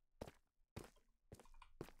this.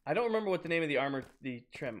 I don't remember what the name of the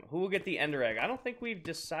trim. Who will get the ender egg? I don't think we've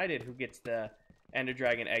decided who gets the ender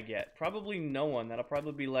dragon egg yet. Probably no one. That'll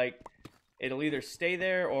probably be like, it'll either stay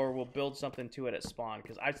there or we'll build something to it at spawn.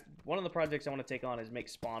 Because one of the projects I want to take on is make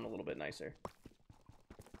spawn a little bit nicer.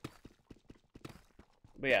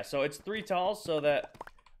 But yeah, so it's 3 tall so that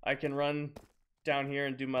I can run down here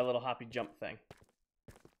and do my little hoppy jump thing.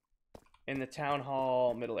 In the town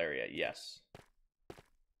hall middle area, yes.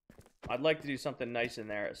 I'd like to do something nice in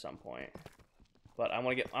there at some point. But I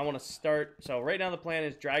want to start, so right now the plan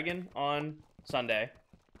is Dragon on Sunday.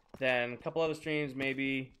 Then a couple other streams,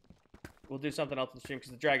 maybe we'll do something else in the stream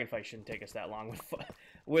because the Dragon fight shouldn't take us that long.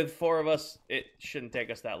 With 4 of us, it shouldn't take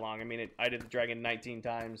us that long. I mean, I did the Dragon 19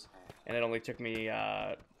 times, and it only took me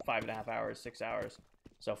 5.5 hours, 6 hours.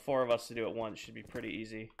 So 4 of us to do it once should be pretty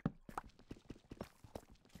easy.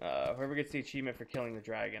 Whoever gets the achievement for killing the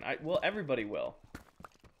dragon. Well, everybody will.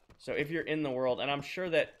 So if you're in the world, and I'm sure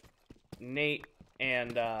that Nate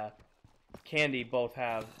and Candy both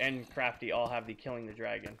have, and Crafty all have the killing the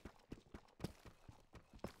dragon.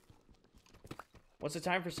 What's the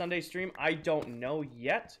time for Sunday stream? I don't know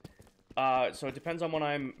yet. So it depends on when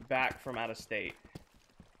I'm back from out of state.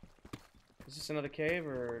 Is this another cave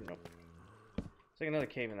or nope? It's like another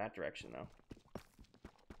cave in that direction though.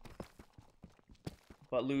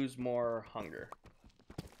 But lose more hunger.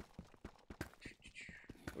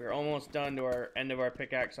 We're almost done to our end of our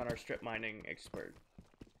pickaxe on our strip mining expert.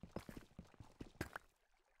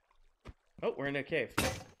 Oh, we're in a cave.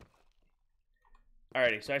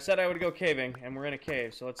 Alrighty, so I said I would go caving, and we're in a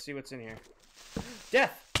cave, so let's see what's in here.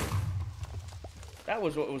 Death! That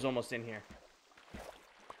was what was almost in here.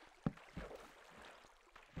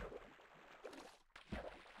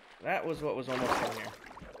 That was what was almost in here.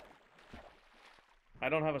 I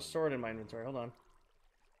don't have a sword in my inventory, hold on.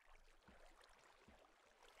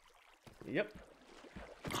 Yep.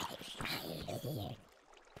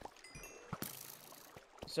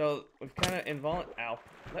 So, we've kind of ow.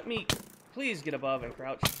 Let me please get above and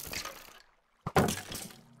crouch.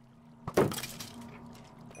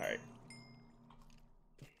 Alright.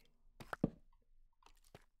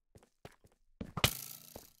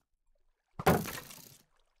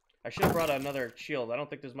 should have brought another shield. I don't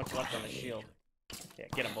think there's much left on the shield. Yeah,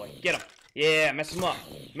 get him, boy. Get him. Yeah, mess him up.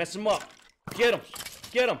 Mess him up. Get him.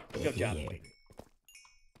 Get him. Good job, boy.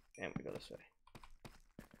 And we go this way.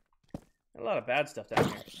 A lot of bad stuff down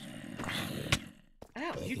here.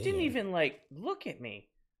 Ow, you didn't even, like, look at me.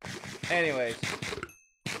 Anyways.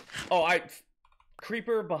 Oh,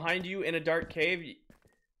 creeper behind you in a dark cave.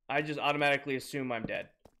 I just automatically assume I'm dead.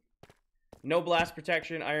 No blast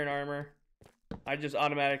protection, iron armor. I just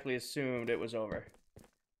automatically assumed it was over.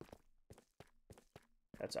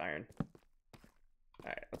 That's iron.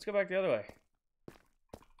 Alright, let's go back the other way.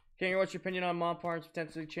 King, what's your opinion on mob farms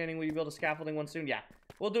potentially chaining? Will you build a scaffolding one soon? Yeah,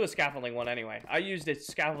 we'll do a scaffolding one anyway. I used a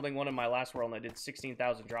scaffolding one in my last world and I did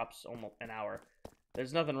 16,000 drops almost an hour.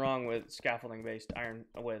 There's nothing wrong with scaffolding based iron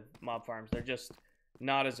with mob farms. They're just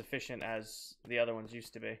not as efficient as the other ones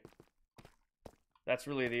used to be. That's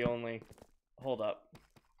really the only hold up.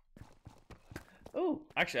 Oh,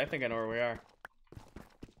 actually I think I know where we are.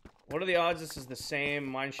 What are the odds this is the same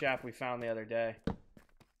mine shaft we found the other day?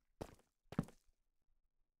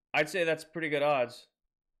 I'd say that's pretty good odds.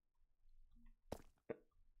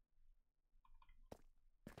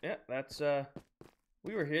 Yeah, that's,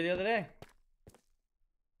 we were here the other day.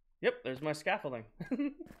 Yep, there's my scaffolding.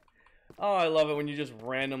 Oh, I love it when you just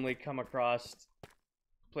randomly come across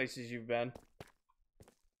places you've been.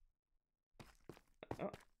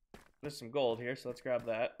 Oh, there's some gold here, so let's grab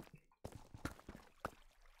that.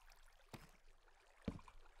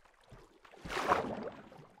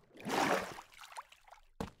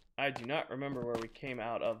 I do not remember where we came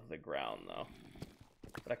out of the ground, though.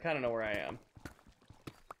 But I kind of know where I am.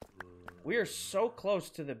 We are so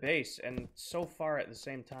close to the base and so far at the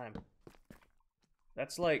same time.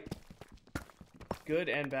 That's like good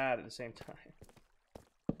and bad at the same time.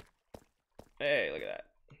 Hey, look at that.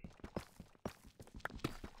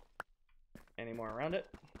 Any more around it?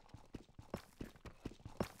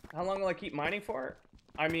 How long will I keep mining for?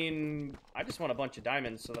 I mean, I just want a bunch of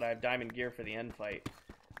diamonds so that I have diamond gear for the end fight.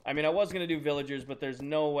 I mean, I was going to do villagers, but there's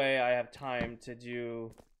no way I have time to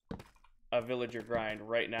do a villager grind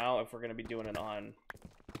right now if we're going to be doing it on.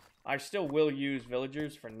 I still will use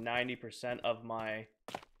villagers for 90% of my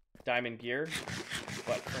diamond gear,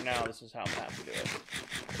 but for now, this is how I'm going to have to do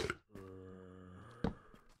it.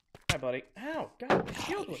 Hi, buddy. Ow, God, the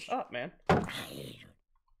shield was up, man.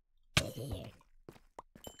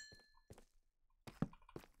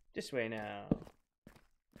 This way now.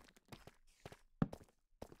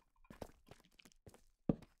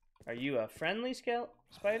 Are you a friendly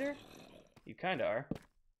spider? You kinda are.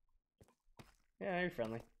 Yeah, you're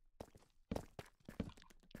friendly.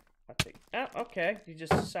 I'll take. Oh, okay. You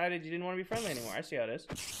just decided you didn't want to be friendly anymore. I see how it is.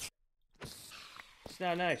 It's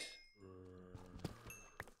not nice.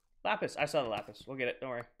 Lapis. I saw the lapis. We'll get it. Don't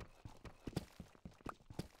worry.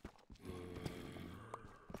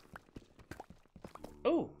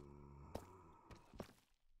 Ooh.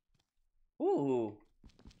 Ooh.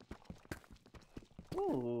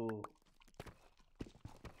 Ooh.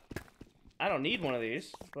 I don't need one of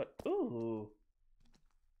these, but ooh.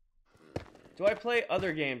 Do I play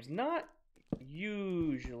other games? Not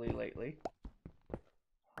usually lately.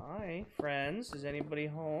 Hi, friends. Is anybody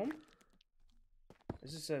home?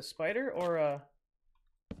 Is this a spider or a...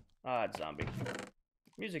 Ah, it's zombie.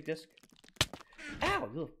 Music disc. Ow, you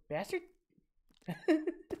little bastard. Come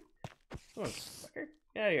on, sucker.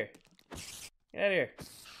 Get out of here. Get out of here.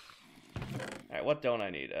 Alright, what don't I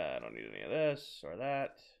need? I don't need any of this, or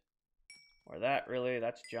that. Or that, really.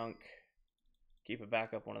 That's junk. Keep a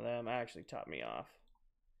backup one of them. Actually top me off.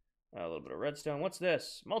 A little bit of redstone. What's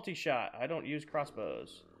this? Multi-shot. I don't use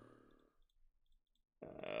crossbows.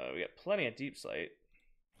 We got plenty of deep slate.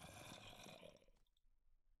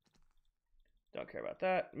 Don't care about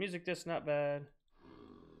that. Music disc, not bad.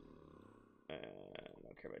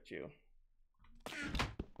 Don't care about you.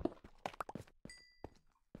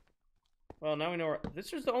 Well, now we know where...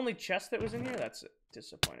 This was the only chest that was in here? That's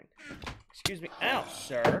disappointing. Excuse me. Ow,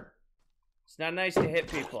 sir. It's not nice to hit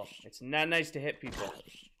people. It's not nice to hit people.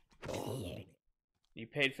 You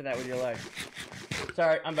paid for that with your life.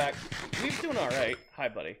 Sorry, I'm back. We're doing alright. Hi,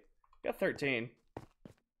 buddy. Got 13.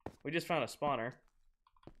 We just found a spawner.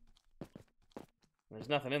 There's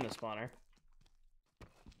nothing in the spawner.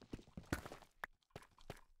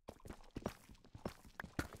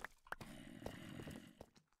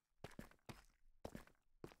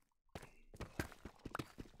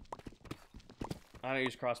 I don't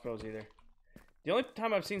use crossbows either. The only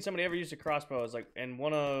time I've seen somebody ever use a crossbow is like in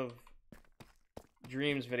one of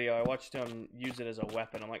Dream's video. I watched him use it as a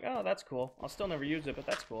weapon. I'm like, oh, that's cool. I'll still never use it, but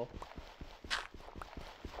that's cool.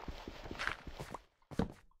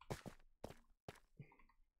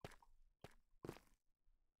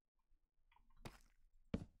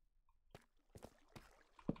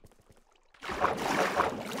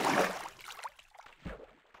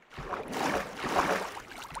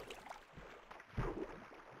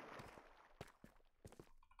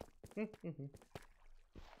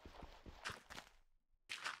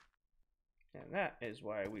 And that is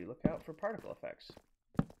why we look out for particle effects.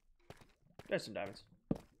 There's some diamonds.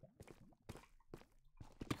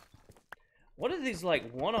 What are these,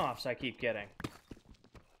 like, one-offs I keep getting?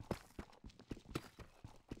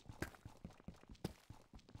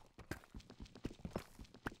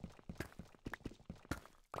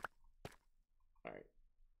 Alright.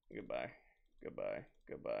 Goodbye. Goodbye.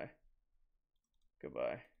 Goodbye.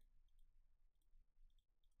 Goodbye.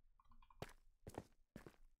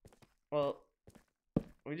 Well,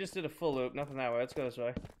 we just did a full loop. Nothing that way. Let's go this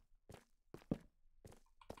way.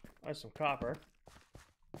 There's some copper.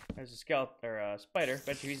 There's a skeleton or a spider.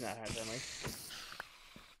 Bet you he's not high friendly.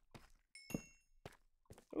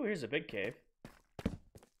 Oh, here's a big cave.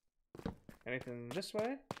 Anything this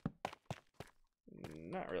way?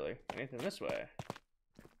 Not really. Anything this way?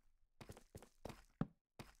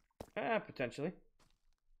 Ah, potentially.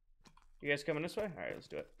 You guys coming this way? All right, let's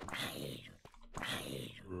do it.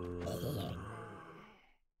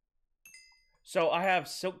 So I have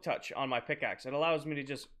Silk Touch on my pickaxe. It allows me to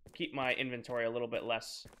just keep my inventory a little bit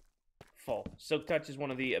less full. Silk Touch is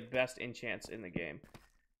one of the best enchants in the game.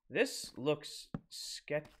 This looks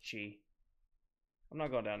sketchy. I'm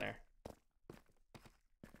not going down there.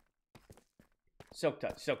 Silk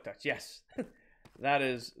Touch, yes. that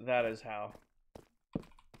is how.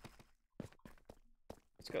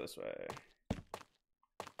 Let's go this way.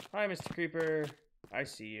 Hi, Mr. Creeper. I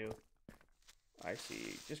see you. I see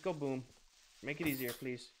you. Just go boom. Make it easier,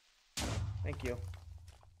 please. Thank you.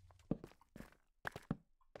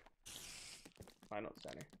 I know it's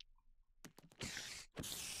down here.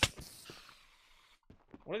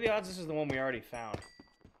 What are the odds this is the one we already found?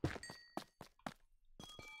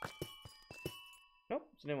 Nope,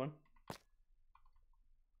 it's a new one.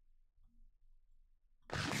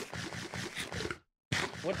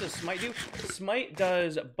 What does Smite do? Smite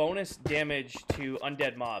does bonus damage to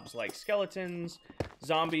undead mobs, like skeletons,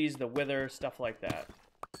 zombies, the Wither, stuff like that.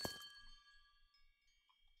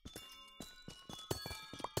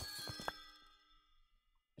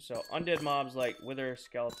 So undead mobs like Wither,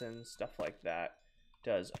 skeletons, stuff like that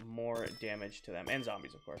does more damage to them. And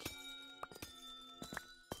zombies, of course.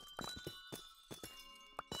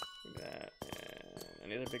 Give me that.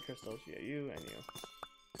 And any other big crystals? Yeah, you and you.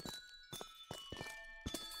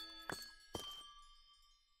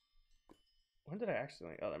 When did I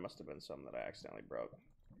accidentally... Oh, there must have been some that I accidentally broke.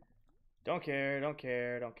 Don't care, don't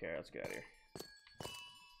care, don't care. Let's get out of here.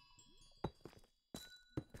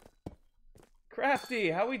 Crafty,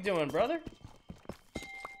 how we doing, brother?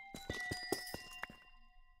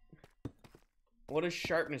 What does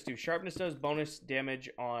sharpness do? Sharpness does bonus damage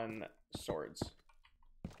on swords.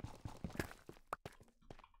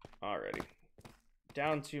 Alrighty.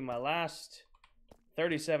 Down to my last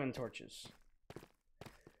 37 torches.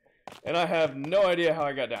 And I have no idea how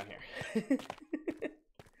I got down here.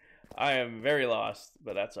 I am very lost,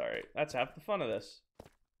 but that's alright. That's half the fun of this.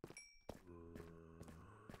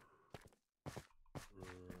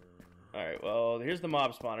 Alright, well, here's the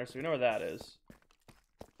mob spawner, so we know where that is.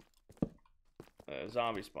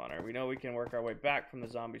 Zombie spawner. We know we can work our way back from the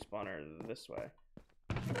zombie spawner this way.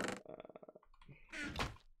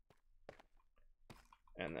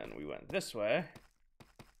 And then we went this way.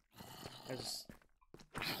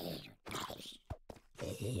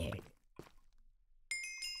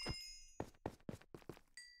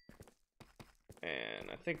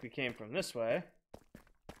 And I think we came from this way.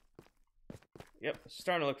 Yep, it's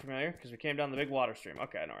starting to look familiar because we came down the big water stream.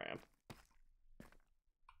 Okay, I know where I am.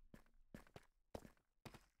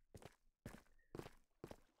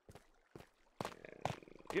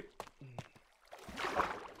 Yep.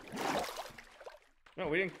 No,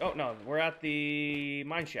 we didn't. Oh, no. We're at the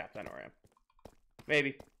mine shaft. I know where I am.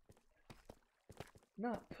 Maybe.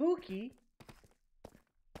 Not Pookie.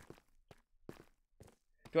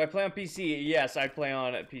 Do I play on PC? Yes, I play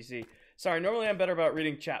on PC. Sorry, normally I'm better about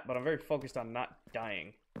reading chat, but I'm very focused on not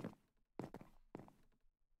dying.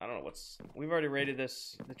 I don't know what's... We've already raided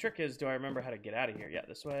this. The trick is, do I remember how to get out of here? Yeah,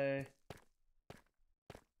 this way.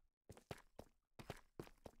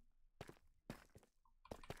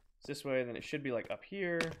 It's this way, then it should be like up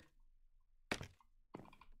here.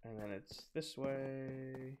 And then it's this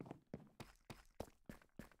way.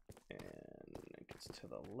 And it gets to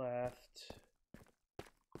the left.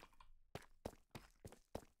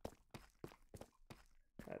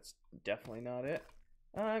 That's definitely not it.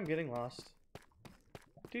 I'm getting lost.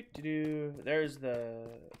 There's the...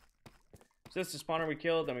 So this is the spawner we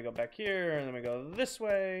killed, then we go back here, and then we go this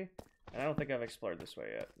way. And I don't think I've explored this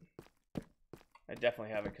way yet. I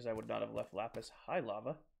definitely haven't, because I would not have left lapis. Hi,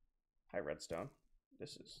 lava. Hi, redstone.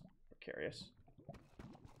 This is precarious.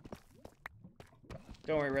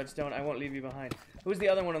 Don't worry, Redstone, I won't leave you behind. Who's the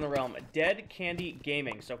other one in the realm? Dead Candy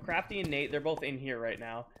Gaming. So Crafty and Nate, they're both in here right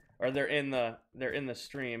now, or they're in the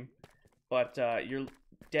stream. But your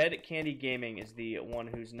Dead Candy Gaming is the one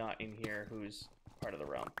who's not in here, who's part of the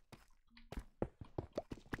realm.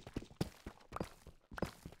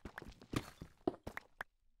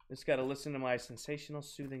 Just gotta listen to my sensational,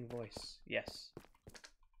 soothing voice. Yes.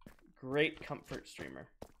 Great comfort streamer.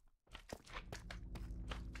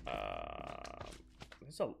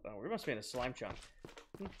 We must be in a slime chunk.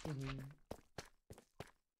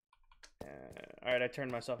 Alright, I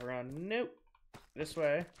turned myself around. Nope. This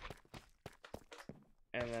way.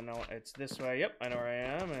 And then it's this way. Yep, I know where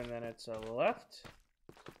I am. And then it's a left.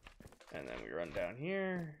 And then we run down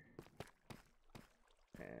here.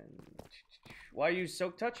 And why use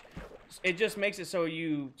Soak Touch? It just makes it so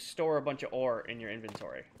you store a bunch of ore in your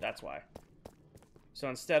inventory. That's why. So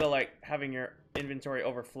instead of like having your inventory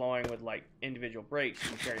overflowing with like individual breaks,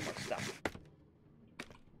 you carry more stuff.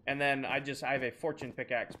 And then I have a fortune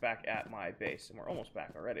pickaxe back at my base, and we're almost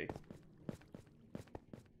back already.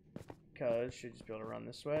 Because should just be able to run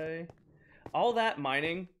this way. All that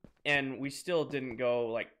mining, and we still didn't go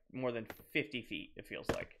like more than 50 feet, it feels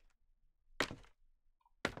like.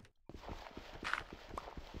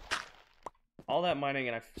 All that mining,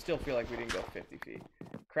 and I still feel like we didn't go 50 feet.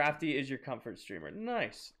 Crafty is your comfort streamer.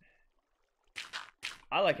 Nice.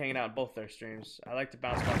 I like hanging out in both their streams. I like to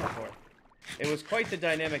bounce back and forth. It was quite the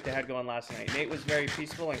dynamic they had going last night. Nate was very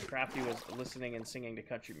peaceful, and Crafty was listening and singing to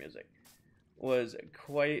country music. Was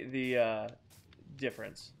quite the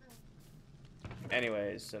difference.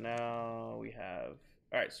 Anyways, so now we have...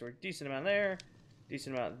 Alright, so we're decent amount there.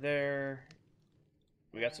 Decent amount there.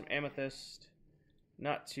 We got some amethyst.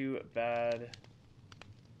 Not too bad.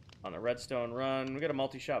 On the redstone run. We got a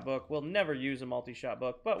multi-shot book. We'll never use a multi-shot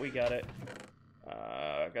book, but we got it.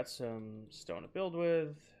 Got some stone to build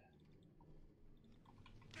with.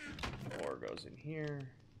 Ore goes in here.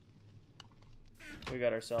 We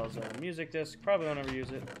got ourselves a music disc. Probably won't ever use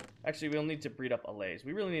it. Actually, we'll need to breed up allays.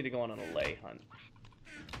 We really need to go on an allay hunt.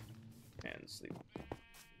 And sleep.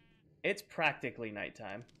 It's practically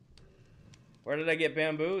nighttime. Where did I get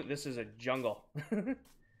bamboo? This is a jungle. And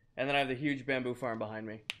then I have the huge bamboo farm behind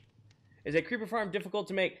me. Is a creeper farm difficult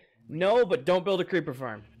to make? No, but don't build a creeper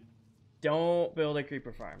farm. Don't build a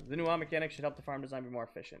creeper farm. The new mod mechanics should help the farm design be more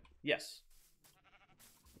efficient. Yes.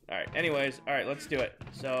 Alright, anyways. Alright, let's do it.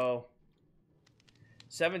 So,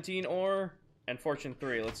 17 ore and fortune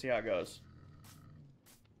 3. Let's see how it goes.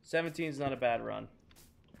 17 is not a bad run.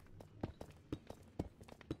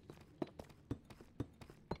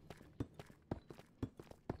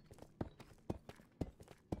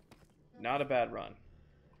 Not a bad run.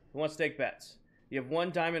 Who wants to take bets? You have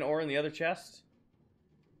 1 diamond ore in the other chest.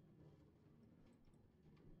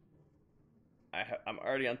 I'm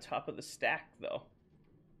already on top of the stack, though.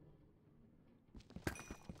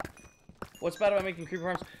 What's bad about making creeper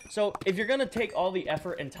farms? So, if you're gonna take all the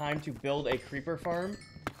effort and time to build a creeper farm,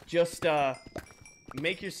 just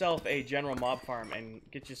make yourself a general mob farm and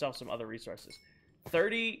get yourself some other resources.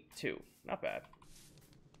 32. Not bad.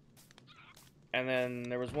 And then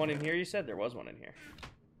there was one in here, you said? There was one in here.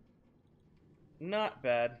 Not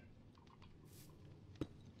bad.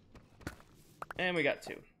 And we got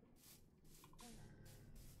 2.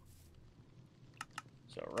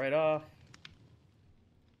 So right off.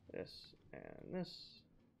 This, and this,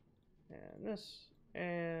 and this,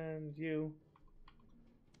 and you.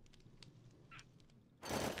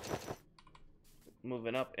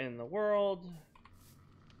 Moving up in the world.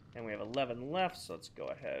 And we have 11 left, so let's go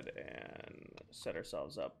ahead and set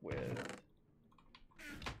ourselves up with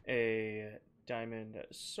a diamond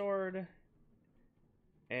sword.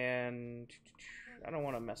 And I don't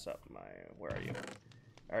want to mess up my... Where are you?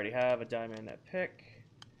 I already have a diamond pick.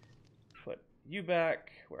 Put you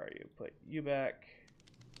back. Where are you? Put you back.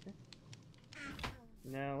 Okay.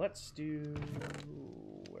 Now let's do...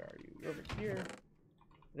 Where are you? You're over here.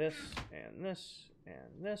 This, and this,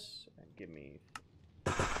 and this. And give me...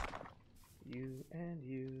 You and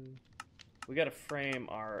you. We gotta frame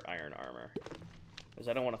our iron armor, because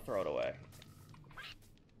I don't want to throw it away.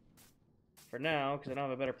 For now, because I don't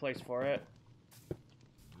have a better place for it.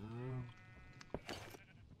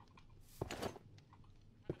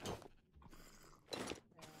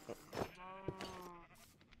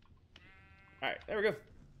 Alright, there we go.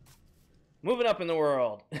 Moving up in the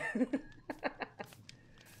world.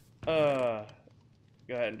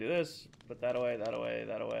 Go ahead and do this. Put that away, that away,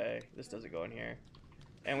 that away. This doesn't go in here.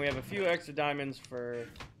 And we have a few extra diamonds for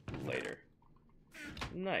later.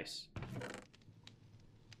 Nice.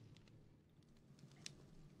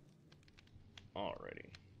 Alrighty.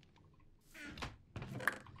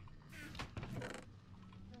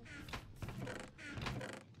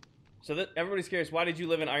 So that everybody's curious, why did you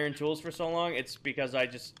live in iron tools for so long? It's because I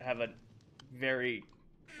just have a very...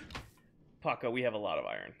 Pucka, we have a lot of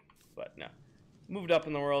iron. But no. Moved up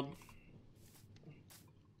in the world.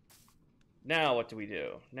 Now what do we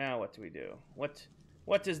do? Now what do we do?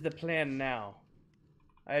 What is the plan now?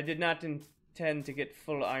 I did not intend to get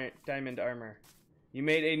full diamond armor. You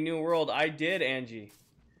made a new world. I did, Angie.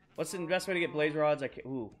 What's the best way to get blaze rods? I can't...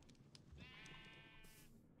 Ooh.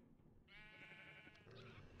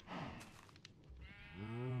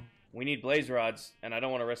 We need blaze rods, and I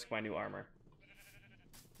don't want to risk my new armor.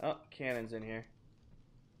 Oh, Cannon's in here.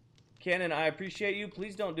 Cannon, I appreciate you.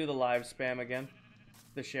 Please don't do the live spam again.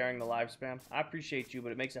 The sharing the live spam. I appreciate you,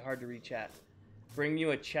 but it makes it hard to read chat. Bring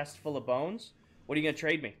you a chest full of bones? What are you going to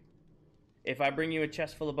trade me? If I bring you a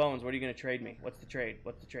chest full of bones, what are you going to trade me? What's the trade?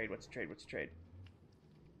 What's the trade? What's the trade? What's the trade?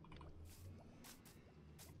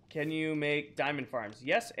 Can you make diamond farms?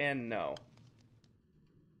 Yes and no.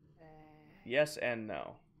 Yes and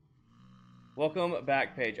no. Welcome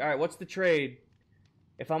back, Paige. All right, what's the trade?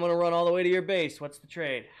 If I'm going to run all the way to your base, what's the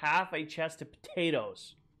trade? Half a chest of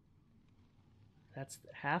potatoes. That's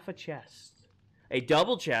half a chest. A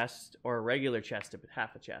double chest or a regular chest of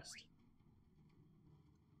half a chest.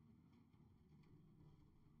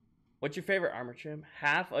 What's your favorite armor trim?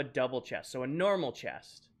 Half a double chest. So a normal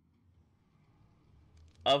chest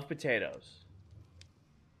of potatoes.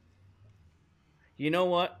 You know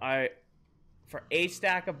what? For a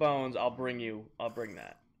stack of bones, I'll bring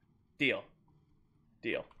that. Deal.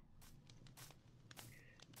 Deal.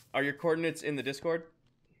 Are your coordinates in the Discord?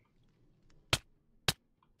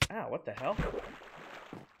 Ah, what the hell?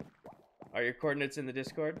 Are your coordinates in the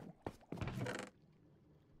Discord?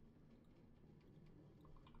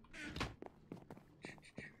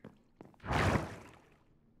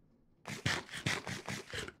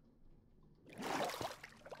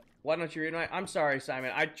 Why don't you read my... I'm sorry,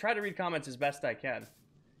 Simon. I try to read comments as best I can.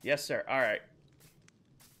 Yes, sir. All right.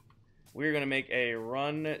 We're going to make a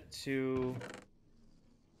run to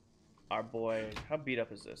our boy. How beat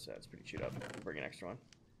up is this? It's pretty chewed up. We'll bring an extra one.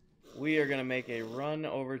 We are going to make a run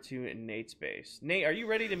over to Nate's base. Nate, are you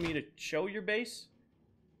ready to me to show your base?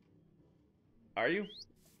 Are you?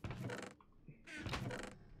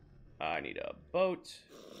 I need a boat.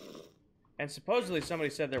 And supposedly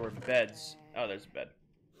somebody said there were beds. Oh, there's a bed.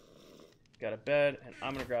 Got a bed, and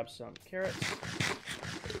I'm going to grab some carrots.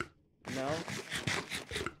 No.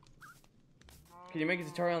 Can you make a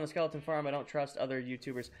tutorial on the skeleton farm? I don't trust other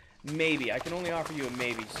YouTubers. Maybe. I can only offer you a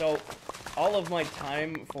maybe. So, all of my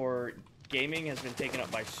time for gaming has been taken up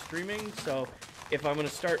by streaming. So, if I'm going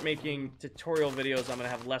to start making tutorial videos, I'm going to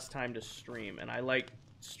have less time to stream. And I like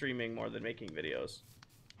streaming more than making videos.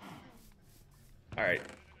 Alright.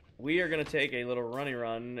 We are going to take a little runny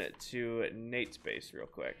run to Nate's base real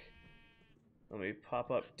quick. Let me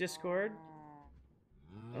pop up Discord.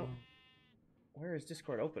 Oh. Where is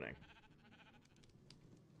Discord opening?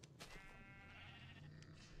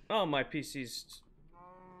 Oh, my PC's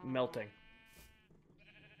melting.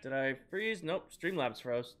 Did I freeze? Nope, Streamlabs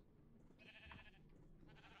froze.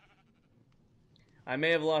 I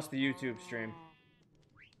may have lost the YouTube stream.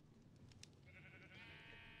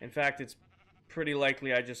 In fact, it's pretty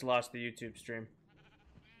likely I just lost the YouTube stream.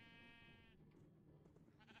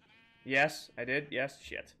 Yes, I did. Yes,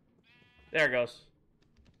 shit. There it goes.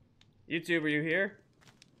 YouTube, are you here?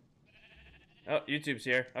 Oh, YouTube's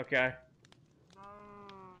here. Okay.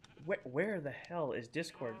 Where the hell is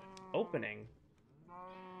Discord opening?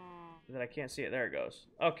 That I can't see it. There it goes.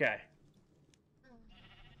 Okay.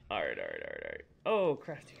 Alright. Oh,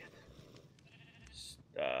 crafting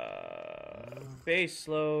it. Base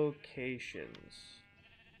locations.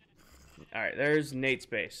 Alright, there's Nate's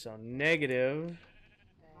base. So negative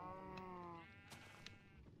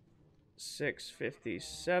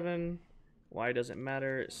 657. Y doesn't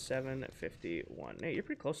matter. 751. Nate, you're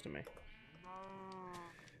pretty close to me.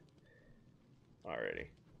 Alrighty.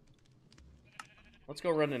 Let's go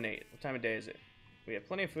run to Nate. What time of day is it? We have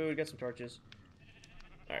plenty of food. Got some torches.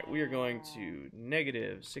 Alright, we are going to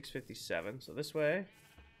negative 657. So this way.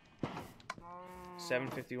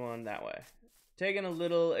 751 that way. Taking a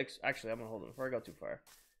little... Actually, I'm going to hold it before I go too far.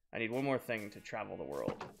 I need one more thing to travel the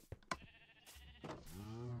world.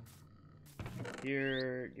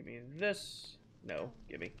 Here, give me this. No,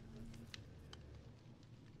 give me.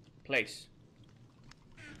 Place.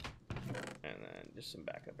 And then just some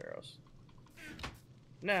backup arrows.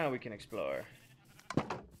 Now we can explore.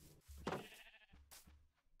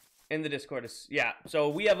 In the Discord is... Yeah, so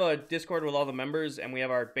we have a Discord with all the members, and we have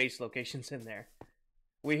our base locations in there.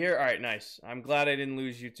 We hear? All right, nice. I'm glad I didn't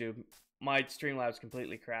lose YouTube. My Streamlabs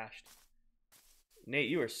completely crashed. Nate,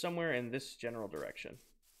 you are somewhere in this general direction.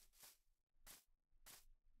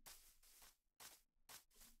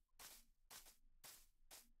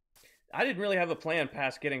 I didn't really have a plan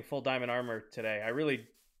past getting full diamond armor today. I really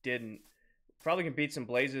didn't. Probably can beat some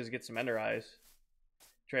blazes, get some ender eyes.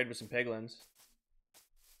 Trade with some piglins.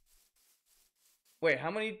 Wait,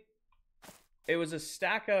 how many? It was a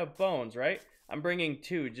stack of bones, right? I'm bringing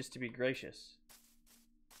 2 just to be gracious.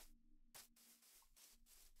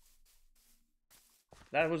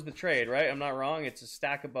 That was the trade, right? I'm not wrong. It's a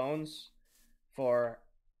stack of bones for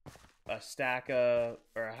a stack of,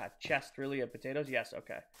 or a chest, really, of potatoes. Yes,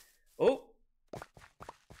 okay. Oh,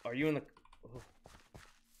 are you in the? Oh.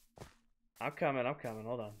 I'm coming.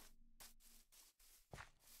 Hold on.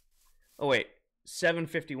 Oh wait,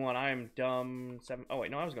 7:51. I am dumb. Oh wait,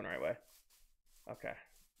 no, I was going the right way. Okay.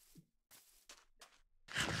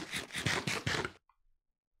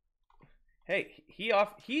 Hey,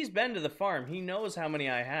 he's been to the farm. He knows how many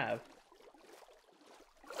I have.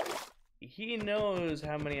 He knows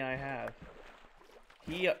how many I have.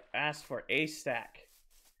 He asked for a stack.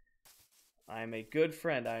 I am a good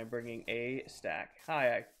friend. I am bringing a stack.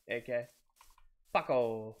 Hi, AK.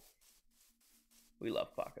 Paco. We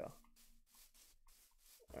love Paco.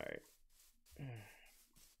 Alright.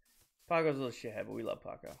 Paco's a little shithead, but we love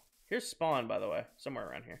Paco. Here's spawn, by the way. Somewhere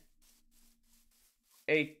around here.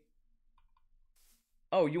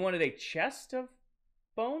 Oh, you wanted a chest of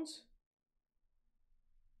bones?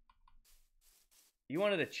 You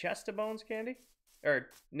wanted a chest of bones, Candy? Or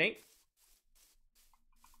Nate?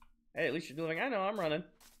 Hey, at least you're doing. I know, I'm running.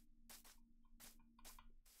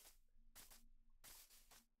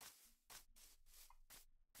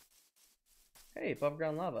 Hey, above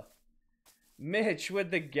ground lava. Mitch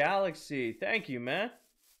with the galaxy. Thank you, man.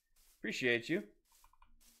 Appreciate you.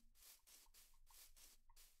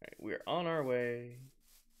 Alright, we're on our way.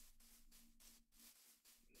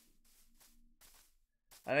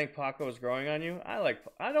 I think Paco is growing on you.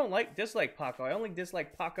 I don't dislike Paco. I only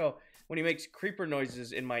dislike Paco when he makes creeper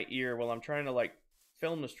noises in my ear while I'm trying to like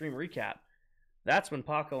film the stream recap. That's when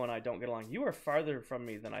Paco and I don't get along. You are farther from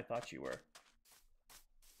me than I thought you were.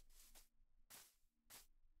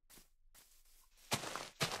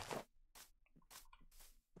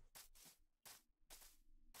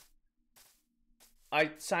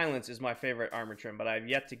 Silence is my favorite armor trim, but I've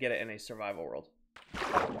yet to get it in a survival world.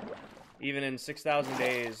 Even in 6,000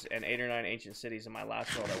 days and 8 or 9 ancient cities in my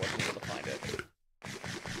last world, I wasn't able to find it.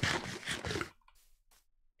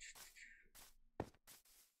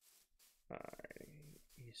 Alright.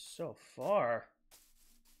 He's so far.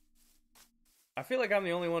 I feel like I'm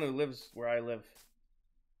the only one who lives where I live.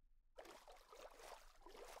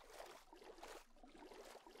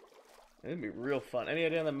 It'd be real fun. Any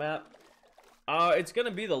idea on the map? It's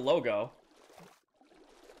gonna be the logo.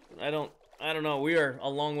 I don't know. We are a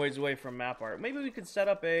long ways away from map art. Maybe we could set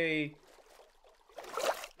up a...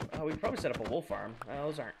 we could probably set up a wool farm.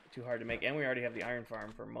 Those aren't too hard to make. And we already have the iron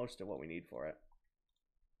farm for most of what we need for it.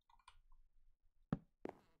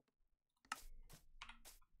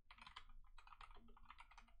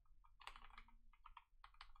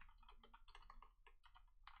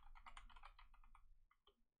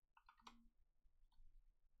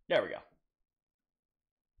 There we go.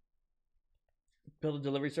 Build a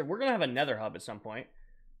delivery server. We're gonna have a nether hub at some point.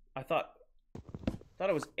 I thought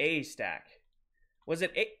it was a stack. Was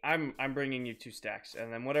it 8? I'm bringing you 2 stacks,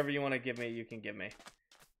 and then whatever you want to give me, you can give me.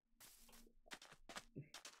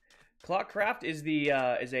 ClockCraft is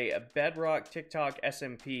is a Bedrock TikTok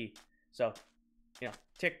SMP. So, you know,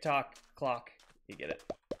 TikTok clock, you get it.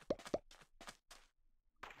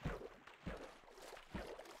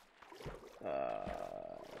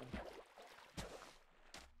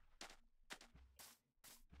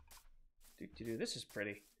 This is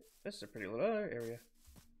pretty. This is a pretty little area.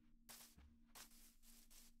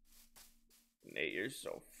 Nate, you're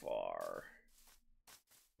so far.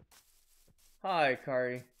 Hi,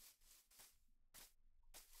 Kari.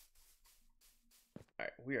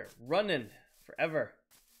 Alright, we are running forever.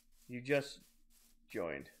 You just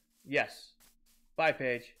joined. Yes. Bye,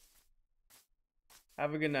 Paige.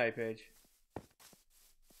 Have a good night, Paige.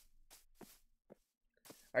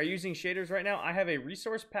 Are you using shaders right now? I have a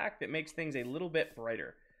resource pack that makes things a little bit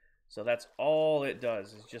brighter. So that's all it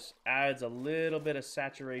does, is just adds a little bit of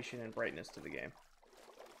saturation and brightness to the game.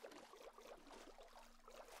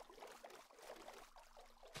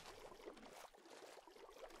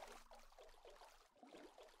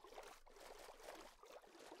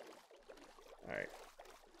 Alright.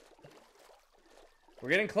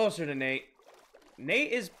 We're getting closer to Nate.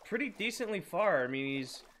 Nate is pretty decently far. I mean,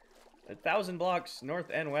 he's 1,000 blocks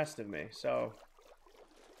north and west of me, so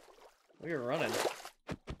we were running.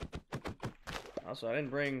 Also, I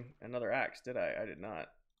didn't bring another axe, did I? I did not.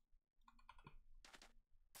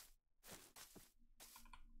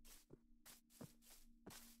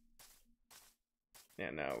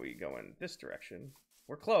 And now we go in this direction.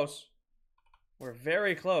 We're close. We're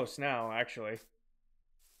very close now, actually.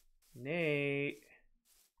 Nate,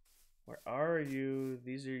 where are you?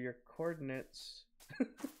 These are your coordinates.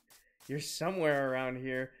 You're somewhere around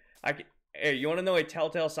here. Hey, you want to know a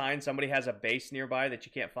telltale sign somebody has a base nearby that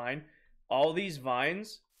you can't find? All these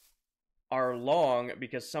vines are long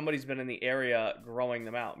because somebody's been in the area growing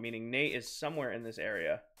them out, meaning Nate is somewhere in this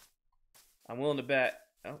area. I'm willing to bet.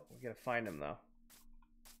 Oh, we gotta find him though.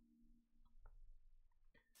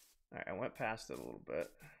 Alright, I went past it a little bit.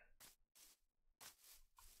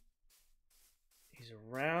 He's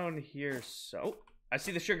around here, so... I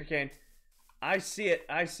see the sugarcane. I see it.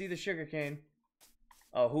 I see the sugarcane.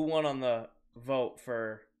 Oh, who won on the vote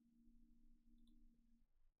for...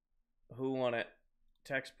 Who won it?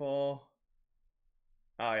 Text poll.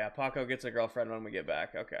 Oh, yeah. Paco gets a girlfriend when we get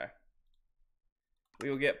back. Okay. We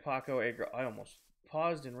will get Paco a girl... I almost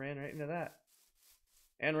paused and ran right into that.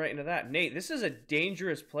 And right into that. Nate, this is a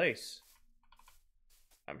dangerous place.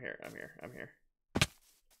 I'm here. I'm here. I'm here.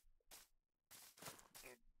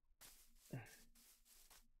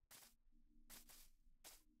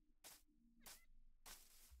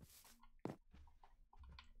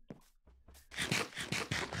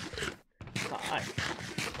 Hi.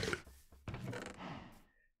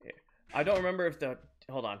 Yeah. I don't remember if the...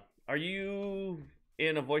 Hold on. Are you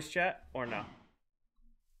in a voice chat or no?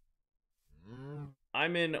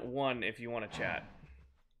 I'm in one if you want to chat.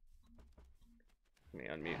 Let me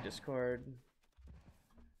unmute Discord.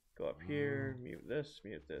 Go up here, mute this,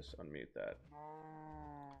 unmute that.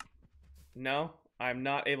 No, I'm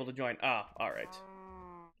not able to join. Ah, alright.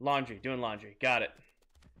 Laundry, doing laundry. Got it.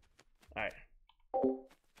 Alright.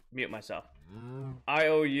 Mute myself. I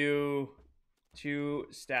owe you 2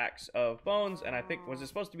 stacks of bones, and I think, was it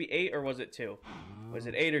supposed to be 8 or was it 2? Was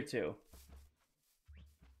it 8 or 2?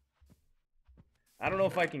 I don't know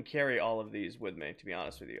if I can carry all of these with me, to be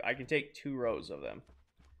honest with you. I can take 2 rows of them.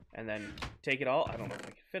 And then take it all. I don't know if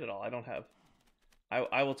I can fit it all. I don't have...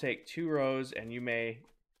 I will take 2 rows, and you may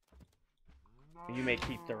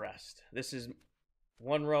keep the rest. This is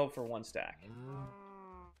 1 row for 1 stack.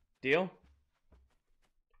 Deal?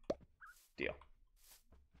 Deal.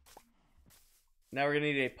 Now we're going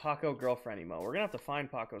to need a Paco girlfriend emo. We're going to have to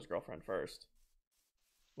find Paco's girlfriend first.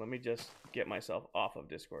 Let me just get myself off of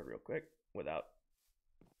Discord real quick without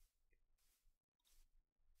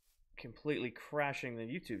completely crashing the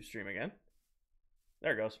YouTube stream again.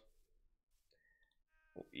 There it goes.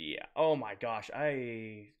 Yeah. Oh my gosh.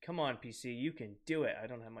 Come on, PC. You can do it. I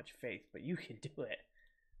don't have much faith, but you can do it.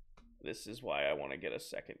 This is why I want to get a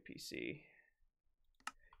second PC.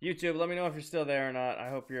 YouTube, let me know if you're still there or not. I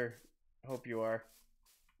hope you are.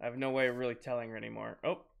 I have no way of really telling her anymore.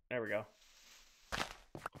 Oh, there we go.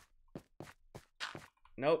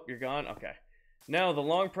 Nope, you're gone. Okay. Now the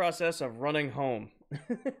long process of running home.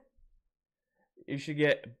 You should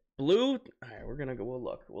get blue. All right, we're gonna go. We'll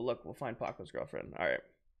look. We'll find Paco's girlfriend. All right.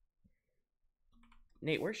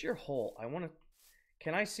 Nate, where's your hole? I want to.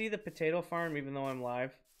 Can I see the potato farm even though I'm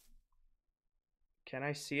live? Can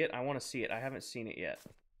I see it? I want to see it. I haven't seen it yet.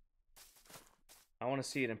 I want to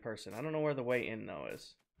see it in person. I don't know where the way in though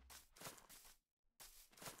is.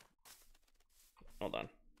 Hold on.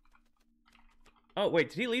 Oh wait,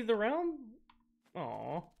 did he leave the realm?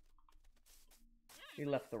 Aw. He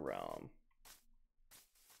left the realm.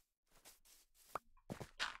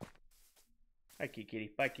 Hi,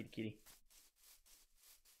 kitty. Bye, kitty.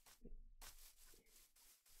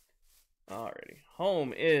 Alrighty.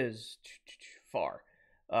 Home is far.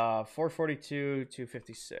 442,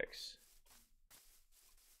 256.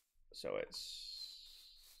 So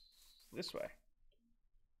it's this way.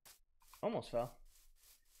 Almost fell.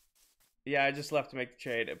 Yeah, I just left to make the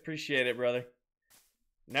trade. Appreciate it, brother.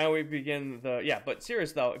 Now we begin the... Yeah, but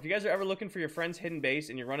serious, though. If you guys are ever looking for your friend's hidden base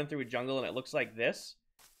and you're running through a jungle and it looks like this,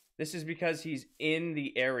 this is because he's in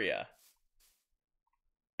the area.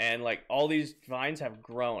 And, like, all these vines have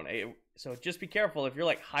grown. So just be careful if you're,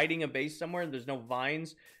 like, hiding a base somewhere and there's no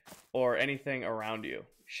vines or anything around you.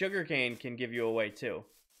 Sugarcane can give you away, too.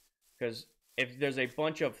 Because if there's a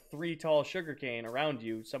bunch of 3 tall sugarcane around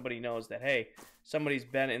you, somebody knows that, hey, somebody's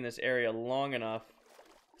been in this area long enough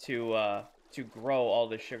to grow all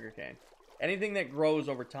this sugarcane. Anything that grows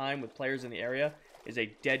over time with players in the area is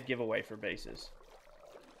a dead giveaway for bases.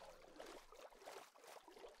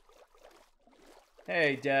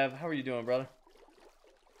 Hey, Dev. How are you doing, brother?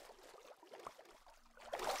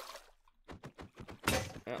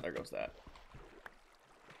 Oh, there goes that.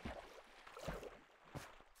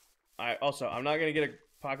 I'm not gonna get a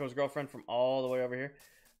Paco's girlfriend from all the way over here.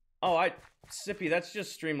 Oh, Sippy, that's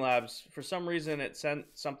just Streamlabs. For some reason, it sent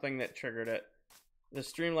something that triggered it. The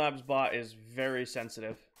Streamlabs bot is very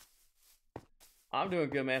sensitive. I'm doing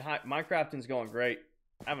good, man. Hi, Minecrafting's going great.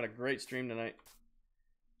 Having a great stream tonight.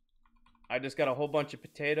 I just got a whole bunch of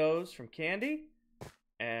potatoes from Candy,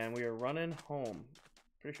 and we are running home.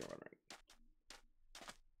 Pretty sure we're running.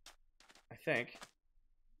 I think.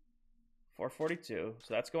 442.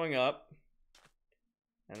 So that's going up,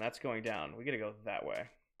 and that's going down. We gotta go that way.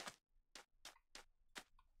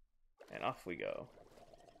 And off we go.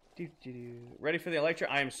 Ready for the elytra?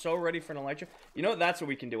 I am so ready for an elytra. You know, that's what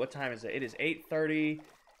we can do. What time is it? It is 8:30.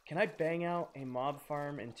 Can I bang out a mob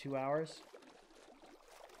farm in 2 hours?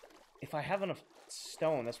 If I have enough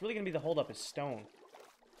stone, that's really going to be the holdup is stone.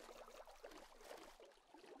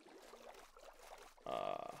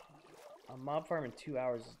 A mob farm in 2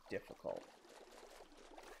 hours is difficult.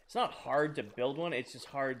 It's not hard to build one. It's just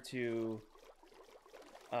hard to...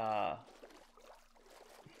 Because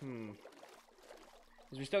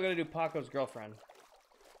we still got to do Paco's girlfriend.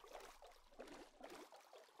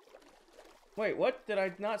 Wait, what? Did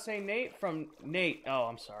I not say Nate? From Nate. Oh,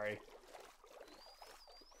 I'm sorry.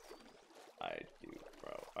 I do,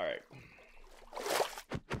 bro. Alright.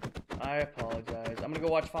 I apologize. I'm gonna go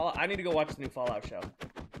watch Fallout. I need to go watch the new Fallout show.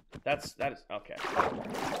 That is... Okay.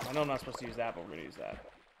 I know I'm not supposed to use that, but we're gonna use that.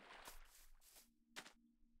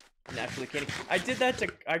 Naturally Candy. I did that to...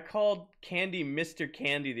 I called Candy Mr.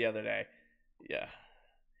 Candy the other day. Yeah.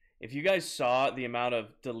 If you guys saw the amount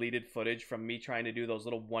of deleted footage from me trying to do those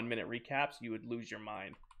little 1-minute recaps, you would lose your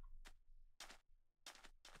mind.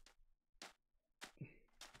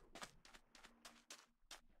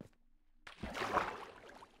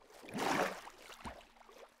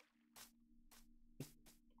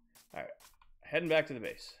 Alright. Heading back to the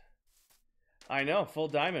base. I know, full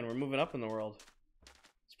diamond. We're moving up in the world.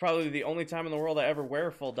 It's probably the only time in the world I ever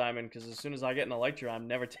wear full diamond, because as soon as I get an elytra, I'm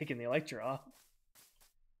never taking the elytra off.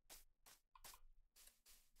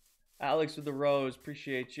 Alex with the rose,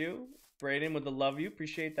 appreciate you. Brayden with the love you,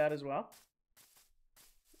 appreciate that as well.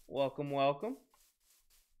 Welcome, welcome.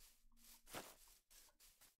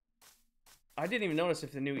 I didn't even notice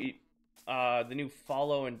if the new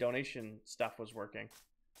follow and donation stuff was working.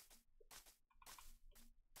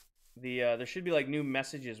 There should be like new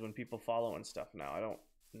messages when people follow and stuff now. I don't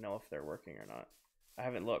know if they're working or not. I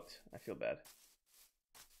haven't looked. I feel bad.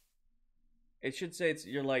 It should say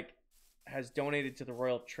you're like has donated to the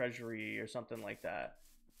Royal Treasury or something like that.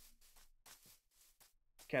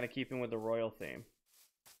 Kind of keeping with the royal theme.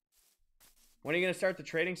 When are you going to start the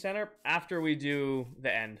trading center? After we do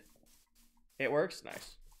the end. It works?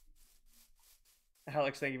 Nice.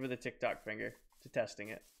 Alex, thank you for the TikTok finger to testing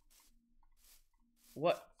it.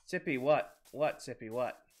 What? Sippy, what? What, Sippy,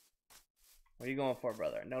 what? What are you going for,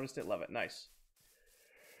 brother? Noticed it, love it. Nice.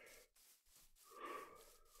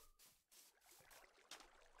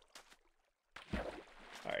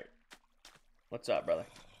 Alright. What's up, brother?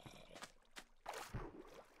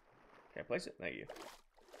 Can I place it? Thank you.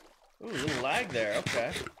 Ooh, a little lag there.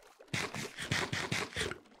 Okay.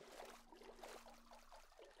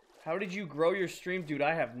 How did you grow your stream? Dude,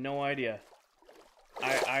 I have no idea.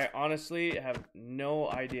 I honestly have no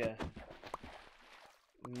idea.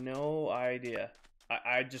 No idea.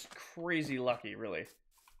 I just crazy lucky, really.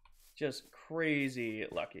 Just crazy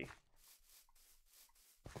lucky.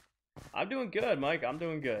 I'm doing good, Mike. I'm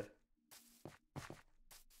doing good.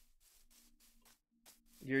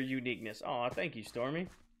 Your uniqueness. Aw, thank you, Stormy.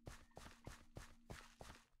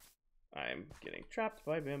 I'm getting trapped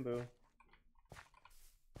by bamboo.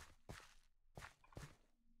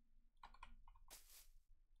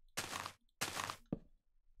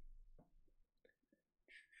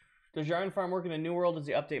 Does your iron farm work in a new world? Does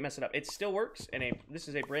the update mess it up? It still works, and this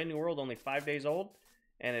is a brand new world, only 5 days old,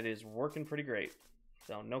 and it is working pretty great.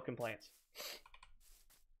 So, no complaints.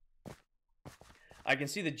 I can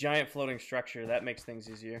see the giant floating structure. That makes things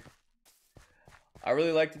easier. I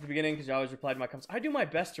really liked it at the beginning because you always replied to my comments. I do my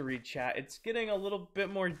best to read chat. It's getting a little bit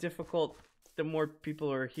more difficult the more people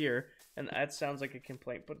are here, and that sounds like a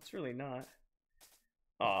complaint, but it's really not.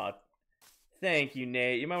 Aw, thank you,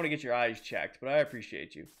 Nate. You might want to get your eyes checked, but I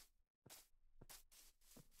appreciate you.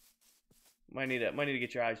 Might need to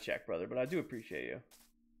get your eyes checked, brother, but I do appreciate you.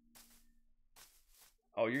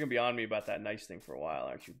 Oh, you're gonna be on me about that nice thing for a while,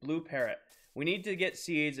 aren't you? Blue Parrot. We need to get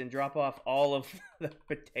seeds and drop off all of the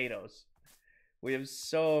potatoes. We have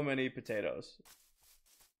so many potatoes.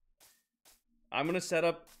 I'm gonna set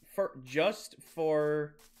up for just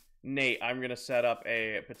for Nate. I'm gonna set up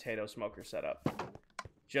a potato smoker setup,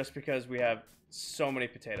 just because we have so many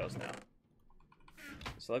potatoes now.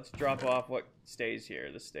 So let's drop off what stays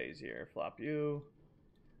here. This stays here. Flop you.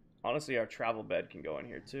 Honestly, our travel bed can go in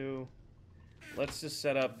here too. Let's just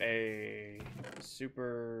set up a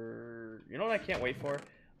super... You know what I can't wait for?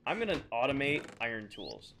 I'm going to automate iron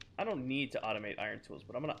tools. I don't need to automate iron tools,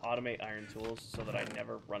 but I'm going to automate iron tools so that I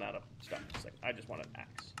never run out of stuff. It's like, I just want an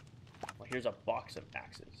axe. Well, here's a box of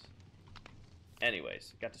axes.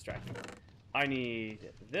 Anyways, got distracted. I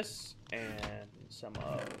need this and some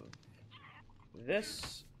of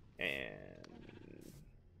this and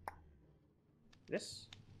this.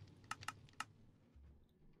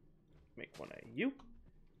 Make one of you,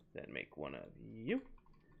 then make one of you,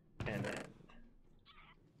 and then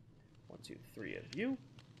 1, 2, 3 of you,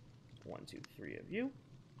 1, 2, 3 of you.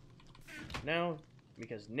 Now,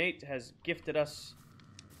 because Nate has gifted us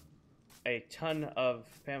a ton of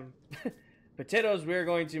potatoes, we're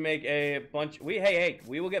going to make a bunch. Hey,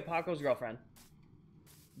 we will get Paco's girlfriend,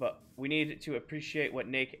 but we need to appreciate what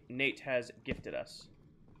Nate has gifted us.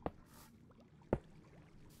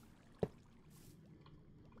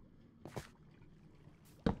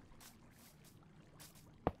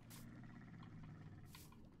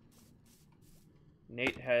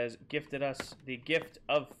 Nate has gifted us the gift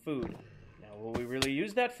of food. Now, will we really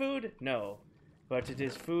use that food? No. But it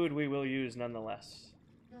is food we will use nonetheless.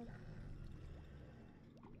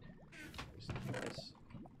 This.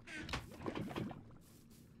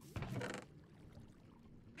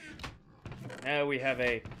 Now we have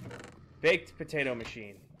a baked potato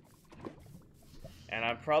machine. And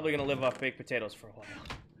I'm probably going to live off baked potatoes for a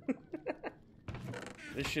while.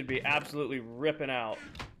 This should be absolutely ripping out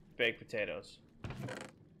baked potatoes.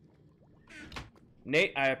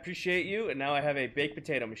 Nate, I appreciate you, and now I have a baked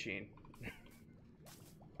potato machine.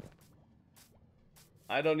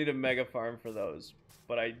 I don't need a mega farm for those,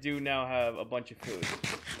 but I do now have a bunch of food.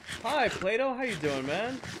 Hi, Plato, how you doing,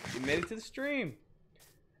 man? You made it to the stream.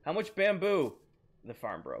 How much bamboo? The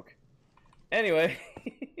farm broke. Anyway,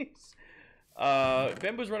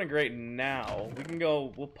 bamboo's running great now. We can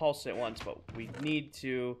go, we'll pulse it once, but we need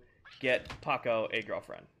to get Paco a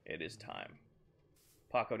girlfriend. It is time.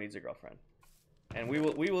 Paco needs a girlfriend. And we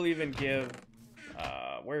will even give,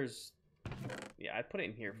 yeah, I put it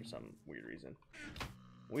in here for some weird reason.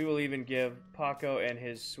 We will even give Paco and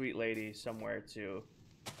his sweet lady somewhere to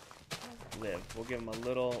live. We'll give them a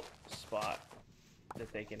little spot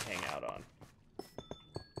that they can hang out on.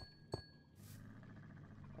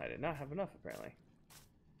 I did not have enough, apparently.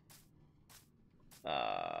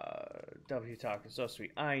 W Talk is so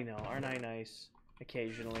sweet. I know, aren't I nice?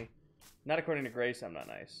 Occasionally. Not according to Grace, I'm not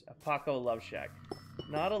nice. A Paco love shack.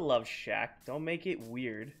 Not a love shack. Don't make it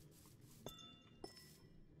weird.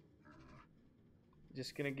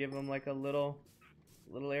 Just gonna give him like a little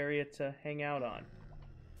area to hang out on.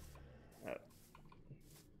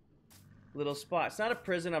 Little spot. It's not a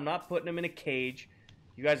prison. I'm not putting him in a cage.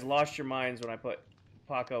 You guys lost your minds when I put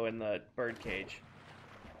Paco in the bird cage.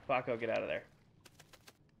 Paco, get out of there.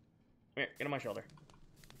 Come here, get on my shoulder.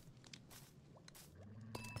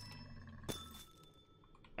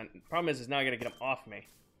 And the problem is now I gotta get him off me.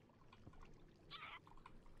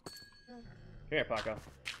 Come here, Paco.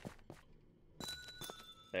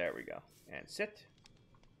 There we go. And sit.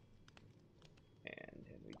 And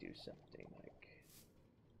then we do something like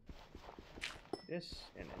this,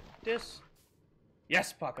 and then this.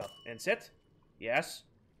 Yes, Paco. And sit. Yes.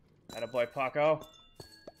 Attaboy, Paco.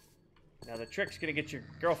 Now the trick's gonna get your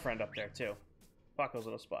girlfriend up there, too. Paco's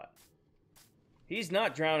little spot. He's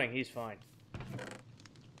not drowning. He's fine.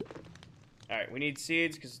 Alright, we need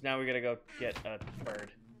seeds, because now we gotta go get a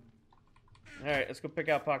bird. Alright, let's go pick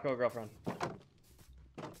out Paco, girlfriend.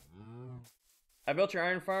 I built your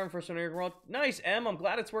iron farm for some of your world. Nice, Em. I'm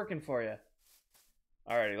glad it's working for you.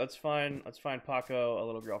 Alrighty, let's find Paco a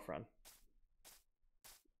little girlfriend.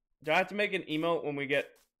 Do I have to make an emote when we get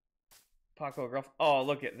Paco a girlfriend? Oh,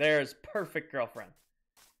 look it. There's perfect girlfriend.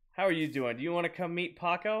 How are you doing? Do you want to come meet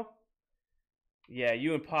Paco? Yeah,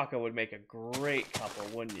 you and Paco would make a great couple,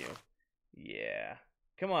 wouldn't you? Yeah.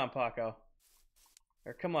 Come on, Paco.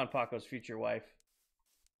 Or come on, Paco's future wife.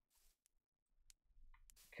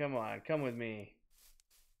 Come on, come with me.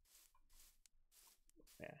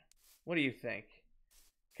 Yeah. What do you think?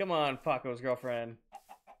 Come on, Paco's girlfriend.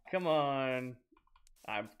 Come on.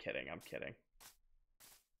 I'm kidding, I'm kidding.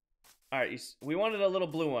 Alright, we wanted a little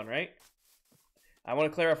blue one, right? I want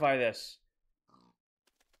to clarify this.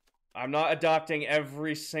 I'm not adopting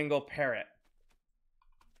every single parrot.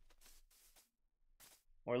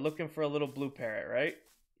 We're looking for a little blue parrot, right?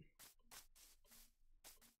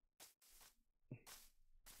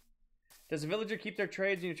 Does a villager keep their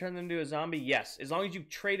trades and you turn them into a zombie? Yes. As long as you've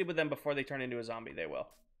traded with them before they turn into a zombie, they will.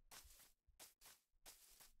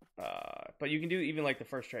 But you can do even like the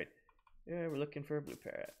first trade. Yeah, we're looking for a blue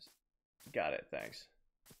parrot. Got it, thanks.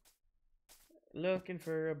 Looking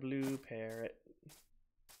for a blue parrot.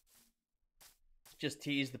 Just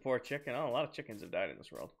tease the poor chicken. Oh, a lot of chickens have died in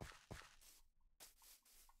this world.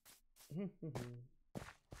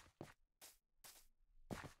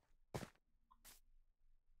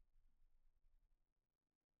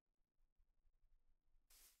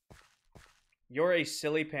 You're a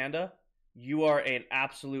silly panda. You are an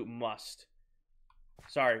absolute must.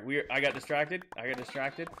 Sorry, I got distracted. I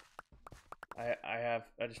have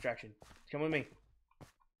a distraction. Come with me.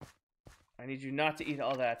 I need you not to eat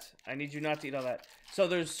all that. So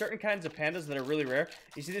there's certain kinds of pandas that are really rare.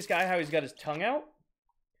 You see this guy, how he's got his tongue out?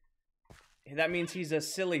 That means he's a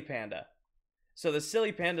silly panda. So the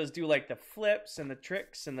silly pandas do like the flips and the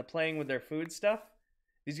tricks and the playing with their food stuff.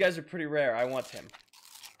 These guys are pretty rare. I want him.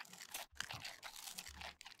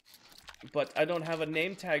 But I don't have a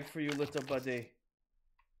name tag for you, little buddy.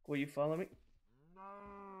 Will you follow me?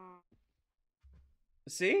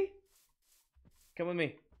 See? Come with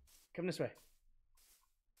me. Come this way.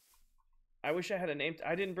 I wish I had a name.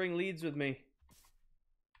 I didn't bring leads with me.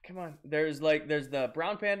 Come on. There's the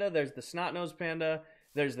brown panda, there's the snot-nosed panda,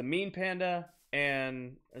 there's the mean panda,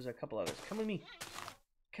 and there's a couple others. Come with me.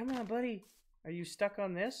 Come on, buddy. Are you stuck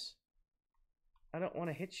on this? I don't want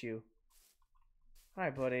to hit you. Hi,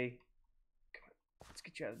 buddy. Come on. Let's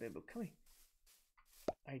get you out of the bamboo. Come here.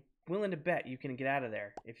 I'm willing to bet you can get out of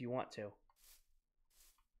there if you want to.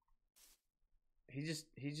 He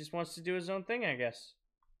just wants to do his own thing, I guess.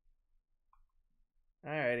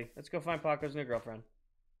 Alrighty, let's go find Paco's new girlfriend.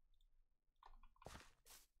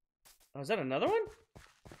 Oh, is that another one?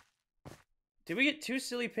 Did we get 2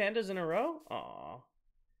 silly pandas in a row? Aw.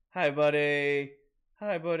 Hi, buddy.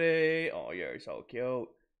 Hi, buddy. Oh, you're so cute.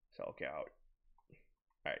 So cute.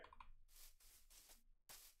 Alright.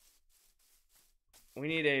 We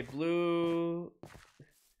need a blue...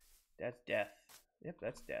 That's death. Yep,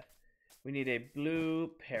 that's death. We need a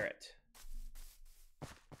blue parrot.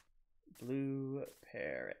 Blue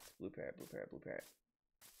parrot. Blue parrot, blue parrot, blue parrot.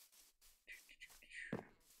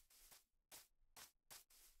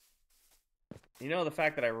 You know, the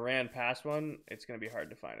fact that I ran past one, it's going to be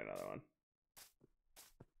hard to find another one.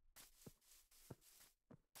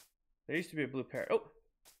 There used to be a blue parrot. Oh!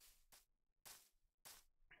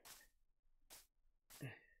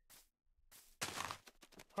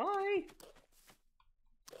 Hi!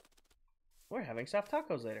 We're having soft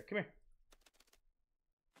tacos later. Come here.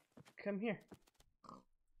 Come here.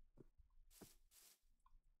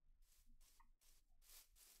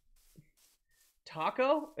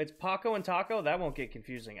 Taco? It's Paco and Taco? That won't get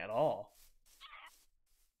confusing at all.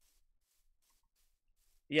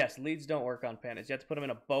 Yes, leads don't work on pandas. You have to put them in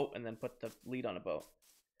a boat and then put the lead on a boat.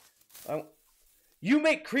 You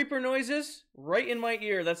make creeper noises right in my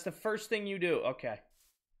ear. That's the first thing you do. Okay.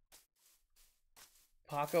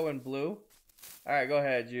 Paco and Blue. All right, go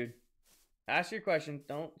ahead, Jude. Ask your question.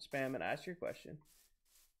 Don't spam it. Ask your question.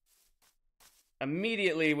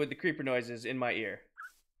 Immediately with the creeper noises in my ear.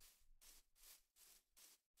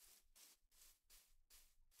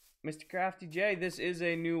 Mr. Crafty J, this is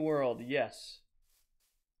a new world. Yes.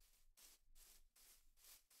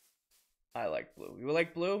 I like Blue. You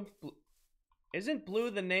like Blue? Isn't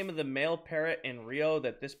Blue the name of the male parrot in Rio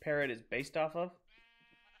that this parrot is based off of?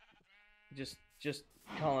 Just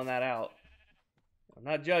calling that out. I'm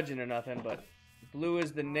not judging or nothing, but Blue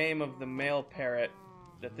is the name of the male parrot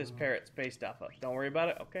that this parrot's based off of. Don't worry about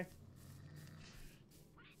it? Okay.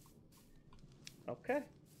 Okay.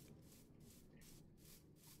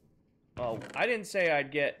 Oh, I didn't say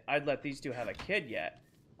I'd let these two have a kid yet.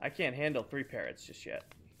 I can't handle 3 parrots just yet.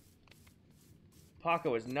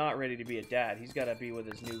 Paco is not ready to be a dad. He's got to be with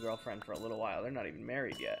his new girlfriend for a little while. They're not even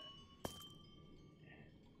married yet.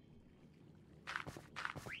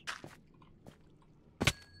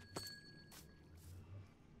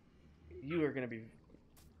 You are going to be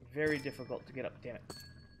very difficult to get up. Damn it.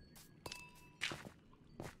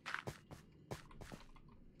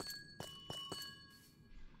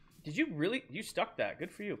 Did you really? You stuck that.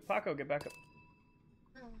 Good for you. Paco, get back up.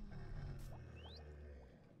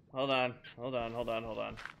 Hold on. Hold on. Hold on. Hold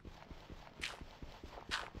on.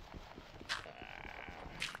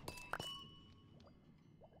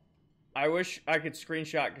 I wish I could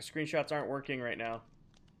screenshot, because screenshots aren't working right now.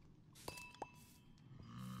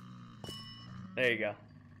 There you go.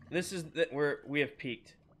 This is where we have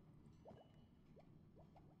peaked.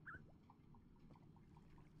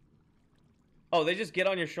 Oh, they just get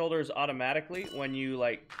on your shoulders automatically when you,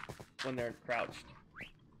 like, when they're crouched.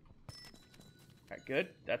 Alright, good.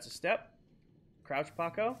 That's a step. Crouch,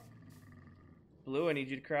 Paco. Blue, I need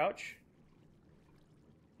you to crouch.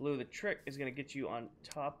 Blue, the trick is going to get you on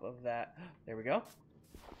top of that. There we go.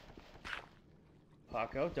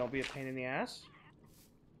 Paco, don't be a pain in the ass.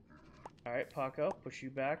 Alright, Paco, push you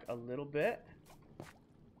back a little bit.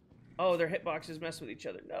 Oh, their hitboxes mess with each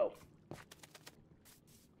other. No.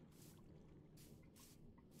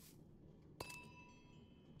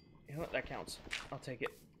 You know what? That counts. I'll take it.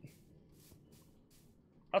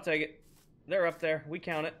 I'll take it. They're up there. We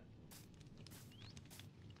count it.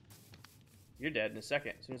 You're dead in a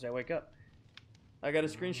second, as soon as I wake up. I got a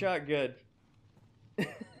screenshot? Good.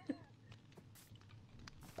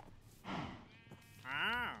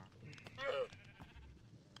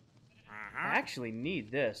 I actually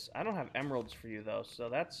need this. I don't have emeralds for you, though, so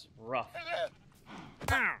that's rough.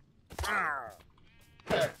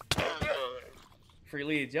 Free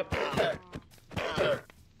leads, yep.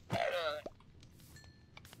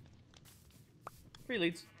 Free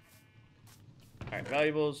leads. Alright,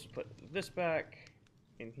 valuables. Put this back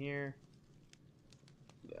in here.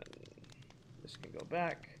 Then this can go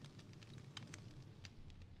back.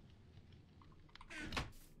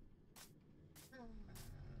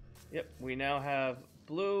 Yep, we now have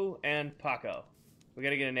Blue and Paco. We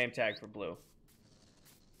gotta get a name tag for Blue.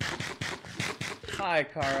 Hi,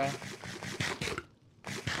 Kara.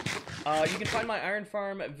 You can find my Iron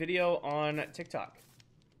Farm video on TikTok.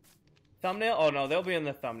 Thumbnail? Oh, no, they'll be in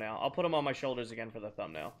the thumbnail. I'll put them on my shoulders again for the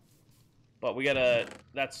thumbnail. But we gotta...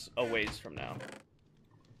 That's a ways from now.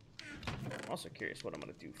 I'm also curious what I'm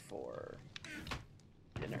gonna do for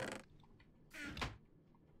dinner.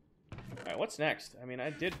 Alright, what's next? I mean,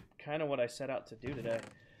 I did kind of what I set out to do today.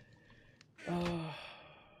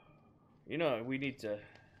 You know, we need to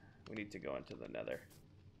go into the nether.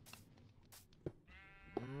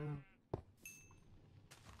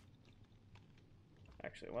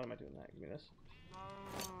 Actually, why am I doing that? Give me this.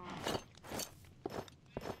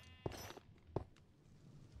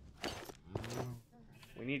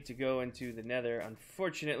 We need to go into the nether,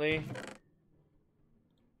 unfortunately,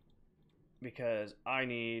 because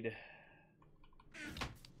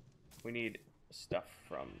we need stuff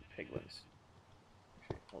from piglins.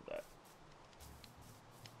 Actually, hold that.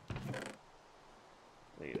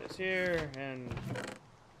 Leave this here and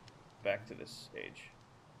back to this stage.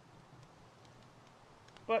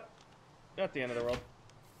 But not the end of the world.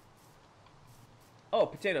 Oh,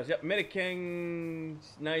 potatoes. Yep, Metaking.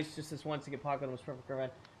 Nice. Just this once to get Paco. Was perfect.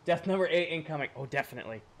 Red. Death number 8 incoming. Oh,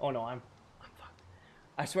 definitely. Oh no, I'm fucked.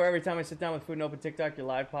 I swear every time I sit down with food and open TikTok, your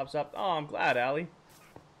live pops up. Oh, I'm glad, Allie.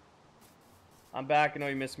 I'm back. I know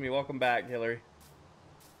you missed me. Welcome back, Hillary.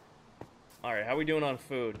 All right, how we doing on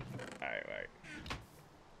food? All right, all right.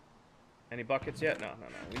 Any buckets yet? No.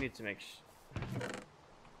 We need to make.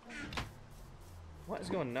 What is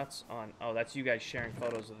going nuts on? Oh, that's you guys sharing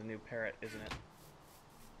photos of the new parrot, isn't it?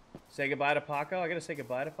 Say goodbye to Paco. I gotta say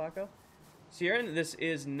goodbye to Paco. Sieran, this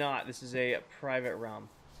is not. This is a private realm.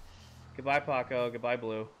 Goodbye, Paco. Goodbye,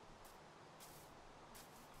 Blue.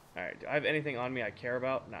 Alright, do I have anything on me I care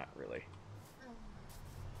about? Not really.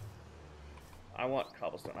 I want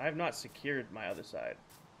cobblestone. I have not secured my other side.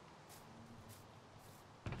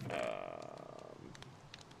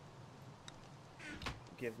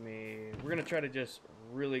 Give me... We're gonna try to just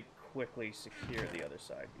really quickly secure the other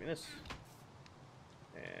side. Give me this.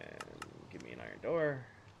 And give me an iron door.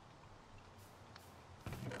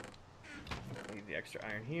 Need the extra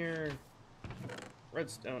iron here.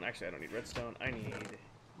 Redstone. Actually, I don't need redstone. I need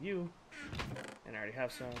you. And I already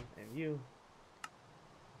have some. And you.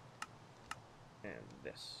 And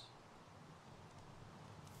this.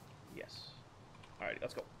 Yes. Alrighty,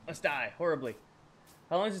 let's go. Let's die horribly.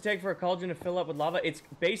 How long does it take for a cauldron to fill up with lava? It's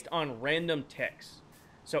based on random ticks.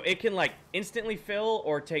 So it can like instantly fill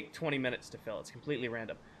or take 20 minutes to fill. It's completely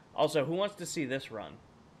random. Also, who wants to see this run?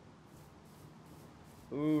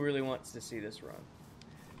 Who really wants to see this run?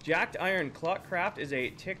 Jacked Iron ClockCraft is a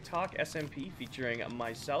TikTok SMP featuring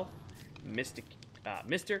myself,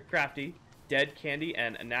 Mr. Crafty, Dead Candy,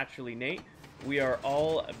 and Naturally Nate. We are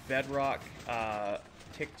all Bedrock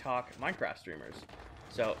TikTok Minecraft streamers.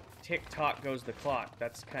 So TikTok goes the clock.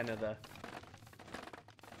 That's kind of the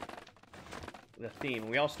theme.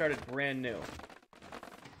 We all started brand new.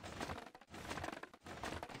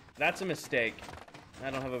 That's a mistake.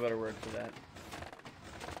 I don't have a better word for that.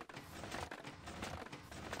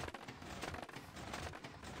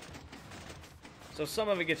 So some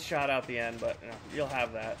of it gets shot out the end, but you know, you'll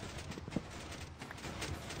have that.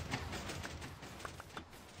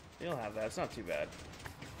 You'll have that. It's not too bad.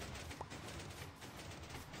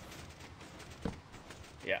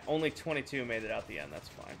 Yeah, only 22 made it out the end. That's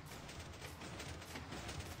fine.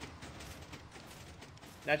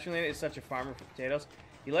 Naturally is such a farmer for potatoes.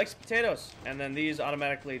 He likes potatoes. And then these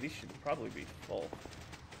automatically, these should probably be full.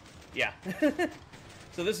 Yeah.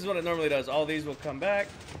 So this is what it normally does. All these will come back.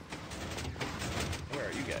 Where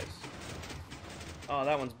are you guys? Oh,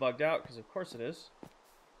 that one's bugged out, because of course it is.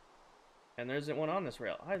 And there isn't one on this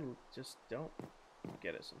rail. I just don't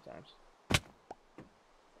get it sometimes.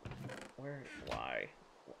 Where? Why?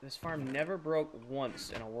 This farm never broke once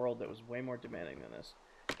in a world that was way more demanding than this.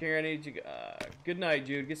 Here, I need you. Good night,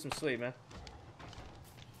 Jude. Get some sleep, man.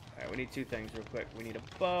 Alright, we need two things real quick. We need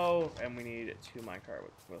a bow, and we need 2 minecart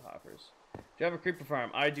with hoppers. Do you have a creeper farm?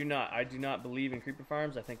 I do not. I do not believe in creeper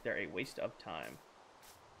farms. I think they're a waste of time.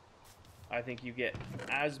 I think you get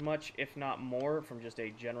as much, if not more, from just a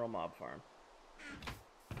general mob farm.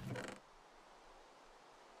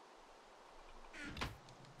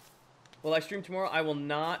 Will I stream tomorrow? I will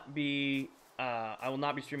not be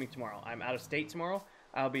streaming tomorrow. I'm out of state tomorrow.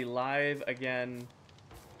 I'll be live again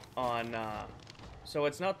on so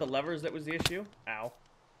it's not the levers that was the issue. Ow.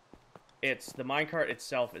 It's the minecart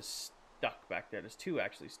itself is stuck back there. There's 2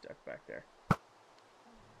 actually stuck back there.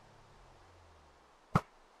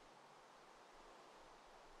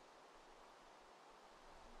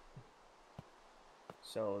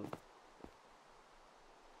 So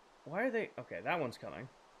why are they okay, that one's coming.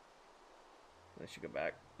 They should go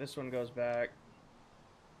back. This one goes back.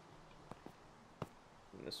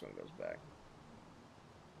 And this one goes back.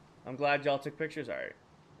 I'm glad y'all took pictures. Alright.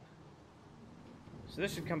 So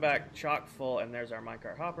this should come back chock full, and there's our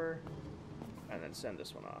minecart hopper. And then send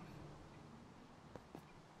this one off.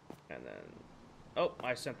 And then... Oh,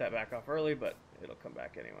 I sent that back off early, but it'll come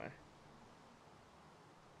back anyway.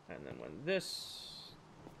 And then when this...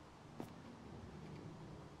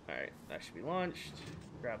 Alright, that should be launched.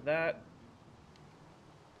 Grab that.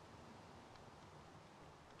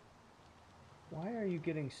 Why are you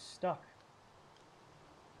getting stuck?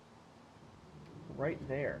 Right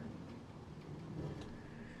there.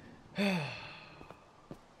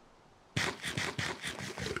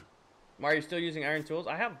 Are you still using iron tools?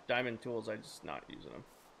 I have diamond tools, I'm just not using them.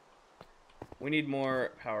 We need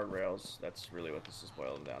more powered rails. That's really what this is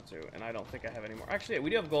boiling down to. And I don't think I have any more. Actually,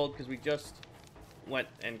 we do have gold because we just went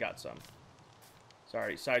and got some.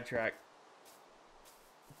 Sorry, sidetrack.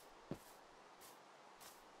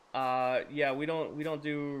 Yeah, we don't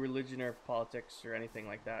do religion or politics or anything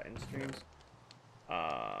like that in streams.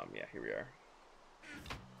 Yeah, here we are.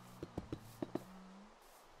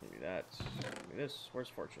 Give me that. Give me this. Where's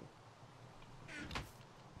fortune?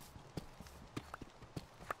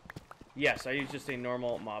 Yes, I use just a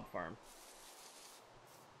normal mob farm.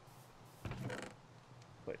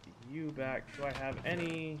 Put you back. Do I have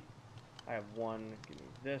any? I have 1. Give me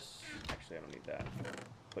this. Actually, I don't need that.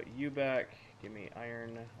 Put you back. Give me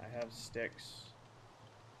iron. I have sticks.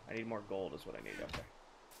 I need more gold is what I need. Okay.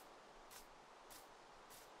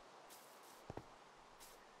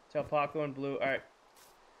 Tell Paco and Blue. All right.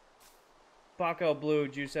 Paco, Blue,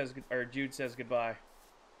 Jude says goodbye.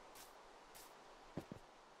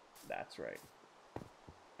 That's right.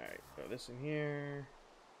 All right. Throw this in here.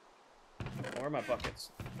 Where are my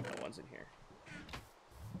buckets? No one's in here.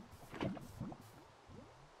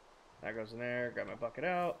 That goes in there. Grab my bucket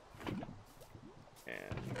out.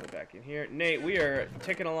 And go back in here. Nate, we are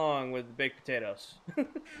ticking along with the baked potatoes.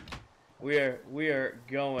 we are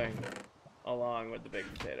going along with the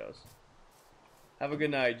baked potatoes. Have a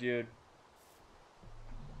good night, Jude.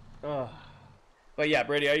 Ugh. But yeah,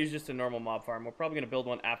 Brady, I use just a normal mob farm. We're probably going to build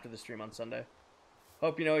one after the stream on Sunday.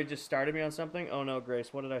 Hope you know he just started me on something. Oh no,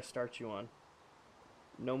 Grace, what did I start you on?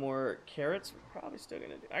 No more carrots? We're probably still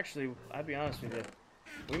going to do... Actually, I'll be honest with you.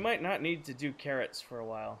 We might not need to do carrots for a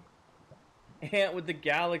while. Ant with the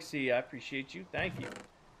galaxy, I appreciate you. Thank you.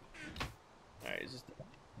 Alright, is this...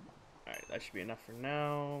 Alright, that should be enough for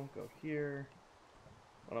now. Go here.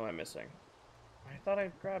 What am I missing? I thought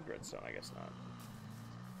I grabbed redstone. I guess not.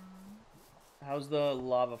 How's the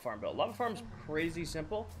lava farm built? Lava farm's crazy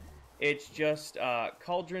simple. It's just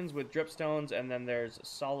cauldrons with dripstones, and then there's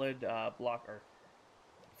solid block or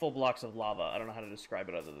full blocks of lava. I don't know how to describe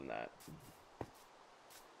it other than that.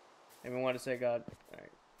 Anyone want to say God? All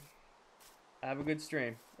right. Have a good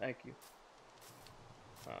stream. Thank you.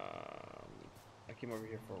 I came over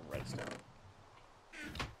here for redstone.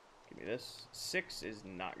 Give me this. 6 is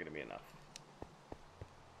not going to be enough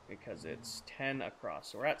because it's 10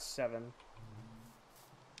 across. So we're at 7.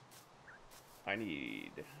 I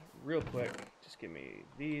need, real quick, just give me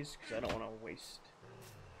these because I don't want to waste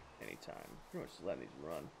any time. Pretty much just letting these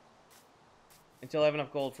run until I have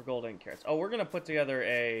enough gold for gold and carrots. Oh, we're going to put together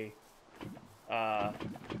a a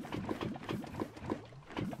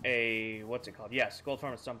what's it called? Yes, gold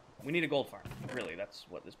farm is some. We need a gold farm. Really, that's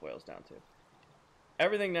what this boils down to.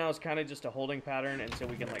 Everything now is kind of just a holding pattern until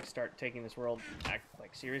we can like start taking this world like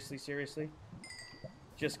seriously.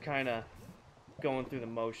 Just kind of going through the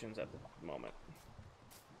motions at the moment.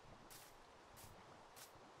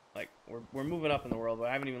 Like we're moving up in the world, but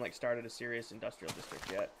I haven't even like started a serious industrial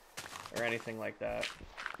district yet or anything like that.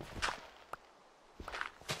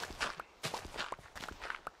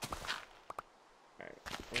 All right,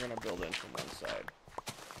 we're gonna build in from one side.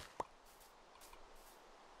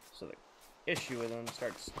 So the issue with them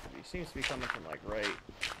seems to be coming from like right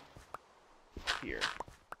here.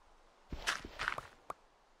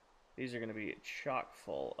 These are going to be chock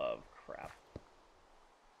full of crap.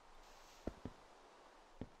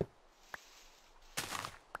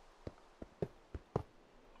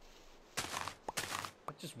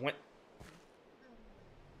 It just went.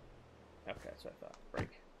 Okay, that's what I thought.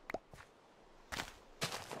 Break.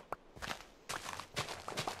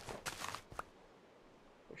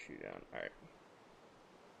 Push you down. Alright.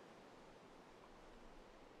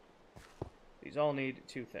 These all need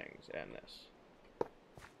two things, and this.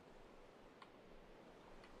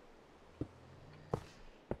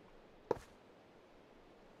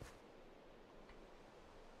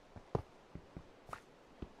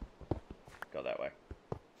 Go that way.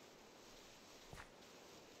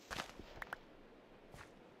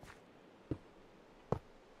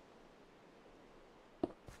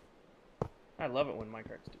 I love it when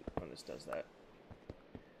when this does that.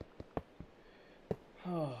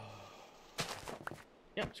 Oh.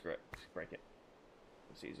 Yep, screw it. Just break it.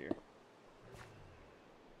 It's easier.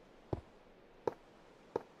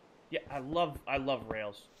 Yeah, I love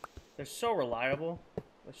rails. They're so reliable.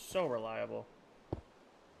 They're so reliable.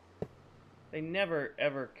 They never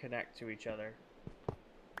ever connect to each other.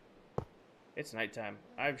 It's nighttime.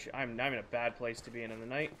 I'm in a bad place to be in the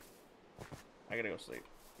night. I gotta go sleep.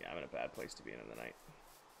 Yeah, I'm in a bad place to be in the night.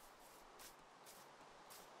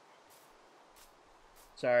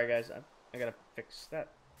 Sorry guys, I gotta fix that.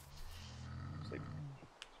 Sleep.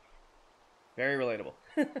 Very relatable.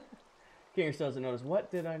 Kinger still doesn't notice.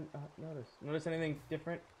 What did I notice? Notice anything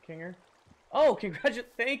different, Kinger? Oh,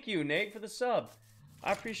 thank you, Nate, for the sub.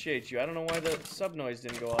 I appreciate you. I don't know why the sub noise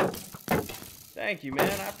didn't go off. Thank you, man.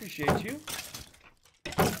 I appreciate you.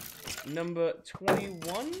 Number 21,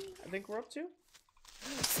 I think we're up to.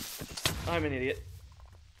 I'm an idiot.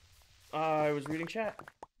 I was reading chat.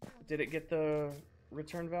 Did it get the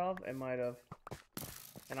return valve? It might have.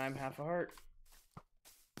 And I'm half a heart.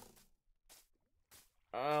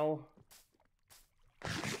 Oh.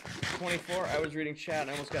 24, I was reading chat and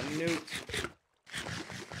I almost got nuked.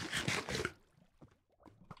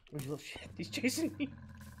 You little shit. He's chasing me.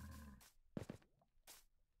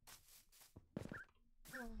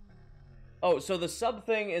 Oh, so the sub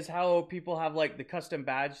thing is how people have like the custom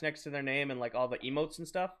badge next to their name and like all the emotes and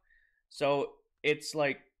stuff. So it's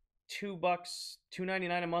like $2,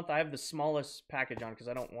 $2.99 a month. I have the smallest package on because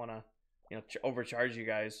I don't want to, you know, overcharge you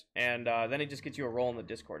guys. And then it just gets you a role in the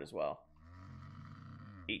Discord as well.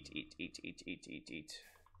 Eat.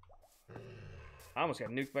 I almost got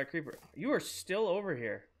nuked by a creeper. You are still over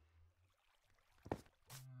here.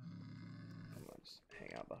 I'm gonna just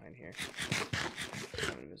hang out behind here.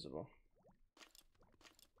 I'm invisible.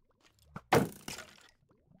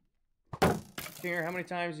 Kinger, how many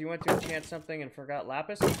times you went to enchant something and forgot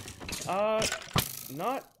lapis?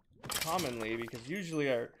 Not commonly, because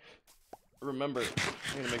usually I remember.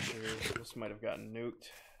 I'm gonna make sure this might have gotten nuked.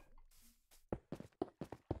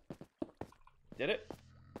 Did it?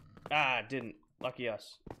 Ah, it didn't. Lucky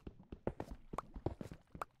us.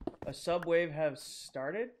 A sub wave has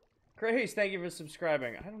started? Grace, thank you for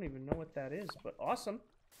subscribing. I don't even know what that is, but awesome.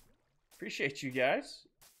 Appreciate you guys.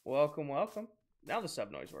 Welcome, welcome. Now the sub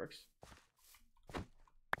noise works.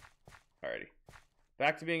 Alrighty.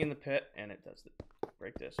 Back to being in the pit, and it does the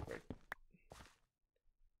break this, break.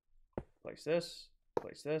 Place this,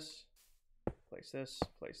 place this, place this,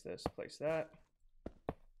 place this, place that.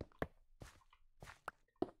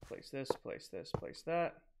 Place this, place this, place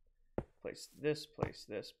that. Place this, place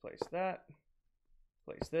this, place that.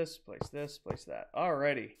 Place this, place this, place that.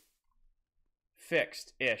 Alrighty.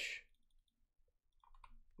 Fixed-ish.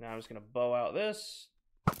 Now I'm just going to bow out this.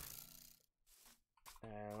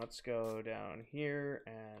 And let's go down here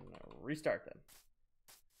and restart them.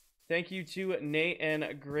 Thank you to Nate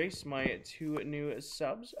and Grace, my two new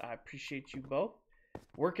subs. I appreciate you both.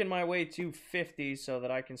 Working my way to 50 so that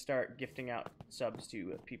I can start gifting out subs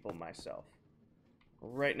to people myself.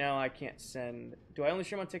 Right now I can't send... Do I only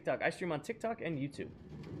stream on TikTok? I stream on TikTok and YouTube.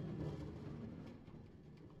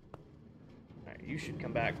 You should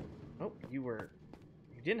come back. Oh, you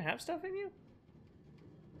didn't have stuff in you?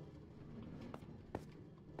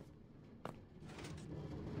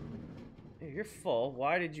 You're full.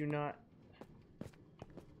 Why did you not?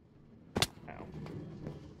 Ow.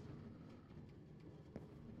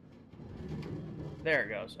 There it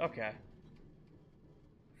goes. Okay.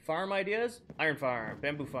 Farm ideas? Iron farm,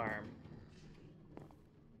 bamboo farm.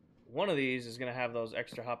 One of these is going to have those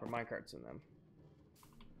extra hopper minecarts in them.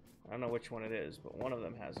 I don't know which one it is, but one of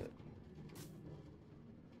them has it.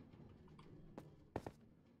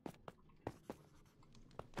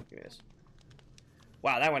 Give me this.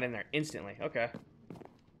 Wow, that went in there instantly. Okay.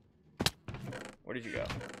 Where did you go?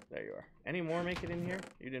 There you are. Any more make it in here?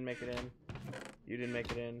 You didn't make it in. You didn't make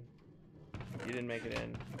it in. You didn't make it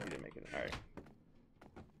in. You didn't make it in. Alright.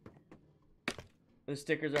 The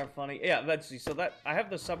stickers are funny. Yeah, let's see. So that I have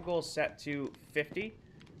the sub goal set to 50.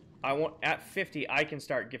 I want at 50 I can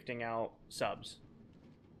start gifting out subs.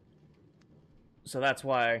 So that's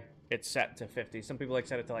why it's set to 50. Some people like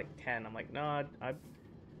set it to like 10. I'm like, no, I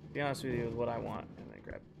be honest with you with what I want. And then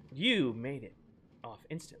grab. You made it off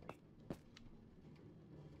instantly.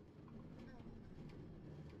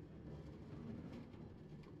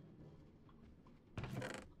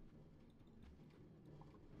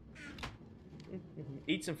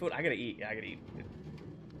 Eat some food. I gotta eat. Yeah, I gotta eat.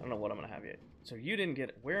 I don't know what I'm gonna have yet. So you didn't get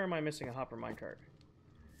it. Where am I missing a hopper minecart?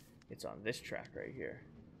 It's on this track right here.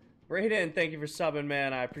 Brayden, thank you for subbing,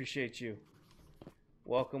 man. I appreciate you.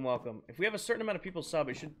 Welcome, welcome. If we have a certain amount of people sub,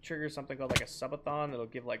 it should trigger something called like a subathon that'll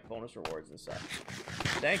give like bonus rewards and stuff.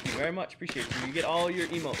 Thank you very much. Appreciate you. You get all your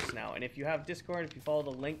emotes now. And if you have Discord, if you follow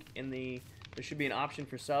the link in the... There should be an option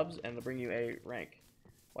for subs, and they'll bring you a rank.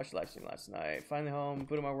 Watched the live stream last night. Finally home,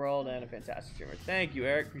 boot in my world, and a fantastic streamer. Thank you,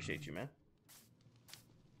 Eric. Appreciate you, man.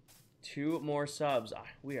 2 more subs.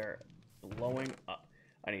 We are blowing up.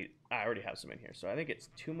 I already have some in here, so I think it's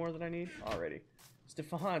 2 more that I need already.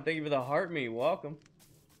 Stefan, thank you for the heart me. Welcome.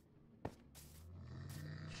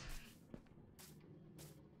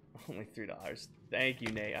 Only $3. Thank you,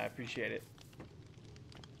 Nate. I appreciate it.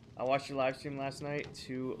 I watched your live stream last night.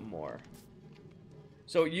 2 more.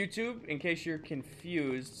 So YouTube, in case you're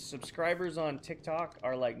confused, subscribers on TikTok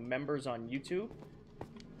are like members on YouTube.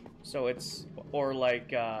 So it's, or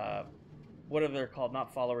like, what are they called?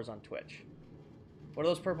 Not followers on Twitch. What are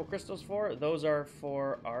those purple crystals for? Those are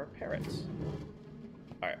for our parrots.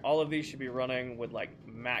 Alright, all of these should be running with like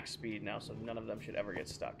max speed now, so none of them should ever get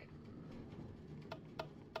stuck.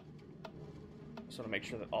 Just want to make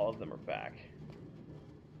sure that all of them are back.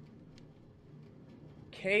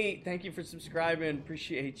 Kate, thank you for subscribing.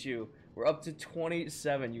 Appreciate you. We're up to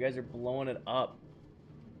 27. You guys are blowing it up.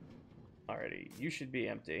 Alrighty, you should be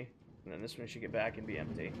empty. And then this one should get back and be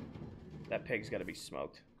empty. That pig's got to be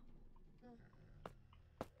smoked.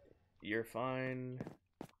 You're fine.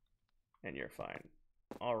 And you're fine.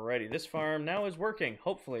 Alrighty, this farm now is working.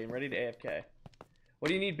 Hopefully, I'm ready to AFK. What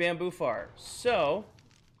do you need bamboo for? So,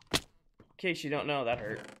 in case you don't know, that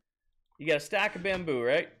hurt. You got a stack of bamboo,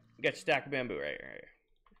 right? You got your stack of bamboo right here.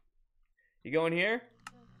 You go in here.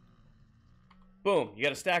 Boom, you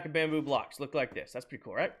got a stack of bamboo blocks. Look like this. That's pretty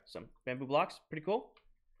cool, right? Some bamboo blocks, pretty cool.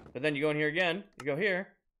 But then you go in here again. You go here.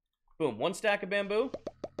 Boom, 1 stack of bamboo.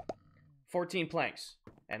 14 planks.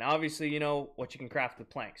 And obviously, you know what you can craft with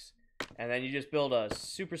planks. And then you just build a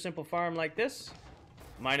super simple farm like this.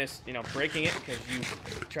 Minus, you know, breaking it because you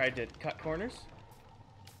tried to cut corners.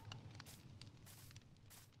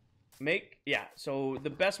 Yeah, so the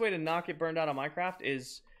best way to not get burned out on Minecraft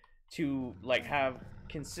is to, like, have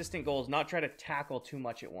consistent goals. Not try to tackle too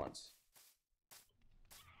much at once.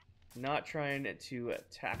 Not trying to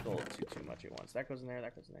tackle too much at once. That goes in there,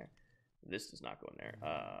 that goes in there. This does not go in there.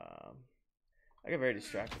 I got very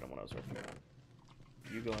distracted on what I was working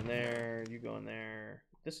on. You go in there, you go in there.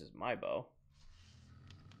 This is my bow.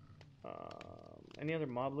 Any other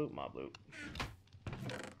mob loot? Mob loot.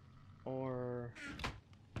 Or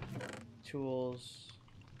tools.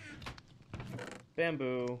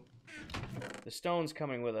 Bamboo. The stone's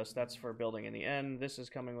coming with us. That's for building in the end. This is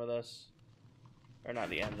coming with us. Or not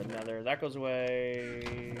the end, the nether. That goes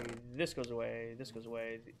away. This goes away. This goes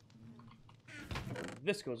away.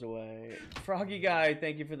 This goes away. Froggy Guy,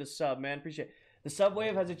 thank you for the sub, man. Appreciate it. The sub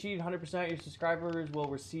wave has achieved 100%. Your subscribers will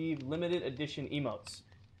receive limited edition emotes.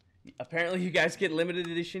 Apparently, you guys get limited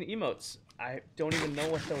edition emotes. I don't even know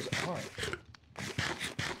what those are.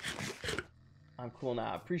 I'm cool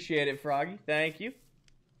now. Appreciate it, Froggy. Thank you.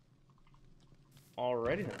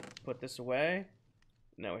 Alrighty then. Put this away.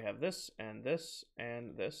 Now we have this, and this,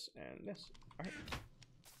 and this, and this. Alright.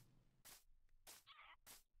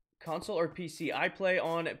 Console or PC? I play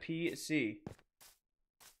on PC.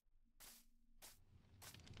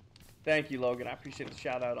 Thank you, Logan. I appreciate the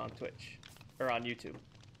shout out on Twitch. Or on YouTube.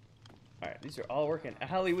 Alright, these are all working.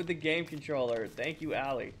 Allie with the game controller. Thank you,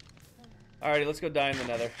 Allie. Alrighty, let's go die in the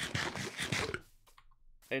nether.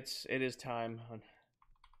 It is time.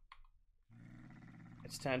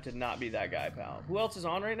 It's time to not be that guy, pal. Who else is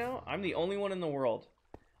on right now? I'm the only one in the world.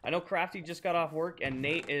 I know Crafty just got off work, and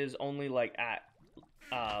Nate is only, like, at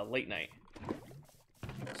late night.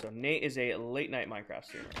 So Nate is a late night Minecraft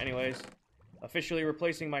streamer. Anyways, officially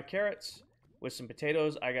replacing my carrots with some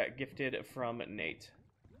potatoes I got gifted from Nate.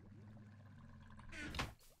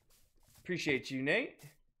 Appreciate you, Nate.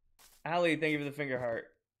 Allie, thank you for the finger heart.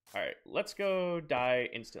 Alright, let's go die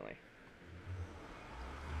instantly.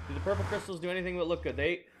 Do the purple crystals do anything but look good?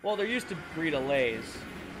 Well, they're used to breed a laze.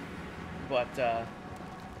 But,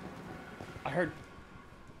 I heard...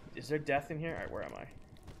 Is there death in here? Alright, where am I?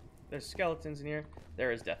 There's skeletons in here.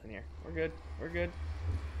 There is death in here. We're good. We're good.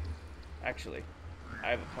 Actually,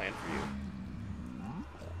 I have a plan for you.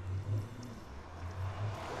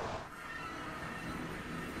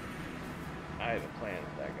 I have a plan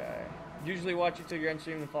with that guy. Usually watch you till you're on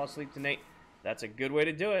stream and fall asleep tonight. That's a good way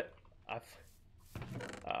to do it. I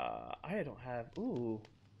don't have... Ooh.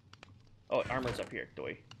 Oh, armor's up here.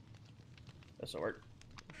 Doy. This'll work.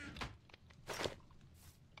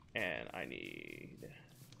 And I need...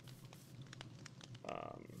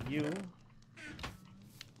 you.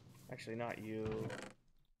 Actually, not you.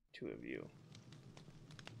 2 of you.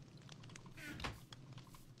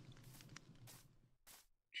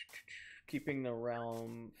 Keeping the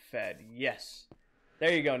realm fed. Yes.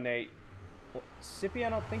 There you go, Nate. Well, Sippy, I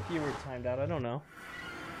don't think you were timed out. I don't know.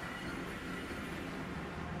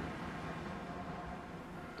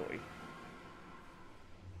 Doy.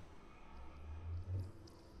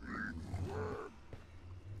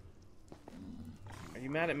 Are you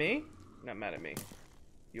mad at me? You're not mad at me.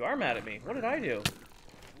 You are mad at me. What did I do?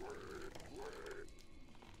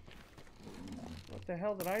 What the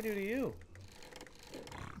hell did I do to you?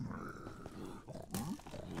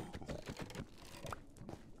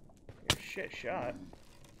 Shit shot.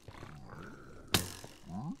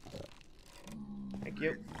 Thank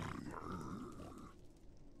you.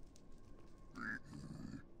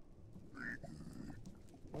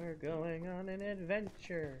 We're going on an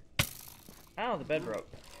adventure. Ow, the bed broke.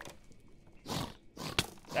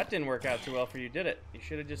 That didn't work out too well for you, did it? You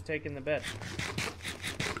should have just taken the bed.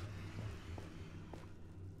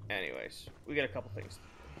 Anyways, we got a couple things.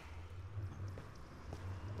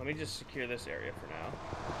 Let me just secure this area for now.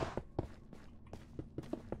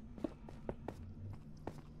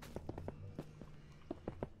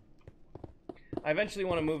 I eventually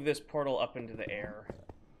want to move this portal up into the air.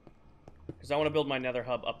 Because I want to build my nether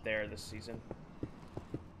hub up there this season.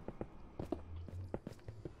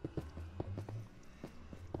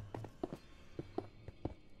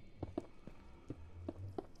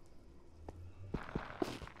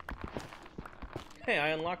 Hey, I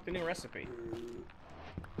unlocked the new recipe.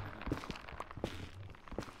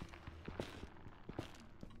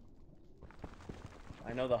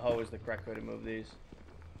 I know the hoe is the correct way to move these.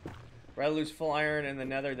 Rather lose full iron in the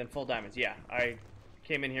nether than full diamonds. Yeah, I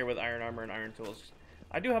came in here with iron armor and iron tools.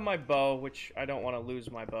 I do have my bow, which I don't want to lose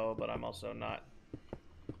my bow, but I'm also not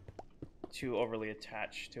too overly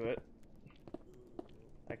attached to it.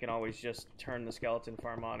 I can always just turn the skeleton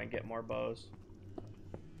farm on and get more bows.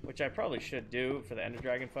 Which I probably should do for the Ender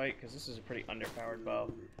Dragon fight, because this is a pretty underpowered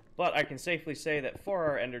bow. But I can safely say that for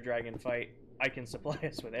our Ender Dragon fight, I can supply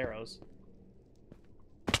us with arrows.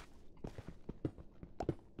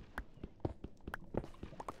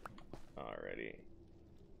 Alrighty.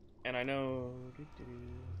 And I know...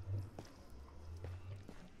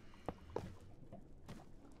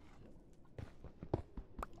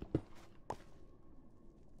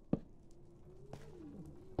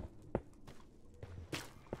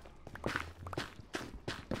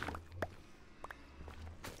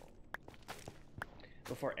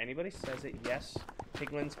 Before anybody says it, yes,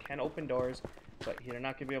 piglins can open doors, but you're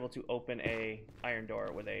not going to be able to open a iron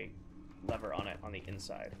door with a lever on it on the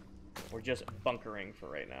inside. We're just bunkering for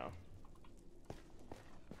right now.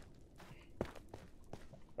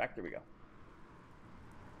 Back there we go.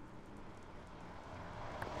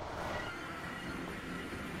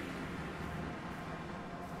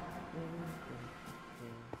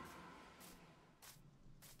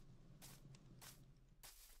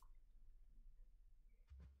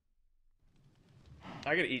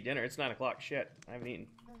 I gotta eat dinner. It's 9 o'clock. Shit, I haven't eaten.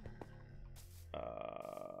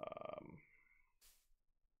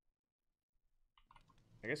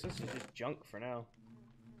 I guess this is just junk for now.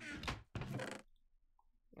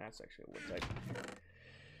 That's actually a wood type.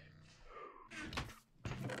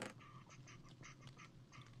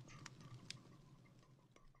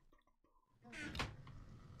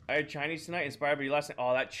 I had Chinese tonight, inspired by you last night.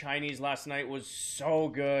 Oh, that Chinese last night was so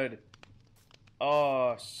good.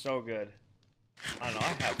 Oh, so good. I don't know,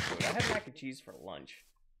 I have food. I had mac and cheese for lunch.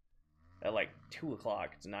 At like 2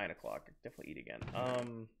 o'clock. It's 9 o'clock. I definitely eat again.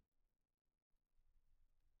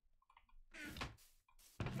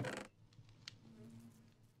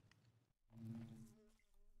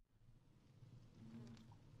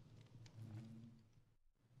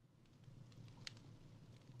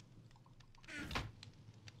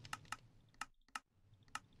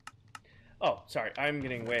 Oh, sorry. I'm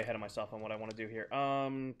getting way ahead of myself on what I want to do here.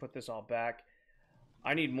 Put this all back.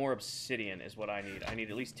 I need more obsidian is what I need. I need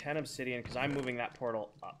at least 10 obsidian because I'm moving that portal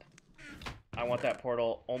up. I want that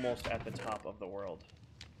portal almost at the top of the world.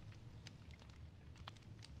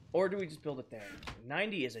 Or do we just build it there?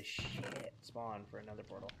 90 is a shit spawn for another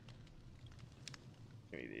portal.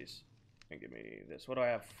 Give me these. And give me this. What do I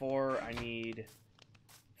have? 4. I need...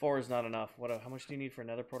 4 is not enough. How much do you need for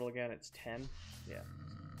another portal again? It's 10? Yeah.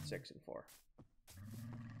 6 and 4.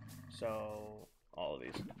 So, all of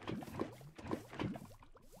these.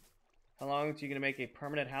 How long are you going to make a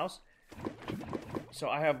permanent house? So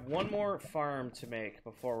I have one more farm to make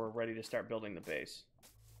before we're ready to start building the base.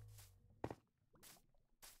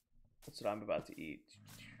 That's what I'm about to eat.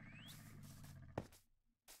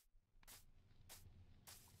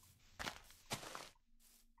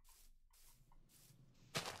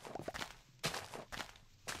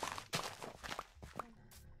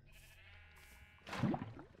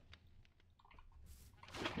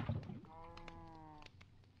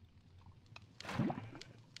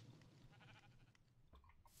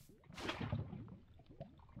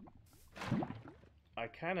 I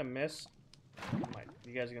kind of miss...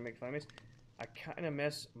 You guys are going to make fun of me? I kind of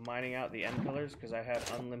miss mining out the end pillars because I had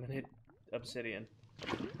unlimited obsidian.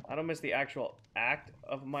 I don't miss the actual act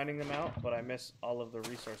of mining them out, but I miss all of the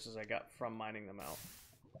resources I got from mining them out.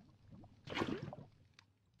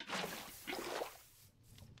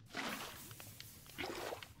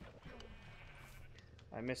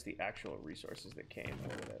 I miss the actual resources that came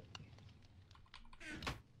with it.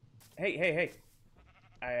 Hey, hey, hey!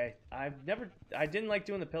 I didn't like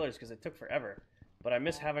doing the pillars because it took forever, but I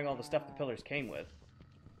miss having all the stuff the pillars came with.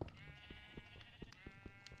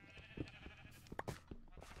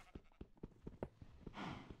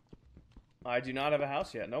 I do not have a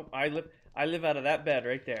house yet. Nope. I live out of that bed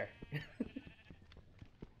right there.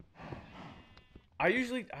 I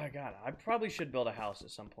usually... Oh, God. I probably should build a house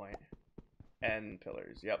at some point. And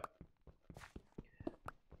pillars. Yep.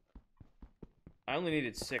 I only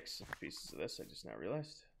needed 6 pieces of this. I just now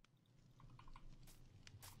realized.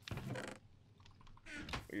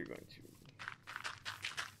 You're going to...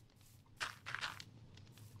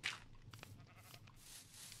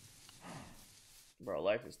 Bro,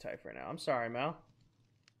 life is tight right now. I'm sorry, Mal.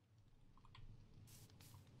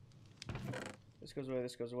 This goes away,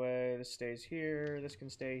 this goes away. This stays here. This can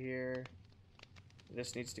stay here.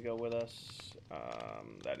 This needs to go with us.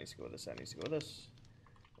 That needs to go with us. That needs to go with us.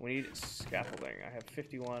 We need scaffolding. I have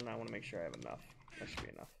 51. I want to make sure I have enough. That should be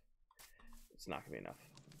enough. It's not going to be enough.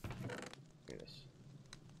 Look at this.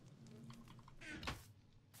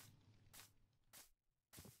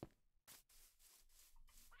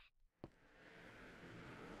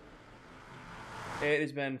 It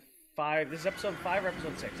has been 5. This is episode 5 or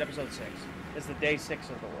episode 6? Episode 6. This is the day 6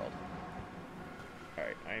 of the world.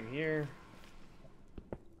 Alright, I'm here.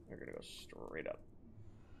 We're going to go straight up.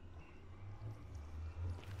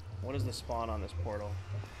 What is the spawn on this portal?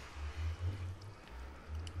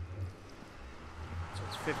 So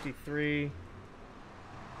it's 53.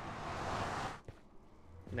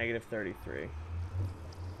 Negative 33.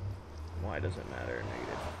 Why does it matter?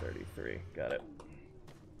 Negative 33. Got it.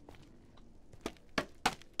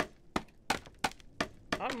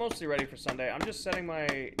 I'm mostly ready for Sunday. I'm just setting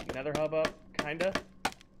my nether hub up, kinda.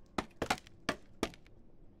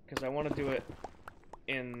 Because I want to do it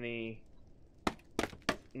in the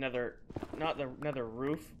nether, not the nether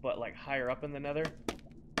roof, but like higher up in the nether.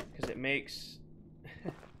 Because it makes,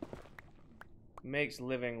 makes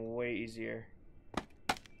living way easier.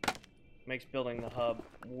 Makes building the hub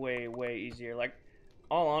way, way easier. Like,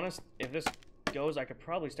 all honest, if this goes, I could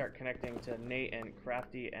probably start connecting to Nate and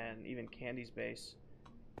Crafty and even Candy's base.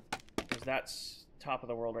 Because that's top of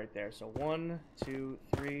the world right there. So 1, 2,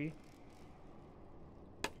 3,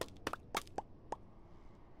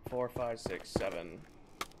 4, 5, 6, 7,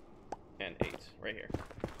 and 8 right here.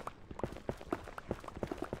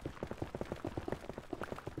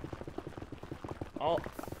 All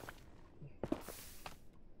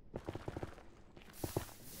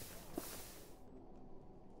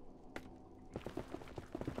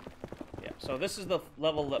yeah, so this is the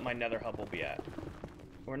level that my nether hub will be at.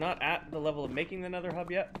 We're not at the level of making the nether hub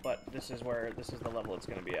yet, but this is the level it's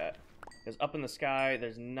going to be at. Because up in the sky,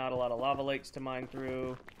 there's not a lot of lava lakes to mine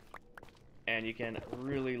through, and you can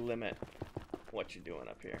really limit what you're doing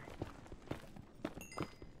up here.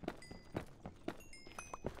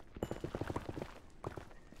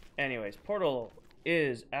 Anyways, portal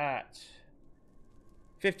is at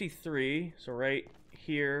 53, so right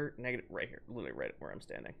here, right here, literally right where I'm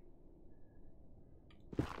standing.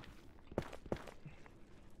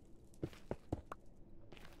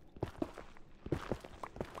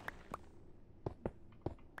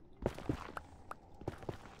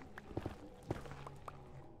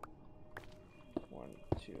 One,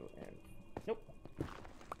 two, and nope.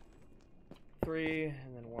 3,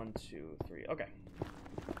 and then 1, 2, 3. Okay.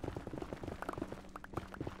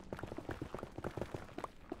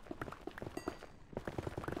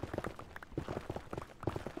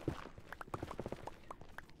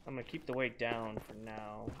 I'm going to keep the weight down for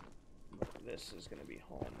now, but this is going to be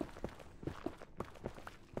home.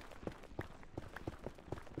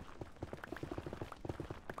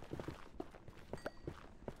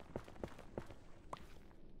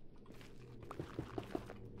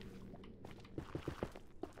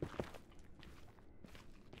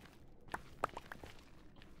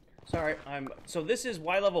 Sorry, so this is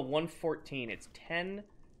Y level 114. It's 10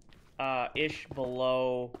 ish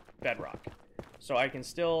below bedrock. So I can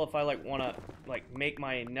still, if I like want to like make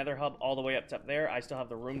my nether hub all the way up to up there, I still have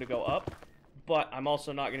the room to go up. But I'm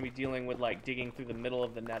also not going to be dealing with like digging through the middle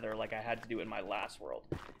of the nether like I had to do in my last world.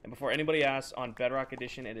 And before anybody asks, on Bedrock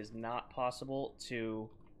Edition, it is not possible to,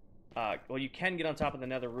 well, you can get on top of the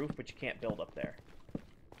nether roof, but you can't build up there.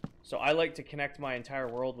 So I like to connect my entire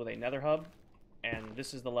world with a nether hub, and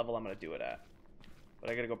this is the level I'm going to do it at. But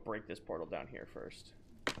I got to go break this portal down here first.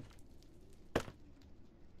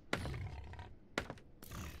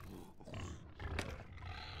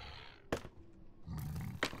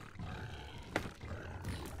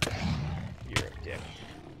 You're a dick.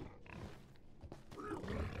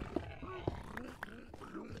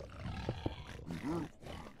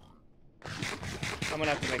 I'm going to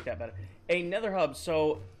have to make that better. A nether hub,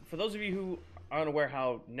 so for those of you who aren't aware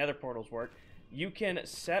how nether portals work, you can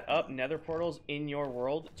set up nether portals in your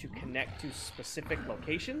world to connect to specific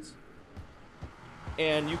locations.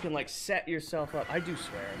 And you can like set yourself up. I do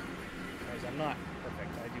swear. Guys, I'm not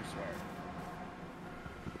perfect. I do swear.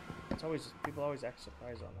 It's always, people always act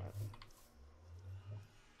surprised on that.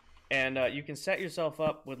 And you can set yourself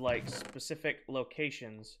up with like specific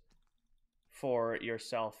locations for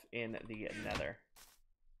yourself in the nether.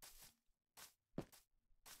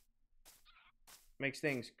 Makes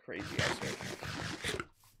things crazy, I swear.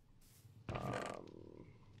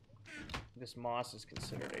 This moss is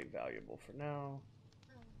considered a valuable for now.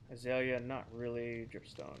 Azalea, not really.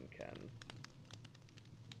 Dripstone can.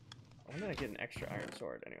 When did I get an extra iron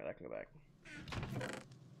sword? Anyway, that can go back.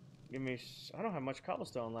 Give me. I don't have much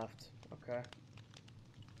cobblestone left. Okay.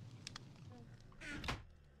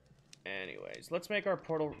 Anyways, let's make our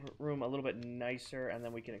portal room a little bit nicer, and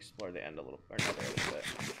then we can explore the end a little, or nether a little bit.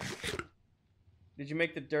 Did you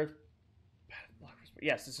make the dirt block?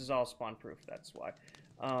 Yes, this is all spawn proof. That's why.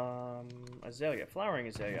 Azalea, flowering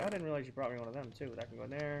azalea. I didn't realize you brought me one of them too. That can go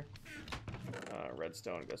in there.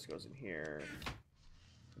 Redstone goes in here.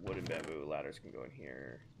 Wood and bamboo ladders can go in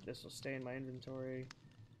here. This will stay in my inventory.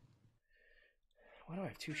 Why do I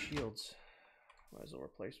have 2 shields? Might as well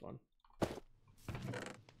replace one.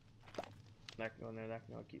 That can go in there. That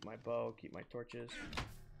can go. Keep my bow. Keep my torches.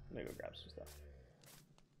 I'm gonna go grab some stuff.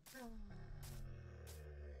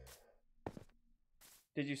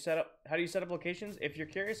 Did you set up? How do you set up locations? If you're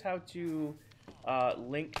curious how to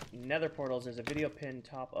link nether portals, there's a video pinned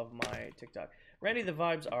top of my TikTok. Randy, the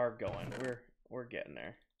vibes are going. We're getting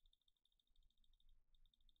there.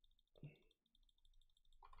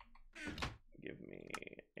 Give me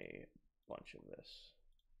a bunch of this.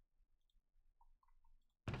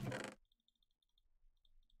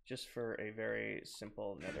 Just for a very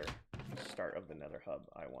simple nether start of the nether hub,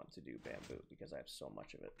 I want to do bamboo because I have so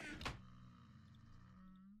much of it.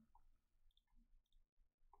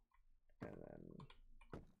 And then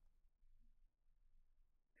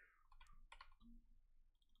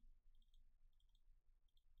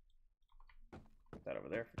put that over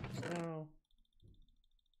there for just now.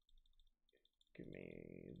 Give me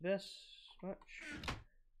this much.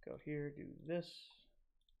 Go here, do this,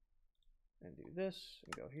 and do this,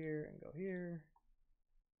 and go here, and go here,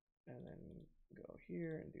 and then go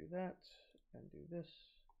here, and do that, and do this,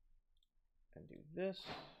 and do this,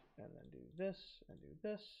 and then do this, and do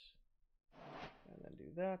this, and then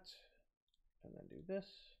do that, and then do this,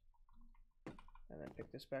 and then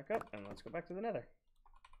pick this back up, and let's go back to the nether.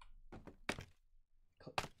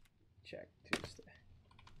 Check Tuesday.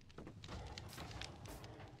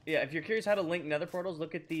 Yeah, if you're curious how to link nether portals,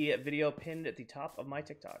 look at the video pinned at the top of my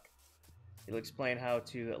TikTok. It'll explain how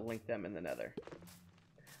to link them in the nether.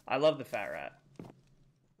 I love the fat rat.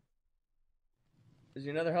 Is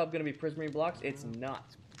your nether hub going to be prismarine blocks? It's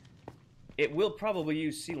not. It will probably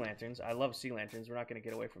use sea lanterns. I love sea lanterns. We're not going to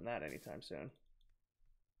get away from that anytime soon.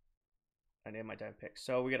 I named my time pick.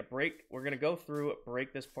 So we got to break. We're going to go through,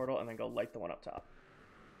 break this portal, and then go light the one up top.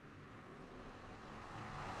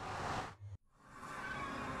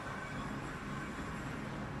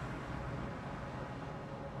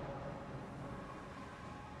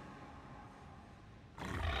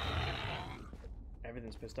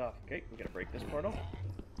 Everything's pissed off. Okay, we got to break this portal.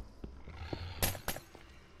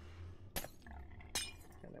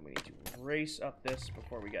 And then we need to race up this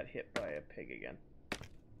before we got hit by a pig again.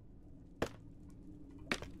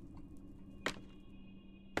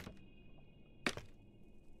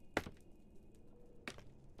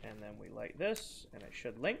 And then we light this, and it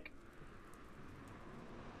should link.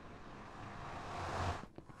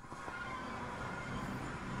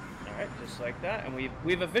 Alright, just like that. And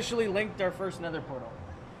we've officially linked our first nether portal.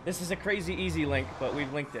 This is a crazy easy link, but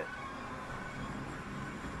we've linked it.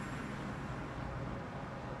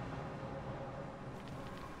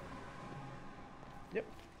 Yep,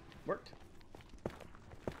 worked.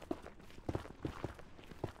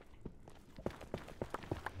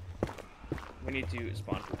 We need to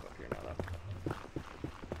spawn proof up here now, though.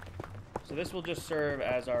 So this will just serve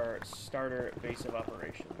as our starter base of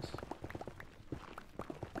operations.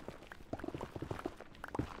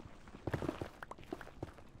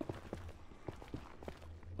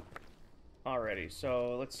 Alrighty,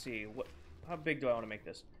 so let's see. How big do I want to make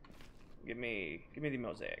this? Give me the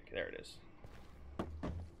mosaic. There it is.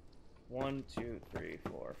 1, 2, 3,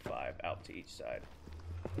 4, 5 out to each side.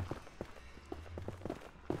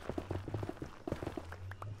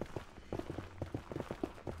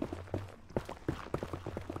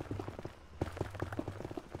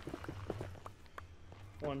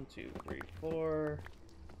 One, 2, 3, 4,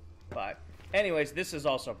 5. Anyways, this is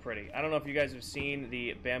also pretty. I don't know if you guys have seen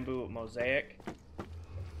the bamboo mosaic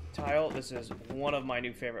tile. This is one of my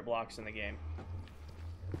new favorite blocks in the game.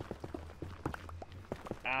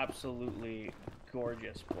 Absolutely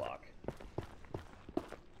gorgeous block.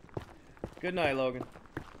 Good night, Logan.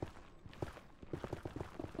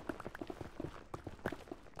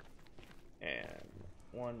 And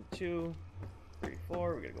 1, 2, 3,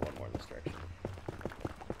 4. We gotta go one more in this direction.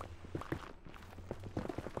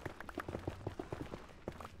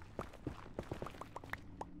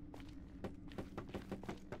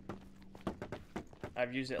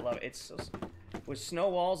 I've used it, love it. It's so, with snow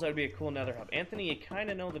walls, that would be a cool nether hub. Anthony, you kind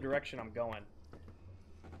of know the direction I'm going.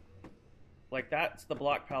 Like, that's the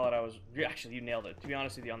block palette I was... Actually, you nailed it. To be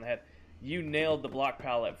honest with you, on the head. You nailed the block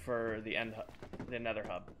palette for the nether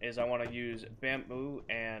hub. Is I want to use bamboo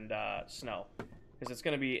and snow. Because it's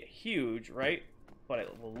going to be huge, right? But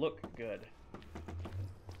it will look good.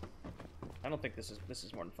 I don't think this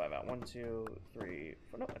is more than 5 out. 1, 2, 3,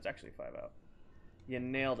 4. No, it's actually 5 out. You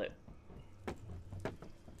nailed it.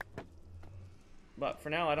 But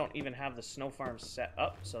for now, I don't even have the snow farm set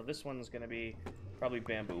up, so this one's going to be probably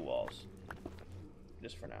bamboo walls.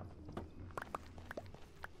 Just for now.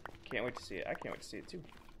 Can't wait to see it. I can't wait to see it, too.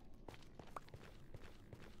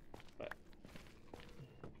 But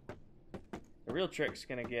the real trick's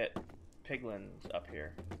going to get piglins up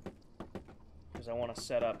here. Because I want to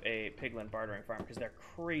set up a piglin bartering farm, because they're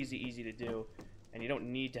crazy easy to do, and you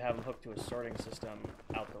don't need to have them hooked to a sorting system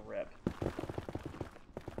out the rip.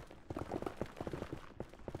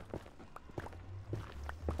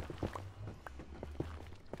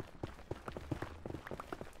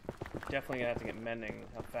 Definitely gonna have to get mending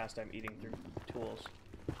how fast I'm eating through tools.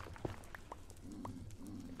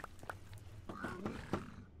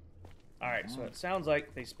 Alright, so it sounds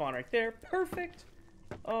like they spawn right there. Perfect!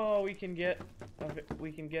 Oh, we can get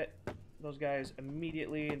those guys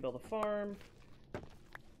immediately and build a farm.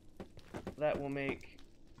 That will make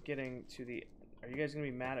getting to the... Are you guys gonna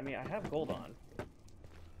be mad at me? I have gold on.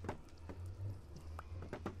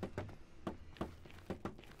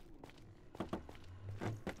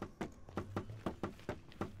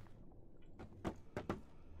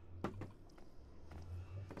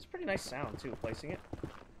 Nice sound too, placing it.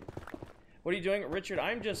 What are you doing, Richard?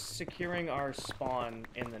 I'm just securing our spawn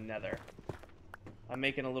in the nether. I'm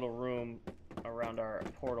making a little room around our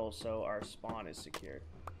portal so our spawn is secured.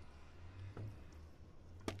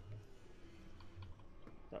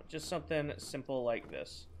 So just something simple like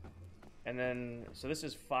this. And then, so this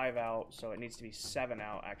is 5 out, so it needs to be 7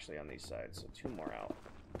 out actually on these sides, so 2 more out.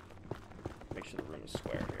 Make sure the room is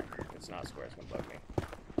square here. If it's not square, it's gonna bug me.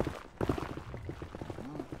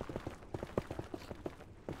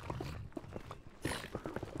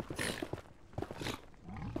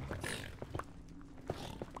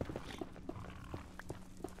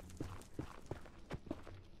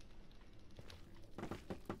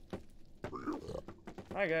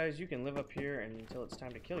 Hi guys, you can live up here until it's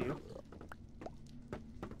time to kill you.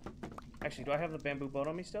 Actually, do I have the bamboo boat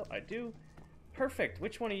on me still? I do. Perfect.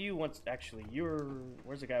 Which one of you wants... Actually, you're...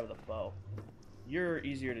 Where's the guy with a bow? You're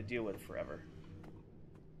easier to deal with forever.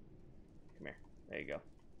 Come here. There you go.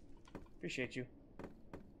 Appreciate you.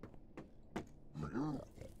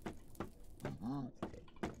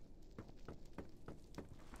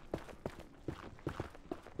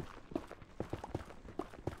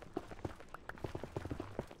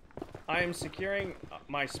 I am securing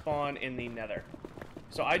my spawn in the nether.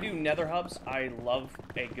 So I do nether hubs. I love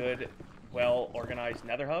a good, well-organized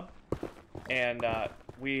nether hub. And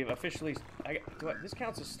we've officially... this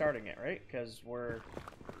counts as starting it, right? Because we're...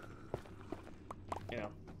 You know,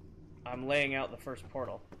 I'm laying out the first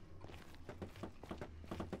portal.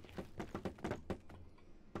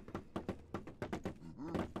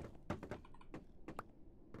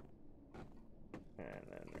 And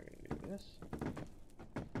then we're going to do this.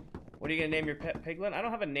 What are you going to name your pet piglin? I don't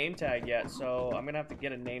have a name tag yet, so I'm going to have to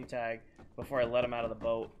get a name tag before I let him out of the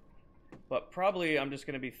boat. But probably I'm just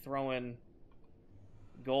going to be throwing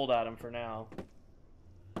gold at him for now.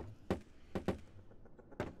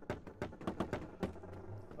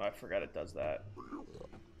 Oh, I forgot it does that.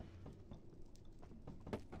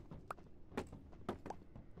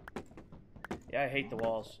 Yeah, I hate the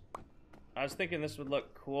walls. I was thinking this would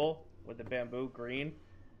look cool with the bamboo green,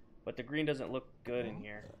 but the green doesn't look good in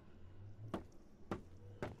here.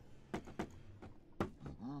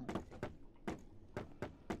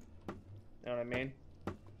 Know what I mean?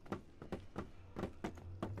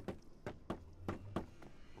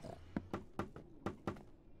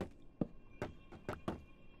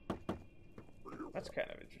 That's kind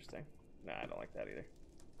of interesting. Nah, I don't like that either.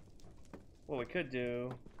 Well, we could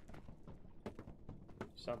do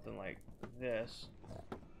something like this.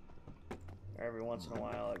 Or every once in a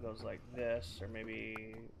while it goes like this, or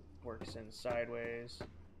maybe works in sideways.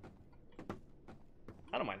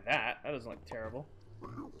 I don't mind that. That doesn't look terrible.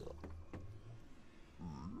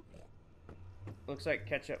 Looks like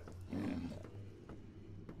ketchup. Yeah.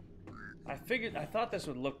 I thought this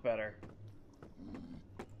would look better.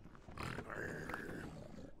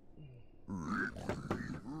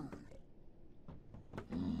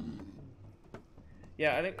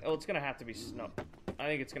 Yeah, I think, oh, it's gonna have to be snow. I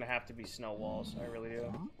think it's gonna have to be snow walls. I really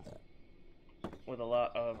do. With a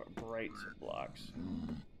lot of bright blocks.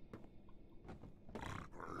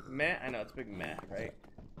 Meh? I know, it's a big meh, right?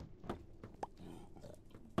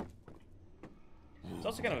 It's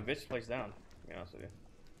also kind of a bitch to place down, to be honest with you.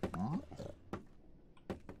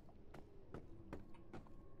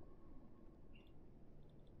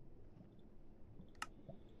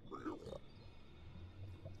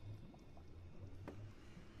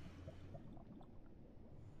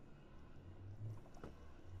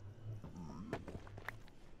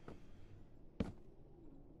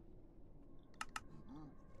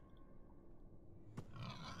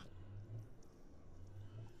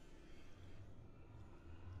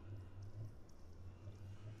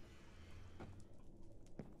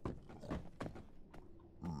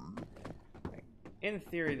 In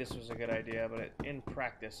theory, this was a good idea, but in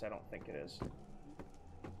practice, I don't think it is.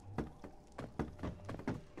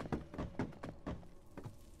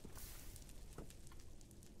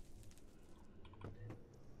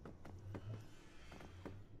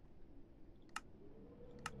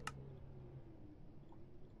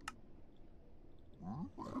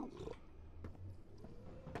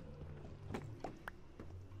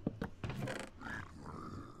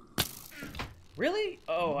 Really?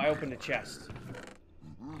 Oh, I opened a chest.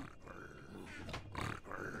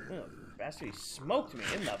 Oh, bastard, he smoked me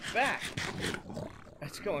in the back.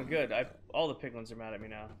 That's going good. All the piglins are mad at me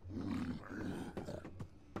now.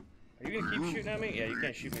 Are you gonna keep shooting at me? Yeah, you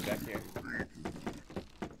can't shoot me back here.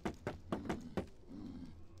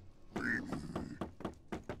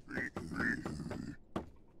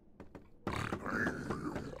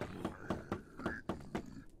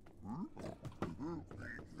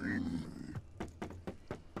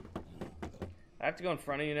 I have to go in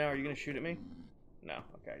front of you now. Are you gonna shoot at me? No.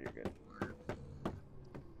 Okay, you're good.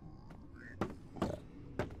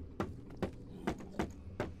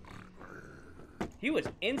 He was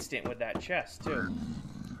instant with that chest, too.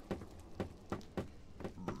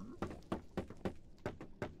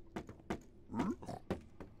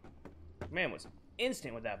 Man was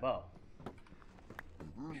instant with that bow.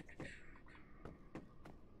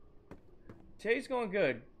 Today's going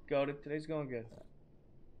good. Today's going good.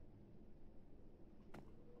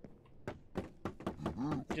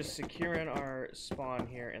 Just securing our spawn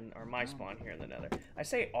here or my spawn here in the Nether. I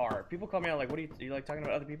say our. People call me out like, what are you like talking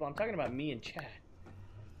about other people? I'm talking about me and chat.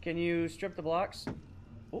 Can you strip the blocks?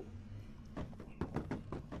 Oh.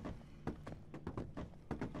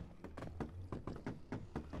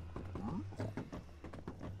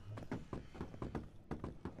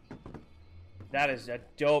 That is a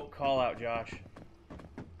dope call out, Josh.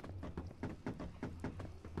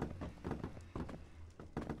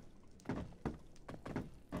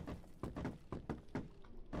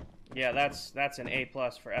 Yeah, that's an A+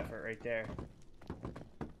 for effort right there.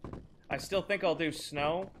 I still think I'll do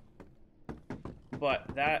snow, but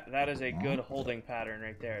that is a good holding pattern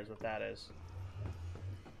right there is what that is.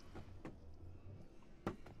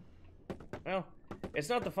 Well, it's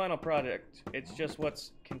not the final product. It's just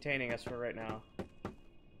what's containing us for right now.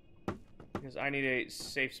 Because I need a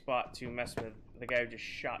safe spot to mess with the guy who just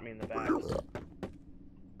shot me in the back.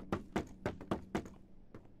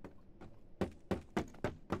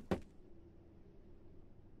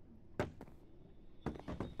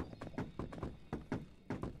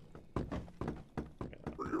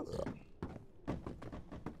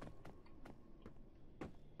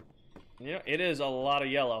 You know, it is a lot of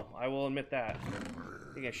yellow. I will admit that.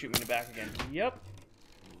 You're gonna shoot me in the back again. Yep.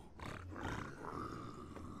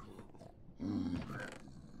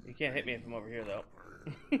 You can't hit me if I'm over here, though.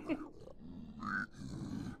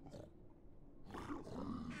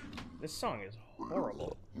 This song is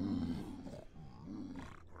horrible.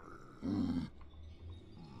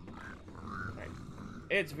 Right.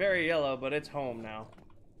 It's very yellow, but it's home now.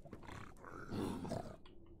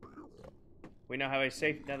 We now have a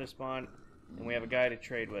safe nether spawn, and we have a guy to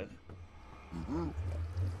trade with.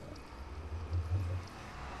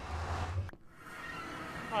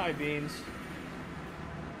 Hi, Beans.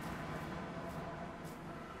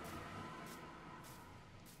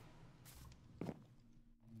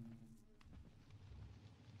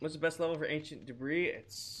 What's the best level for ancient debris?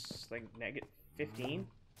 It's like -15.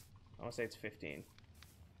 I want to say it's 15.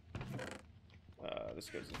 This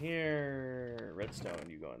goes in here. Redstone,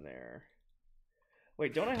 you go in there.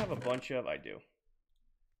 Wait, don't I have a bunch of... I do.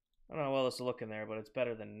 I don't know how well this will look in there, but it's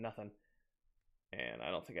better than nothing. And I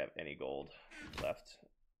don't think I have any gold left.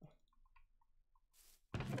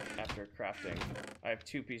 After crafting. I have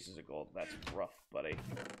 2 pieces of gold. That's rough, buddy.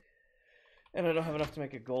 And I don't have enough to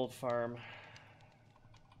make a gold farm.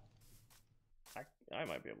 I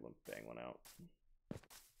might be able to bang one out.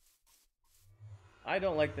 I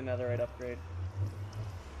don't like the netherite upgrade.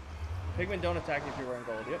 Pigmen don't attack you if you're wearing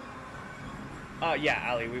gold. Yep. Yeah,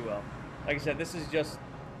 Ali, we will. Like I said, this is just,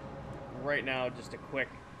 right now, just a quick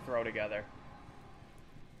throw together.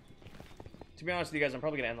 To be honest with you guys, I'm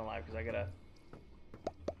probably going to end the live because I got to...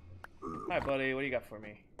 Hi, buddy. What do you got for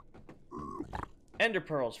me? Ender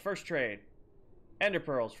Pearls, first trade. Ender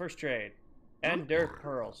Pearls, first trade. Ender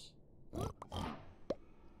Pearls.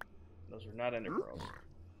 Those are not Ender Pearls.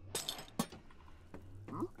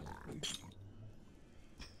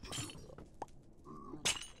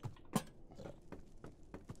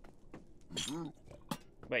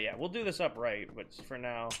 But yeah, we'll do this up right, but for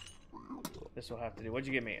now, this will have to do. What'd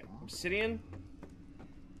you give me? Obsidian?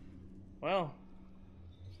 Well,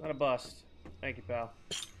 it's not a bust. Thank you, pal.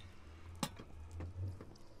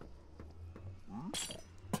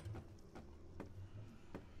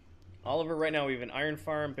 Oliver, right now we have an iron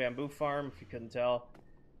farm, bamboo farm, if you couldn't tell.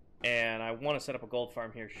 And I want to set up a gold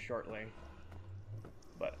farm here shortly.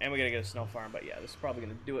 And we gotta get a snow farm, but yeah, this is probably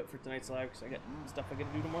gonna do it for tonight's live because I got stuff I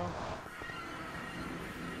gotta do tomorrow.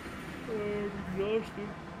 I'm exhausted.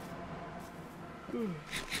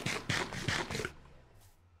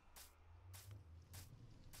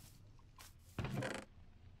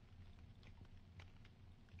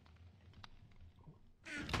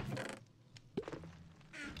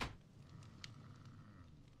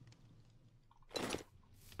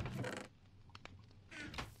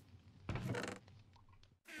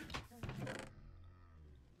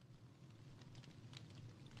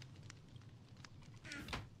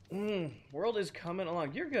 World is coming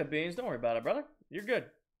along. You're good, Beans. Don't worry about it, brother. You're good.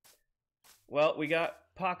 Well, we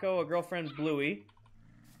got Paco, a girlfriend's Bluey.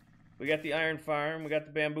 We got the iron farm. We got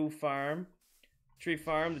the bamboo farm. Tree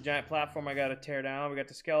farm, the giant platform I gotta tear down. We got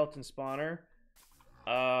the skeleton spawner.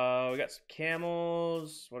 We got some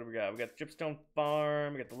camels. What do we got? We got the dripstone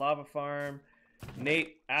farm. We got the lava farm.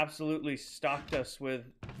 Nate absolutely stocked us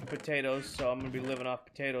with potatoes, so I'm gonna be living off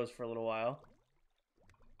potatoes for a little while.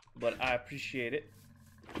 But I appreciate it.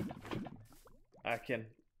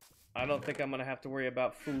 I don't think I'm gonna have to worry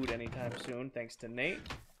about food anytime soon, thanks to Nate.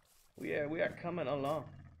 We are coming along.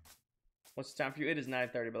 What's the time for you? It is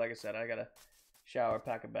 9:30, but like I said, I gotta shower,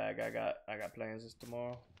 pack a bag. I got plans this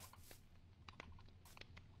tomorrow.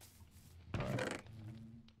 Alright.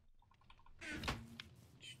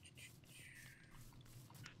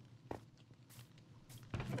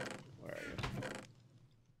 Where are you?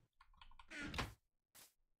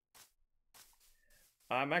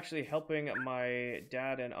 I'm actually helping my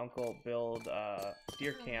dad and uncle build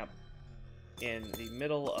deer camp in the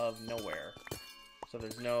middle of nowhere. So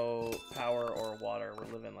there's no power or water. We're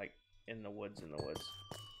living like in the woods.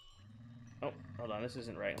 Oh, hold on. This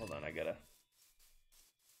isn't right. Hold on. I gotta.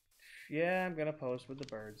 Yeah, I'm gonna post with the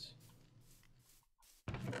birds.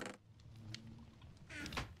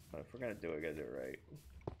 But if we're gonna do it, we gotta do it right.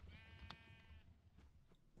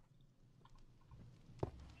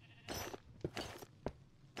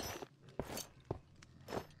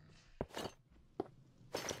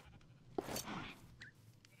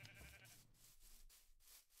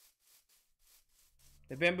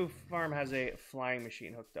 The bamboo farm has a flying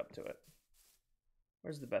machine hooked up to it.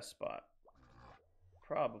 Where's the best spot?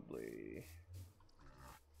 Probably.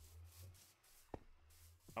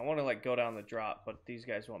 I want to like go down the drop, but these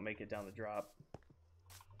guys won't make it down the drop.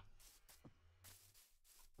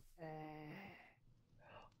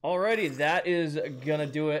 Alrighty, that is gonna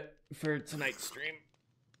do it for tonight's stream.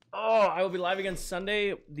 Oh, I will be live again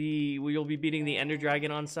Sunday. We will be beating the Ender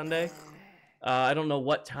Dragon on Sunday. I don't know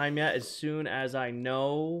what time yet. As soon as I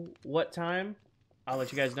know what time, I'll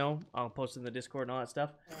let you guys know. I'll post in the Discord and all that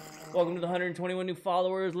stuff. Welcome to the 121 new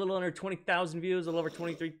followers, a little under 20,000 views, a little over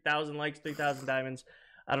 23,000 likes, 3,000 diamonds.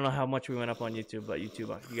 I don't know how much we went up on YouTube, but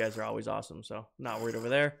YouTube, you guys are always awesome, so not worried over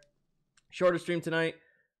there. Shorter stream tonight.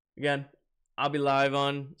 Again, I'll be live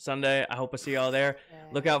on Sunday. I hope I see y'all there.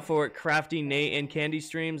 Look out for Crafty, Nate, and Candy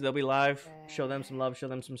streams. They'll be live. Show them some love. Show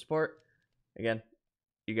them some support. Again,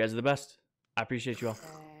 you guys are the best. I appreciate you all.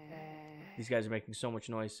 These guys are making so much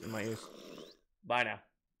noise in my ears. Bye now.